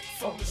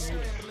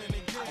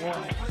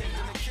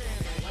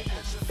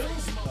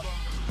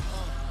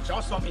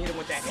 Y'all saw me hit him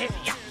with that hit.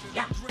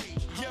 Yeah.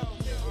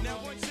 Yo, now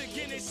once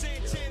again it's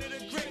Santana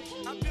the Great.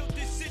 I built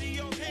this city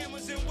on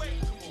hammers and weight.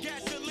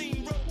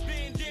 Gasoline, rope,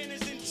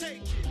 bandanas, and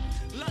take it.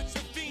 Lots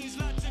of fiends,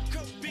 lots of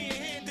coke being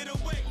handed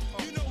away.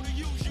 You know the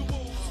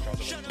usual.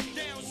 Shut them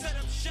down, set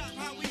up shop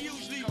how we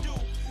usually do.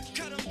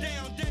 Cut them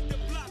down, dead the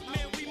block,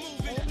 man, we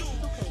moving through.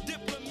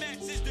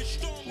 Diplomats is the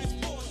strongest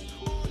force.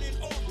 On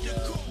and off the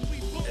court, we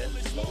ball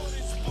is more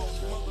than sports.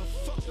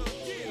 Motherfucker,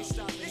 yeah,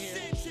 stop it.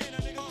 It's Santana,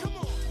 nigga, come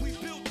on. We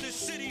built this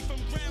city from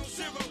ground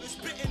zero. It's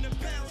spitting the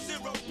pound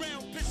zero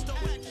round pistol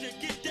action.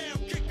 Get down,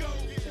 kick go.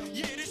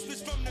 Yeah, this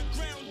was from the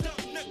ground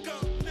up,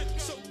 nigga.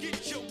 So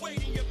get your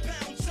weight and your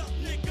pounds up,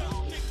 nigga.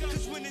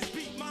 Cause when it's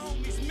beat, my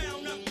homies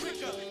mount up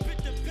quicker. Fit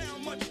the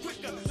pound much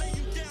quicker. Lay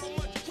you down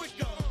much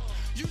quicker.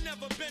 You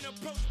never been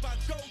approached by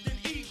golden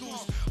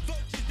eagles.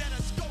 Vultures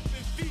that'll scope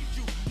and feed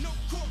you. No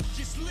corpse,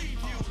 just leave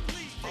you.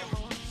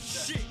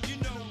 Shit, you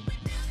know.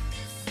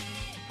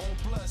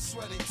 On blood,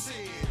 sweat, and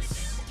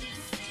tears.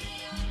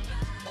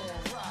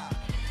 On ride.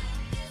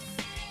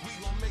 We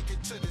gon' make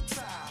it to the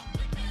top.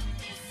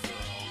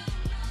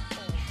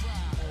 On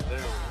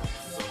ride.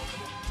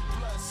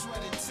 Blood,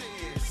 sweat, and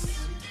tears.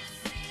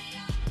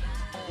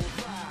 On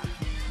ride.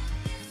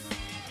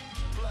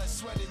 Blood,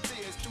 sweat, and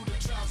tears. Through the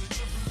trials and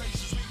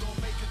tribulations, we gon'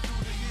 make it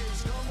through the years.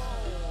 Come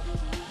on.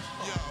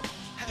 Yo,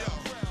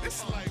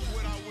 it's like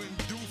what I wouldn't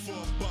do for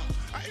a buck.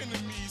 Our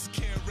enemies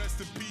can't rest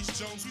in peace,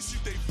 Jones. We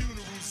shoot they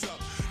funerals up.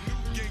 New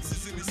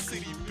gangsters in the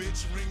city,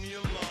 bitch. Ring me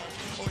along.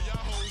 Or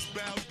y'all hoes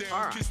bow down,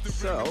 Alright, kiss the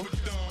so, ring of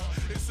the dawn.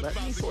 It's let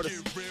about me to sort of-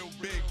 get real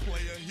big,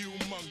 player,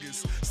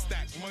 humongous.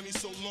 Stack money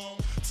so long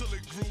till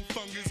it grew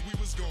fungus. We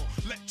was gon'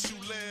 let you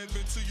live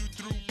until you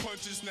threw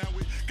punches. Now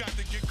we got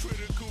to get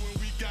critical and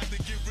we got to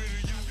get rid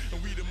of you. And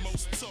we the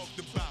most talked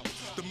about,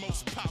 the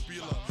most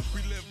popular.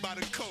 We live by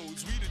the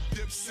codes, we the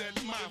Dipset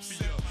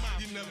Mafia.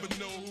 You never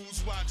know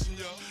who's watching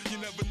ya. You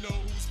never know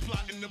who's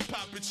plotting to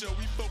pop it, yo.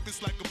 We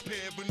focus like a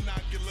pair of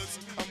binoculars.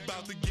 I'm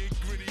about to get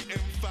gritty.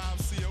 M5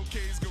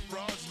 COK's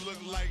garage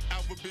look like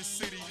Alphabet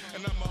City,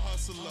 and I'm a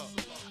hustler.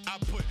 I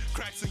put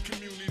cracks in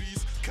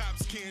communities.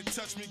 Cops can't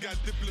touch me, got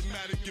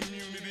diplomatic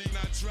immunity. And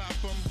I drop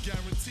them,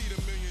 guaranteed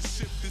 $1 million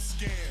shipped to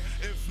scam.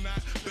 If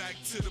not, back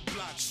to the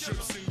block,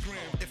 strips and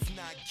gram. If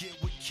not, get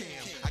with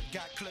Cam. I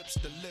got clips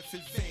to lift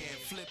it van,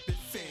 flip it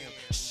fam.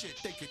 Shit,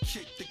 they could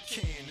kick the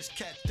can. This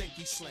cat think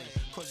he slang,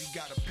 cause he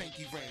got a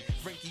pinky ring.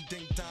 Rinky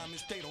dink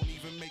diamonds, they don't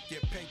even make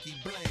your pinky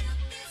bling.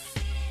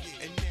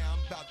 And now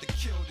I'm about to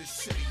kill this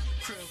city.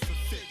 Krill for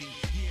 50,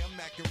 yeah, I'm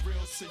acting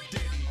real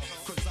sedity.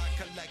 Cause I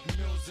collect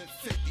mills and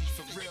 50s,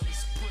 for real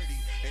it's pretty.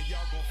 And y'all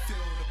gon'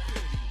 feel the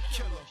pity.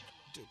 Killer,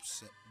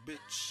 Dipset,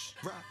 bitch.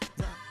 Rock.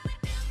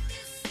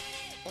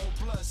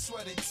 On blood,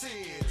 sweat, and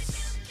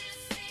tears.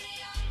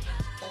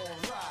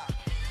 On ride.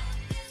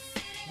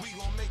 We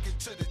gon' make it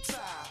to the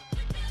top.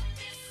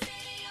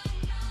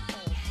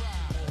 On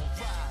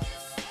ride.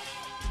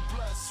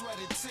 Blood, sweat,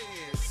 and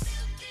tears.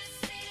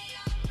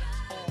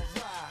 On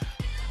ride.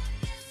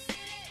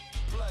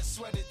 Blood,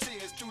 sweat, and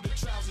tears through the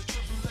trials and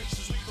tribulations.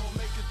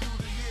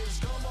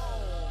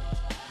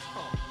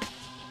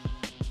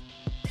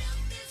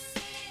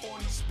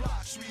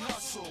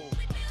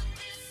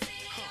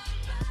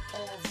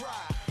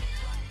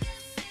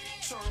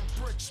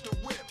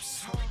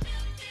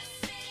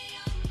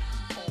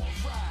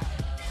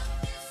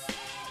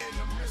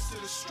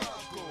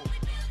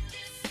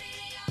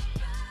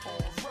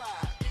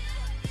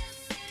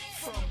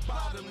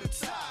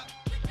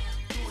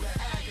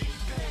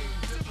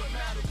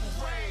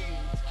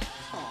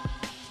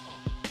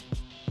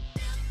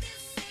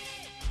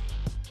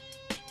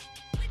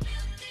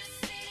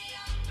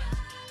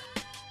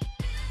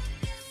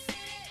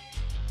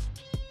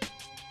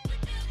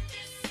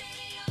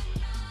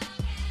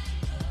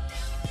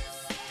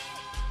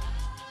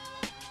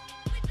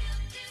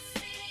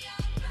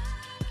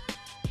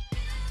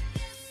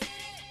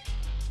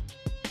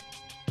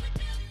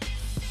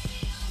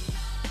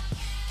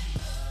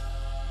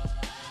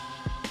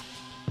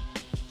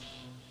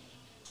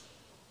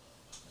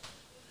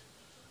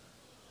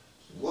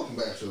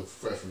 welcome back to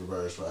Fresh from the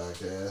Burbs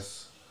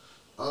podcast.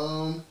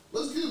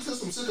 Let's get into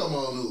some sicko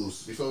mode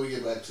news before we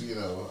get back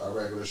to, our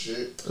regular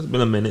shit. It's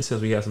been a minute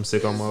since we had some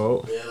sicko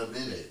mode. It's been a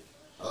minute.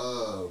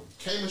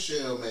 K.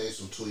 Michelle made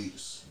some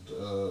tweets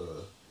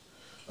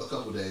a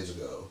couple days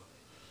ago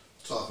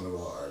talking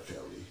about R.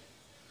 Kelly.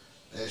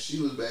 And she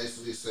was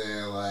basically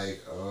saying,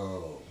 like,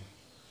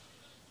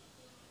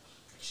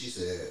 she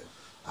said,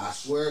 I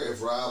swear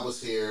if Rob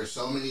was here,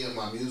 so many of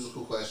my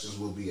musical questions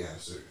will be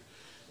answered.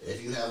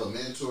 If you have a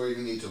mentor, you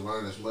need to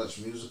learn as much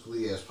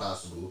musically as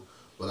possible.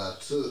 But I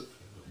took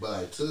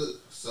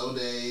so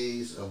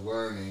days of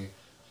learning.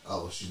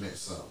 Oh, she meant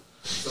some.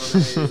 So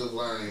days of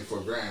learning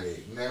for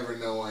granted, never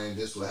knowing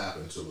this would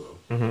happen to him.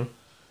 Mm-hmm.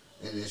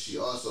 And then she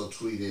also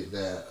tweeted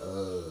that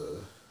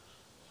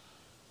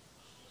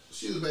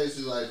she was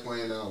basically like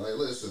pointing out, like,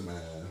 listen,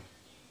 man,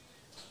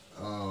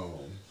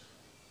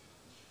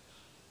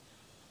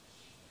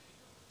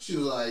 she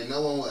was like,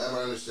 no one will ever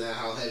understand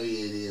how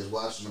heavy it is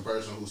watching the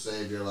person who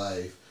saved your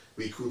life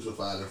be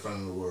crucified in front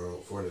of the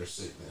world for their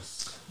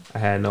sickness. I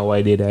had no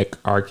idea that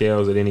R.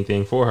 Kelly did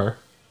anything for her.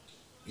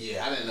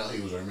 Yeah, I didn't know he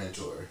was her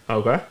mentor.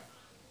 Okay.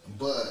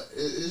 But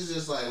it's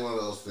just like one of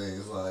those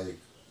things, like,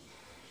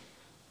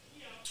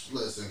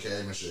 listen,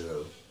 K.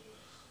 Michelle,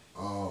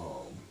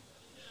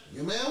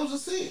 your man was a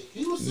sick.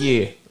 He was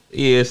sick.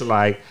 Yeah, it's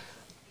like,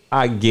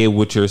 I get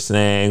what you're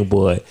saying,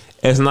 but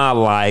it's not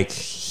like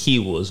he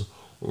was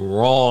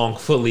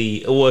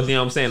wrongfully, it was, you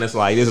know what I'm saying? It's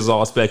like, this is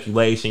all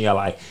speculation. You're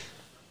like,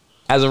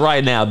 as of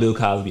right now, Bill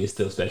Cosby is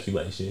still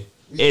speculation.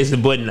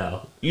 But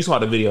no, you saw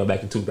the video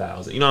back in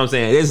 2000. You know what I'm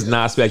saying? This is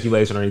not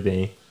speculation or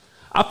anything.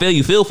 I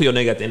feel for your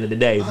nigga at the end of the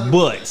day,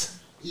 but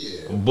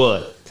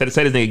to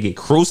say this nigga get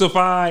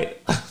crucified,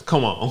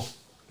 come on,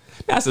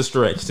 that's a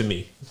stretch to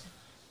me.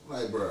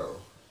 Like, bro,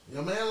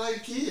 your man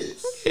like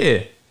kids.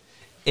 Yeah.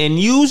 And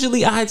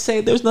usually I'd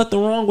say there's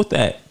nothing wrong with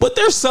that. But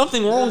there's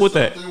something wrong with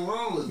that. There's something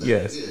wrong with that.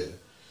 Yes. Yeah.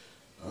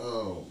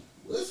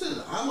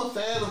 Listen, I'm a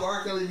fan of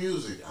R. Kelly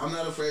music. I'm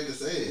not afraid to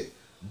say it.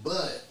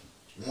 But,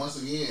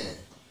 once again,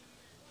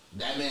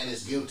 that man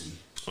is guilty.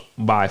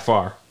 By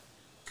far.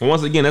 And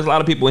once again, there's a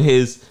lot of people in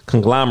his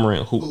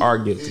conglomerate who are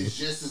guilty. Is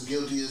just as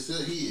guilty as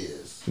he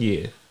is.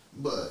 Yeah.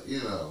 But,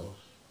 it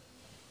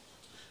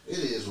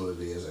is what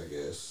it is, I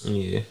guess.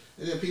 Yeah.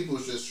 And then people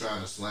was just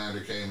trying to slander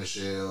K.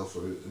 Michelle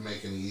for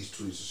making these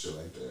tweets and shit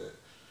like that.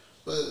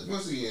 But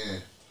once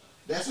again,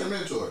 that's her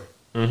mentor.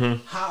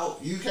 Mm-hmm. How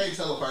you can't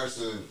tell a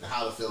person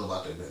how to feel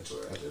about their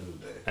mentor at the end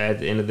of the day. At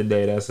the end of the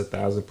day, that's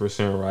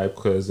 1,000% right.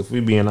 Because if we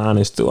being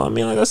honest too, I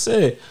mean, like I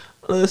said,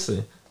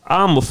 listen,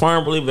 I'm a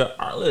firm believer that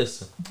art.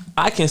 Listen,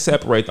 I can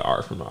separate the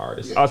art from the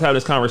artist. Yeah. I was having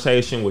this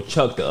conversation with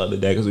Chuck the other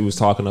day because we was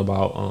talking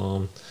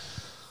about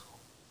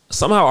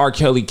somehow R.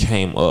 Kelly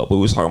came up. We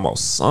was talking about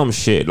some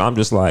shit, and I'm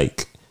just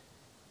like,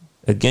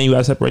 again, you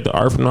gotta separate the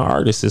art from the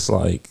artist. It's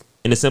like,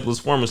 in the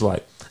simplest form, it's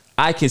like,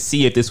 I could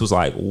see if this was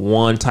like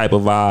one type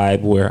of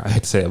vibe where, I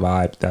hate to say a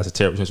vibe, that's a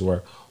terrible choice of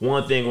word.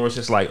 One thing where it's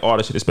just like, all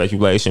this shit is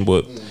speculation,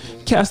 but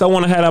cats don't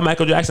want to have that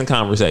Michael Jackson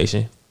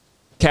conversation.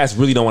 Cats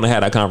really don't want to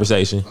have that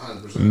conversation.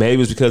 100%.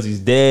 Maybe it's because he's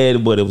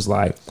dead, but it was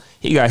like,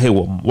 he got hit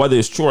with, whether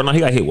it's true or not, he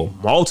got hit with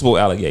multiple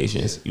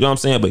allegations. You know what I'm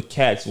saying? But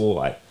cats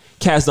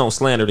don't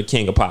slander the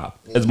king of pop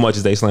as much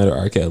as they slander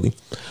R. Kelly.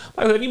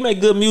 Like I said, if you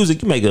make good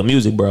music,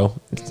 bro.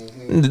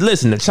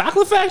 Listen, The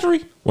Chocolate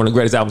Factory, one of the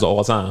greatest albums of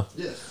all time.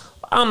 Yes.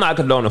 I'm not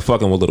condoning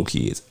fucking with little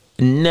kids.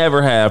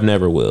 Never have,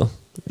 never will.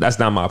 That's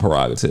not my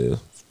prerogative.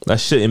 That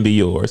shouldn't be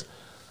yours.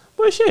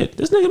 But shit,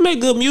 this nigga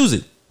make good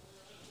music.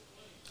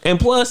 And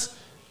plus,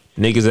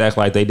 niggas act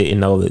like they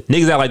didn't know that.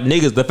 Niggas act like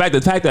niggas. The fact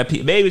that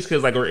people, maybe it's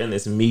because like we're in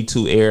this Me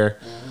Too era,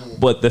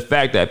 but the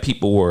fact that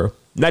people were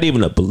not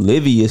even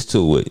oblivious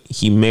to it.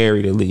 He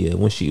married Aaliyah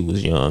when she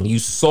was young. You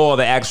saw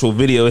the actual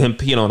video of him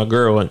peeing on a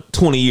girl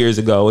 20 years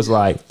ago. It's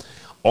like,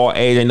 all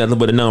age ain't nothing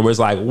but a number. It's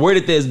like, where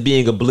did this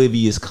being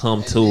oblivious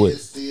come to it?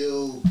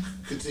 Still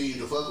continue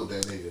to fuck with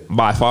that nigga.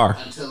 By far.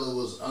 Until it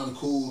was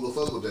uncool to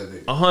fuck with that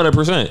nigga.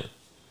 100%.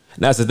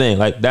 That's the thing.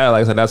 Like that.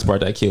 Like I said, that's the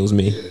part that kills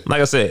me. Yeah.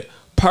 Like I said,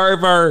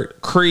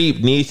 pervert, creep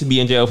needs to be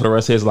in jail for the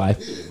rest of his life.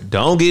 Yeah.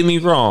 Don't get me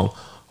wrong.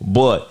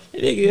 But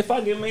nigga, if I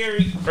get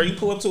married or you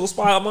pull up to a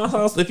spot at my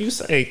house, if you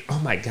say, "Oh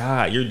my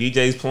God, your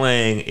DJ's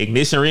playing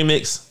Ignition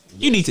remix,"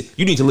 you need to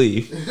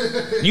leave.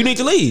 You need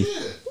to leave.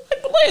 Yeah.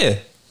 Like, where?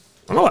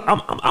 I'm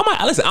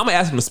gonna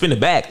ask him to spin it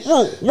back. Bring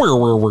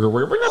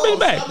that thing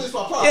back.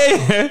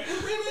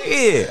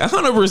 Yeah,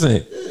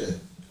 100%. Yeah.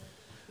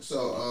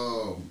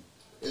 So,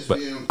 it's but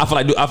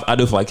I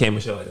do feel like K.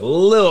 Michelle like a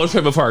little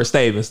tripping for her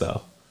statements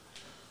though.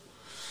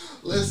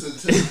 Listen,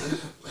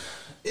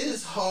 it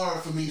is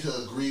hard for me to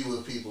agree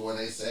with people when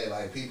they say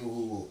like people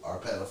who are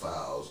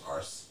pedophiles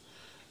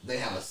they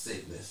have a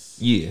sickness.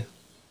 Yeah.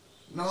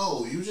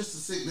 No, you just a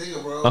sick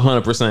nigga, bro.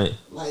 100%.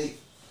 Like.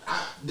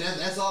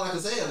 That's all I can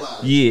say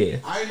about it. Yeah.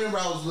 I remember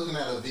I was looking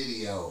at a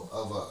video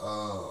of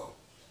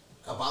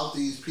about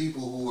these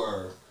people who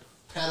are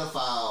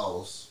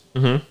pedophiles,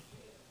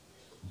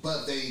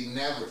 but they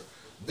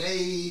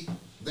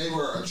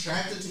were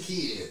attracted to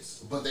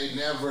kids, but they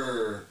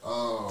never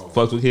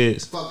fucked with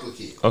kids. Fucked with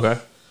kids. Okay.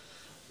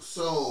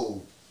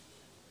 So,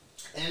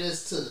 and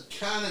it's to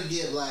kind of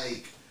get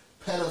like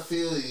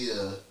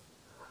pedophilia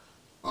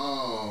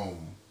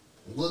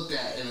looked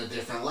at in a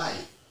different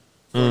light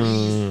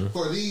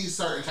for these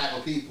certain type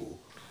of people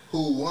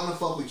who want to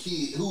fuck with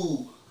kids,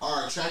 who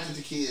are attracted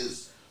to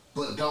kids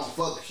but don't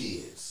fuck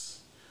kids.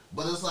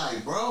 But it's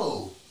like,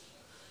 bro,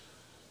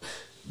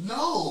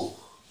 no.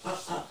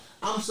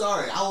 I'm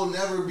sorry, I will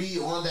never be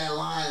on that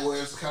line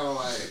where it's kind of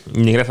like,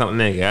 nigga, that's not a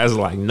nigga. I was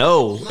like,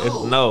 no.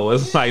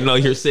 It's like, no,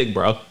 you're sick,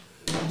 bro.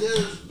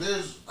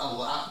 There's a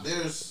lot.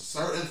 There's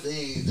certain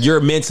things. You're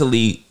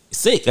mentally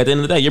sick at the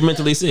end of the day. You're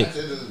mentally sick. At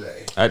the end of the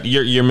day.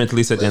 You're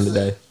mentally sick at the end of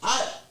the day.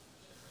 I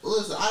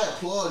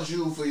applaud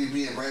you for you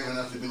being brave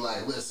enough to be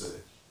like, listen,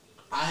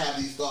 I have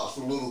these thoughts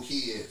for little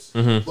kids,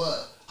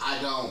 but I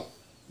don't,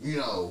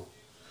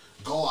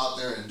 go out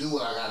there and do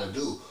what I gotta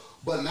do.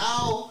 But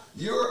now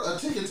you're a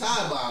ticking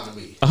time bomb to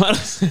me.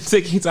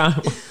 Ticking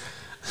time.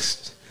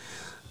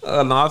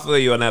 No, I feel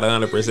you on that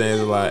 100%.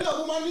 It's like,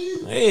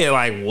 yeah,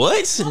 like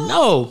what?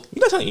 No,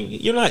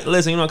 you're not.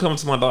 Listen, you're not coming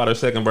to my daughter's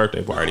second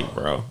birthday party,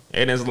 bro.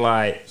 And it's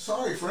like,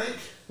 sorry, Frank.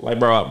 Like,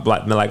 bro,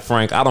 like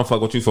Frank, I don't fuck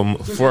with you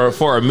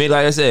for a minute.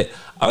 Like I said,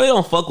 I really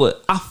don't fuck with.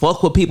 I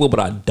fuck with people, but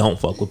I don't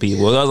fuck with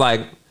people. I was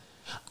like,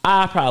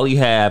 I probably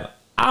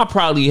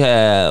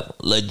have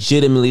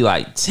legitimately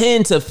like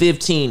 10 to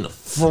 15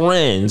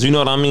 friends. You know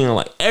what I mean?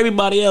 Like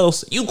everybody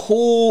else, you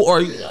cool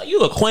or you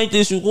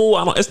acquaintance, you cool.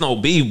 It's no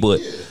beef, but.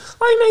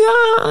 Like,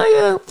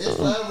 nigga, it's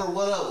forever.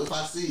 What up if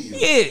I see you?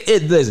 Yeah,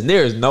 listen,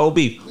 there's no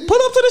beef. Pull up to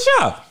the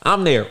shop.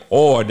 I'm there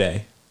all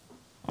day.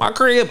 My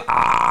crib,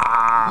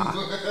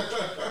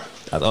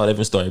 That's all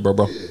different story, bro.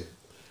 Yeah.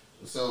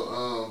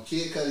 So,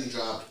 Kid Cudi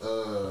dropped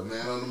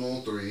Man on the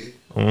Moon 3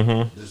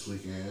 this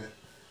weekend.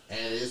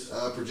 And it's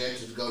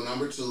projected to go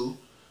number 2,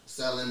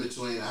 selling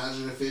between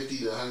 150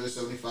 to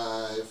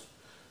 175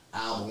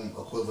 album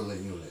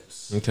equivalent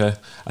units. Okay,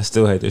 I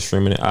still hate this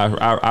streaming.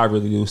 I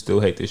really do still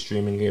hate this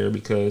streaming era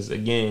because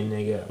again,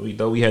 nigga,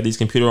 though we have these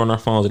computers on our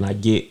phones and I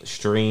get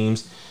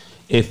streams,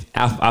 if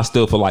I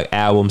still feel like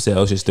album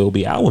sales should still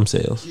be album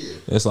sales. Yeah.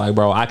 It's like,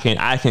 bro, I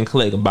can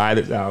click and buy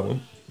this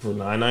album for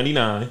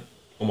 $9.99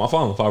 on my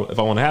phone if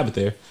I want to have it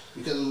there.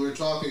 Because we're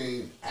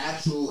talking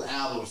actual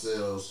album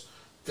sales,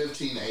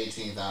 15 to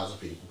 18,000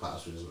 people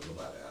possibly is going to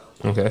buy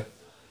the album. Okay.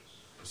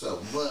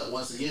 So, but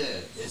once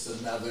again, it's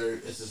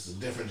just a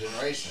different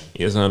generation.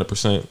 Yes,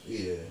 100%.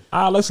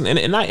 Yeah. Listen,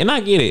 and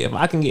I get it.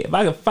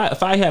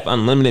 If I have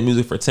unlimited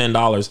music for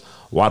 $10,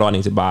 why do I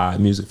need to buy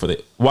music for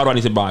the? Why do I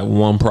need to buy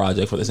one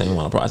project for the same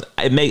amount of price?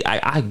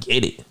 I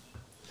get it.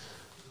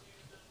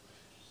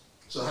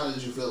 So, how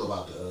did you feel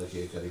about the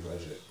Kid Cudi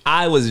project?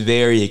 I was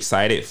very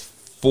excited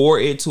for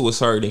it to a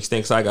certain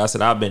extent. Cause like I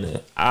said, I've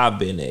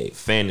been a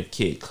fan of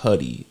Kid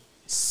Cudi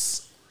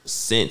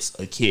since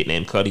a Kid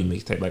Named Cudi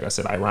mixtape. Like I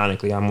said,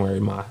 ironically, I'm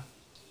wearing my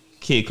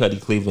Kid Cudi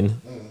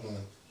Cleveland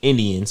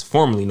Indians,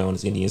 formerly known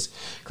as Indians,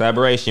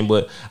 collaboration.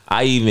 But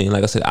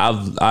like I said,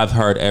 I've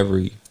heard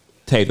every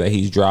tape that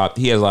he's dropped.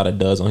 He has a lot of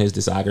duds on his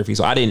discography,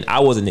 so I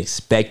wasn't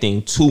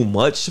expecting too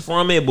much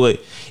from it.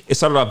 But it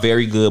started off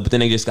very good, but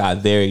then it just got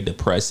very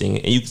depressing.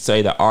 And you could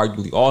say that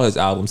arguably all his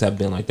albums have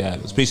been like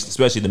that,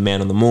 especially the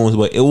Man on the Moons.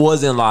 But it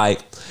wasn't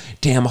like,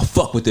 damn, I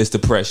fuck with this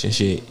depression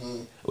shit.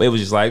 It was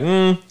just like,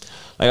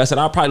 Like I said,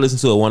 I'll probably listen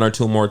to it one or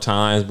two more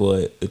times,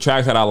 but the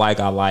tracks that I like.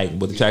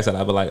 But the tracks that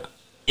I like,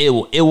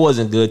 it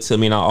wasn't good to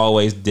me, and I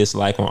always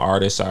dislike when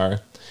artists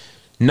are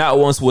not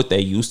once what they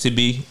used to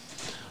be,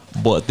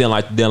 but then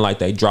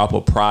they drop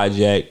a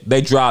project.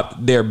 They drop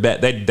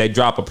they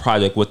drop a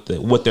project with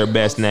their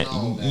best net.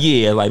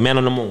 Yeah, like Man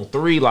on the Moon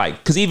 3,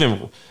 because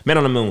even Man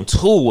on the Moon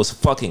 2 was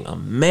fucking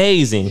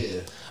amazing.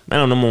 Yeah. Man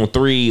on the Moon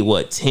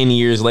 3, 10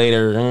 years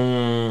later,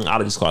 I'd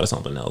have just called it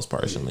something else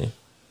personally.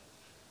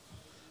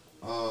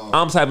 Yeah.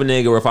 I'm the type of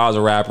nigga where if I was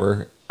a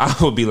rapper, I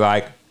would be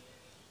like,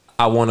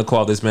 I want to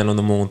call this Man on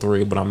the Moon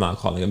 3, but I'm not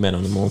calling it Man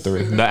on the Moon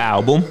 3. The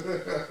album.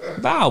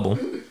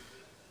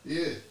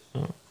 Yeah.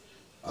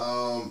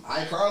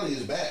 iCarly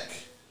is back.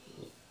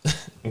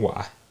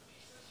 Why?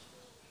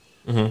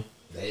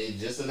 They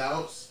just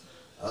announced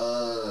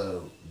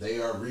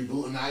they are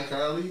rebooting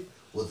iCarly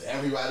with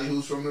everybody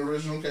who's from the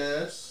original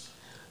cast.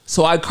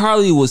 So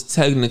iCarly was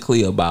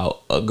technically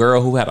about a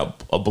girl who had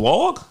a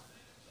blog?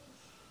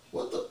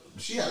 What the?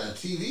 She had a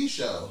TV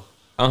show.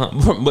 But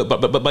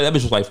that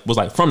bitch was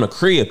like from the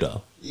crib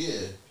though.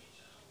 Yeah.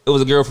 It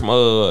was a girl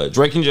from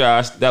Drake and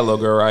Josh, that little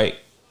girl, right?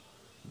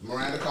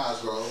 Miranda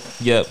Cosgrove.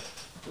 Yep.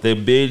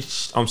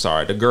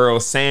 The girl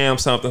Sam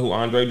something who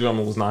Andre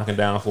Drummond was knocking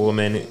down for a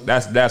minute.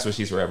 That's what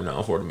she's forever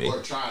known for to me.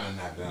 Or trying to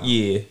knock down.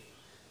 Yeah.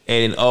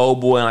 And oh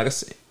boy, and like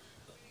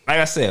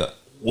I said,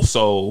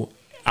 so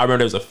I remember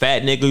there was a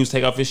fat nigga who used to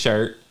take off his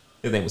shirt.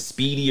 His name was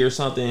Speedy or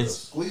something.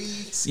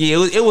 Squeeze?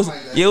 Yeah, it was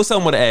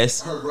something with an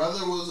S. Her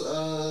brother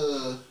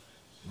was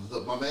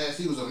my man.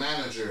 He was a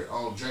manager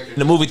on Drake and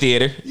the movie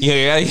theater.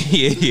 Yeah.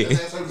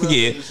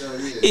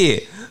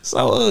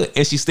 So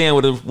and she's staying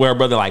with her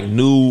brother like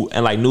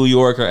New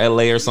York or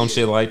LA or some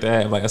shit like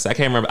that. Like I said, I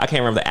can't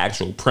remember the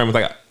actual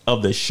premise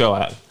of the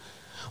show.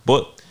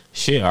 But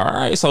Shit, all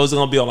right. So it's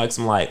gonna be on like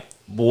some like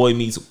Boy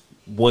Meets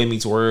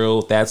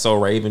World, That's So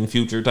Raven,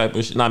 Future type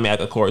of shit. No, I mean, like,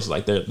 of course,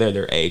 like they're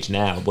their age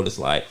now, but it's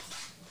like,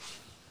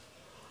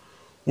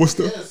 what's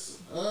the? Yes.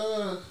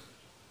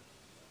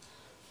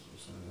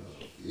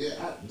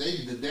 Yeah,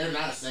 they're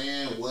not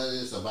saying what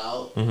it's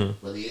about,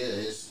 but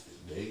yeah,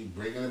 they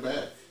bringing it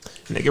back.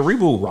 Nigga,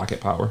 reboot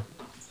Rocket Power.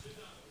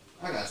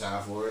 I got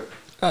time for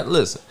it.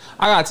 Listen,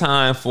 I got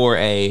time for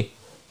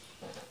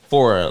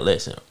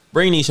listen.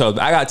 Bring these shows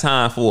back. I got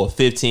time for a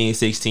 15,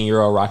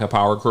 16-year-old Rocket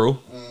Power crew.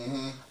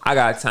 I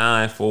got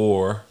time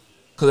for,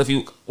 because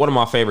one of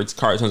my favorite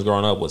cartoons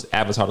growing up was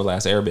Avatar: The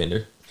Last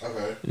Airbender.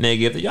 Okay.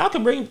 Nigga, if y'all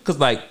can bring, because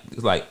like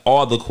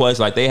all the quests,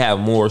 like they have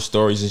more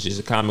stories than just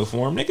a comic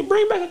form. They can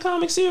bring back a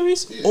comic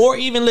series, or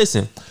even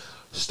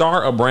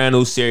start a brand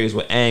new series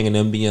with Aang and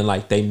them being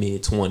like they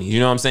mid-20s. You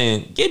know what I'm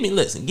saying? Give me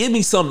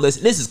something.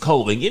 Listen, this is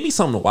COVID. Give me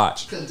something to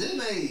watch. Cause didn't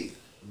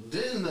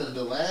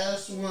the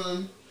last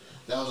one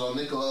that was on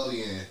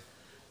Nickelodeon,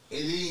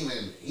 he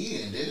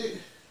didn't did it?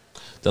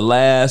 The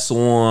last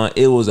one,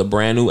 it was a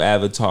brand new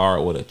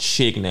Avatar with a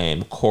chick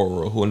named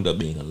Korra who ended up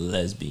being a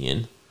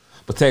lesbian.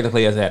 But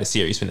technically, it had a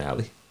series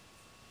finale.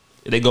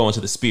 They go into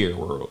the spirit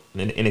world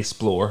and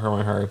explore her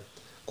and her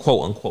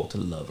quote unquote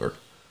lover,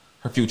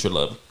 her future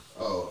lover.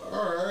 Oh,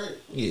 all right.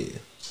 Yeah.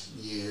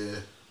 Yeah.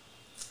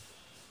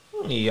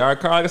 Yeah,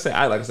 like I said,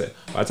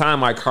 by the time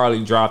my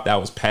Carly dropped, that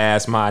was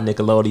past my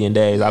Nickelodeon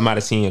days. I might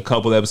have seen a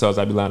couple episodes.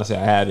 I'd be lying to say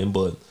I haven't,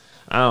 but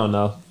I don't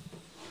know.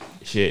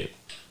 Shit.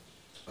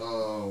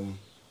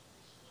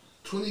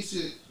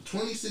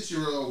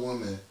 26-year-old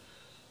woman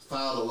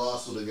filed a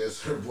lawsuit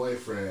against her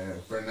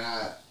boyfriend for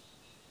not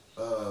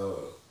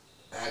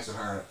asking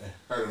her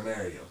to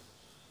marry him.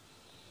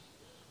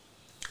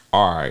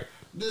 All right.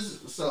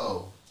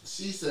 So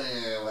she's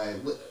saying like,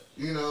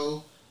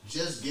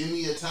 just give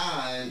me a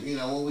time,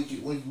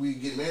 when we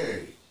get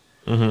married.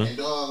 And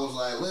dog was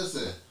like,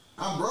 listen,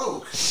 I'm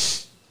broke.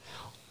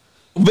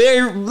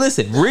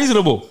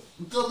 Reasonable.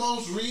 The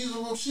most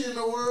reasonable shit in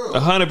the world.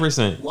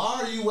 100%.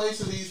 Why are you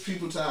wasting these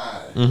people's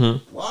time?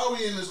 Why are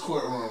we in this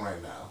courtroom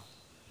right now?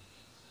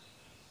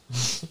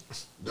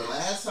 The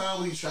last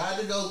time we tried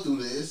to go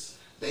through this,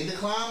 they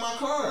declined my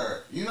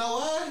card. You know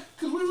why?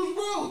 Because we was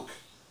broke.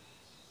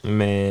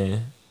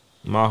 Man,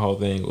 my whole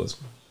thing with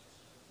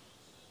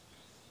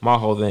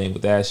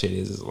that shit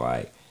is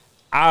like,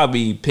 I'll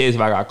be pissed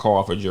if I got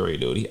called for jury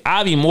duty.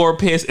 I'd be more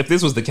pissed if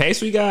this was the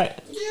case we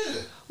got.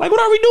 Yeah. Like,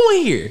 what are we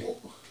doing here?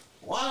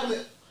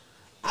 Why?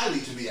 I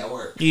need to be at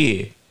work.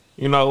 Yeah.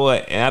 You know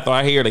what? And after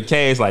I hear the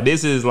case, like,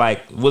 this is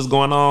like what's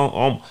going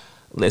on.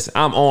 Listen,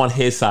 I'm on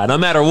his side. No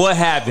matter what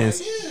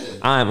happens,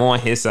 I'm on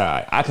his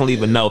side. I can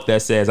leave a note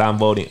that says I'm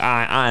voting.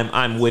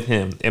 I'm with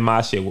him, and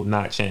my shit will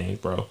not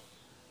change, bro.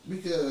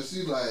 Because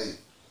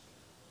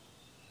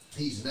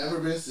he's never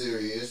been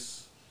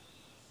serious.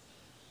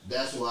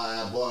 That's why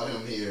I brought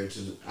him here.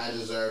 I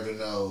deserve to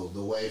know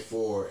the way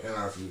forward in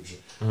our future.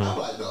 I'm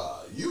like,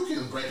 dog, you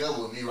can break up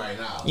with me right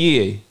now.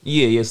 Yeah.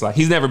 It's like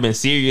he's never been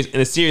serious, and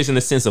it's serious in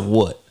the sense of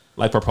what?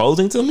 Like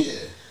proposing to me? Yeah.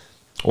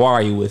 Why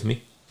are you with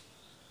me?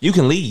 You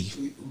can leave.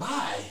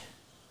 Bye.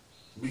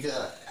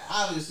 Because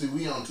obviously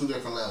we on two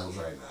different levels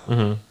right now.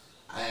 And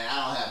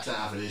I don't have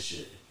time for this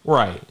shit.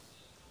 Right.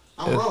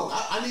 I'm broke.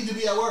 I need to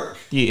be at work.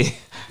 Yeah.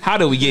 How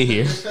did we get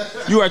here?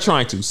 You are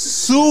trying to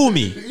sue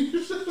me.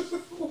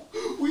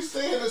 We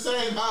stay in the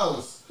same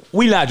house.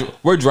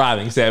 We're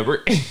driving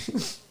separate.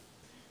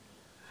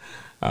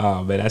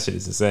 Oh man, that shit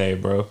is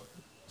insane, bro.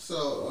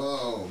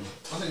 So,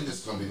 I think this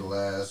is gonna be the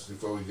last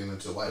before we get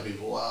into white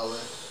people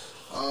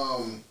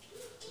wilding.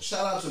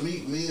 Shout out to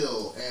Meek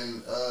Mill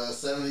and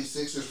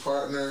 76ers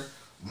partner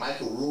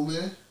Michael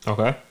Rubin.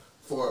 Okay.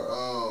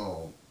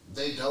 For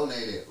they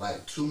donated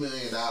like $2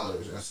 million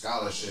in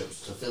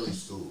scholarships to Philly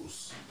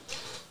schools.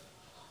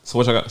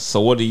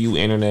 So what do you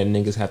internet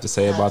niggas have to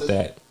say about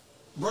that?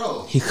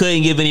 Bro, he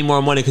couldn't give any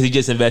more money because he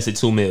just invested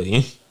 $2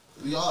 million.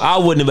 I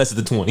wouldn't invest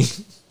the 20.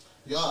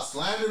 Y'all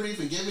slander me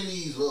for giving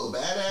these little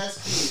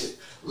badass kids.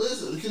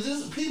 Listen,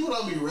 because people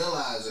don't be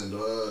realizing,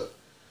 dog.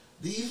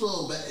 These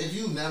if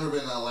you've never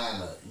been to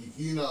Atlanta,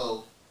 you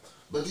know,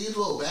 but these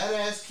little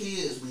badass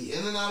kids be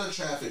in and out of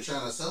traffic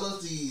trying to sell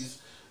us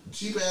these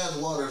cheap ass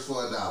waters for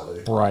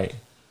 $1. Right.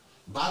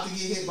 About to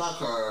get hit by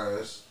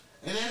cars,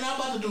 and they're not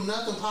about to do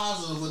nothing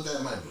positive with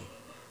that money.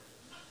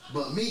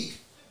 But Meek,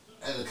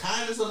 and the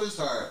kindness of his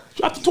heart,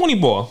 drop the 20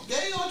 ball.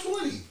 Gave y'all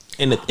 20.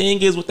 And the thing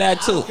is with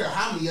that too, I don't care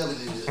how many of it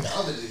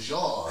is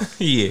y'all.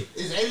 Yeah.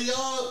 It's 80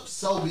 y'all,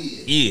 so be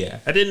it. Yeah.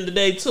 At the end of the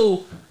day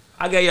too,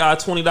 I gave y'all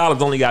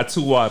 $20, only got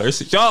 2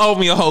 waters. Y'all owe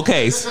me a whole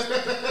case.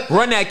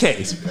 Run that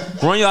case.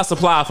 Run y'all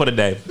supply for the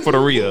day, for the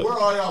real. Where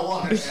all y'all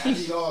waters at? I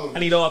need all of them. I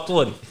need all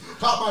 20.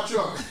 Pop my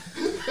trunk.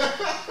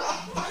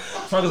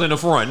 Trunk is in the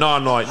front. No,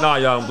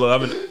 young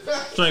blood.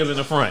 Trunk is in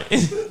the front.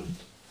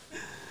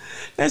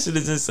 That shit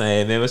is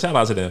insane, man. But shout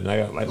out to them.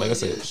 Like I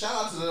said.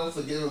 Shout out to them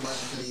for giving money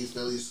to these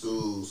Philly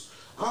schools.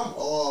 I'm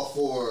all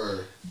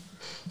for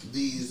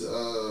these,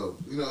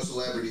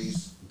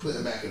 celebrities put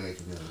it back in their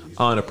communities.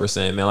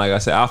 100%, man. Like I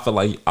said, I feel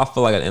like at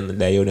the end of the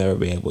day, you'll never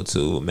be able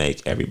to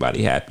make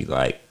everybody happy.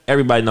 Like,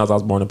 everybody knows I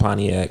was born in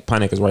Pontiac.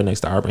 Pontiac is right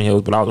next to Auburn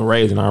Hills, but I was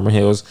raised in Auburn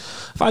Hills.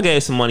 If I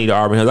gave some money to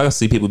Auburn Hills, I can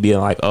see people being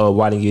like, "Oh,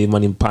 why didn't you give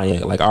money to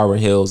Pontiac? Like, Auburn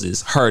Hills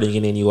is hurting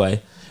in any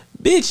way."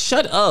 Bitch,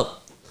 shut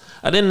up.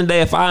 At the end of the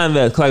day, if I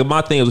invest, like,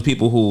 my thing was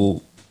people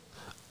who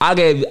I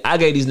gave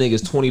these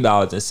niggas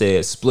 $20 and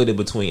said split it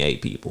between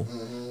 8 people.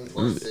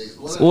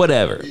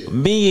 Whatever. Yeah.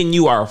 Me and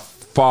you are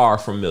far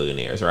from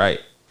millionaires, right?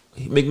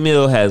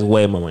 McMill has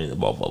way more money than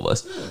both of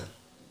us. Yeah.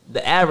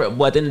 The average,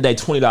 but at the end of the day,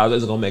 $20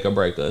 isn't gonna make or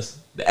break us.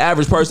 The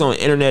average person on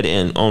the internet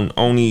and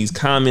on these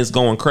comments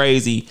going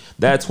crazy,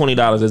 that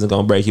 $20 isn't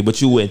gonna break you.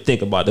 But you wouldn't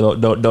think about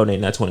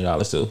donating that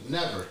 $20 to.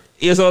 Never.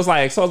 Yeah, so it's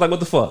like, what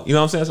the fuck? You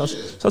know what I'm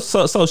saying?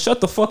 So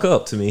shut the fuck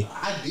up to me.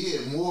 I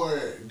did more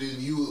than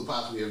you would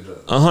possibly have done.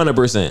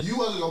 100%. You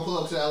wasn't gonna pull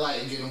up to that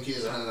light and give them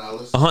kids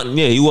 $100.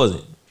 Yeah, you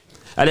wasn't.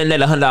 At the end of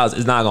the day, $100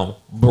 is not gonna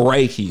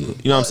break you.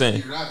 You know what I'm saying?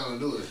 You're not gonna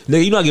do it.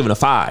 Nigga, you're not giving a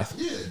 5.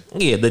 Yeah.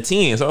 Yeah, the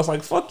 10. So I was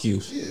like, fuck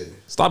you. Yeah.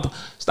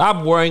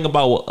 Stop worrying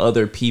about what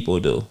other people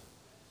do.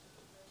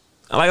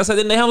 And like I said,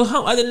 at the end of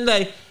the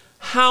day,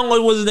 how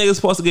much was this nigga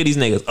supposed to get these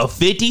niggas? A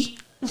 50?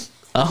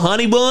 A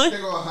honey bun? They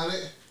go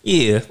 100.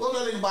 Yeah. What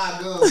that nigga buy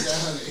a gun with that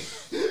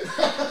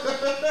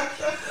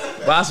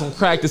honey? Buy some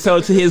crack to sell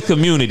it to his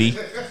community.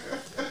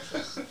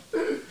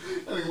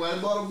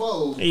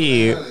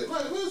 Yeah.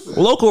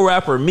 Local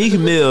rapper Meek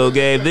Mill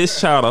gave this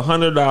child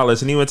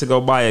 $100 and he went to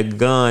go buy a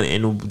gun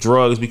and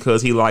drugs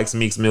because he likes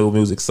Meek Mill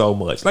music so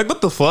much. Like,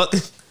 what the fuck?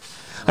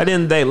 At the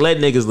end of the day, let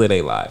niggas live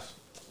their life.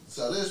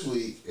 So this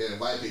week, in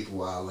White People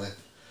Wildin',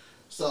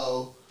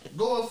 so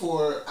going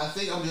forward, I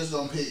think I'm just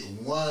gonna pick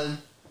one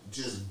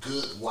just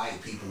good white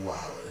people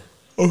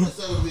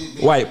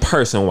wildin'. White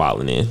person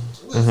wildin' in.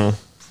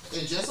 Mm-hmm.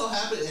 It just so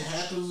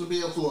happens to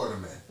be a Florida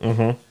man.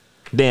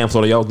 Mm-hmm. Damn,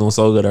 Florida, y'all was doing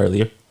so good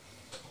earlier.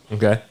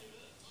 Okay.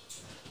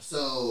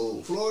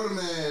 So, Florida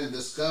man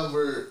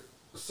discovered.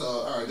 So,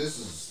 all right, this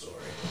is the story.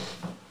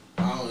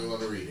 I don't even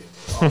want to read it.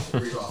 I'll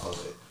read off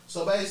of it.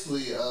 So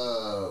basically,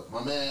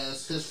 my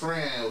man's his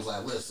friend was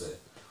like, "Listen,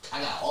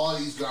 I got all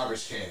these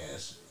garbage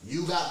cans.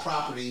 You got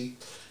property.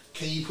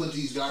 Can you put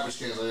these garbage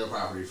cans on your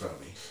property for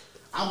me?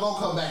 I'm gonna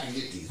come back and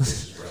get these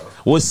bitches, bro."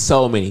 What's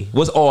so many?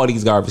 What's all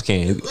these garbage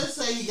cans? Let's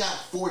say he got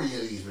 40 of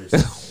these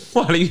bitches.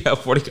 Why do you have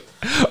 40?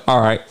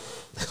 All right.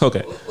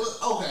 Okay.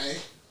 Okay.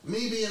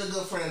 Me being a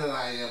good friend that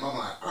I am, I'm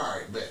like, all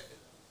right, bet.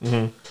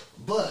 Mm-hmm.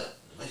 But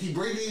he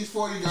bring these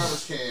 40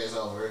 garbage cans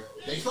over.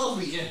 They supposed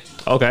to be empty.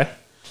 Okay.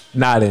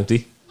 Not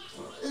empty.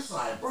 It's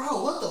like,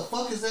 bro, what the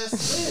fuck is that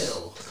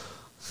smell?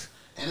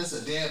 And it's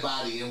a dead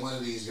body in one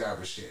of these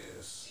garbage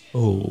cans.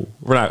 Oh,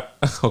 right.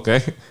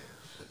 Okay.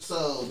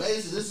 So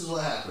basically, this is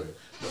what happened.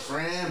 The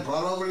friend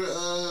brought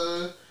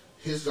over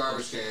his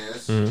garbage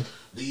cans. Mm-hmm.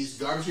 These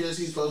garbage cans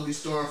he's supposed to be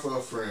storing for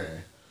a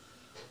friend.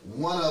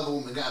 One of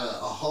them got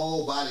a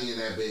whole body in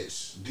that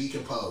bitch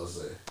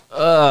decomposing.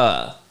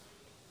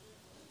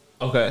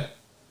 Okay.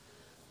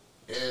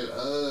 And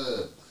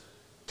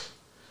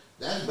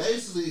that's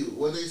basically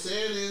what they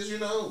said is, you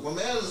know, my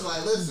man was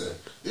like, "Listen,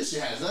 this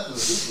shit has nothing to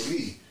do with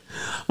me."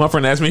 My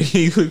friend asked me,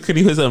 could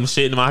he put some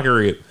shit in my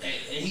crib? And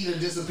he done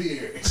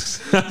disappeared.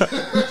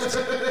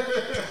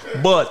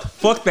 But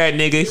fuck that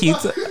nigga.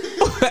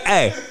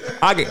 Hey,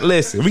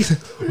 listen.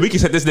 We can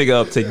set this nigga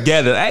up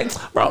together. Hey,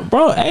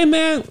 bro. Hey,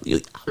 man,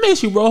 I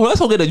miss you, bro. Let's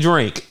go get a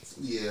drink.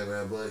 Yeah,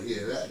 man. But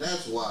yeah,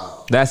 that's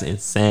wild. That's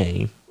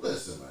insane.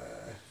 Listen,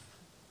 man.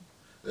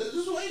 This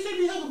is why you can't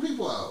be helping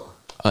people out.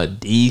 A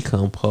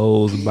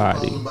decomposed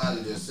body.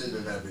 Body just sitting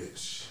in that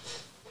bitch.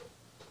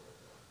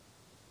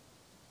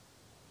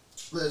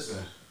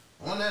 Listen,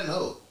 on that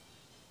note,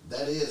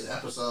 that is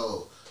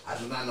episode, I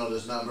do not know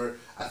this number.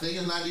 I think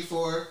it's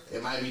 94.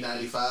 It might be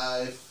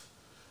 95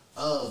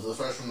 of the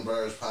Fresh from the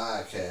Burbs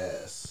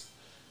podcast.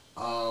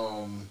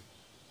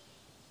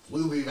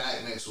 We'll be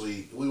back next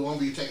week. We won't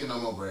be taking no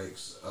more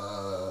breaks.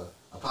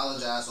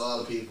 Apologize to all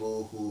the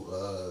people who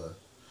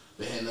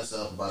been hitting us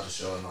up about the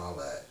show and all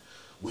that.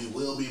 We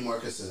will be more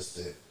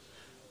consistent.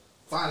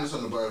 Find us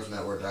on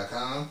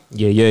theburbsnetwork.com.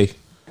 Yeah.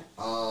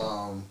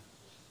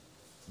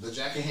 The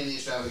Jack and Henny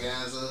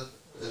Extravaganza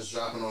is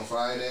dropping on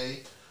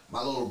Friday.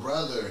 My little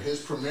brother,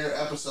 his premiere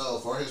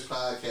episode for his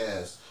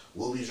podcast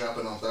will be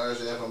dropping on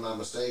Thursday, if I'm not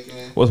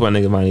mistaken. What's my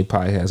nigga Money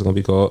podcast gonna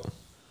be called?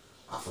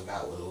 I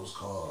forgot what it was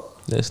called.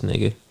 This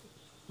nigga.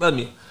 Let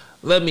me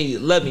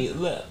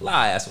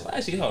ask him.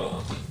 Actually, hold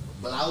on.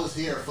 But I was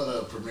here for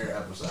the premiere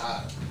episode.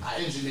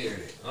 I engineered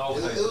it.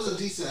 Okay. It was a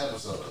decent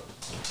episode.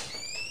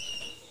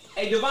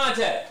 Hey,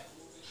 Devontae.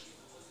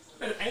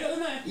 Ain't nothing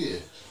there? Yeah.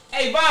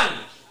 Hey,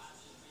 Bonnie.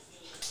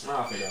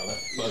 I'll figure out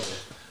that.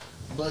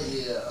 But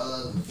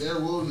yeah, there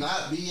will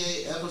not be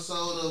a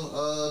episode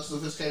of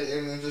Sophisticated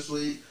Ignorance this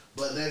week.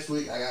 But next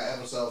week, I got an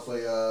episode for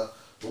y'all.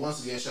 But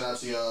once again, shout out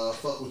to y'all.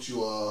 Fuck with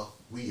you all.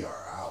 We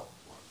are out.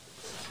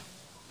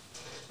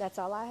 That's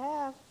all I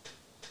have.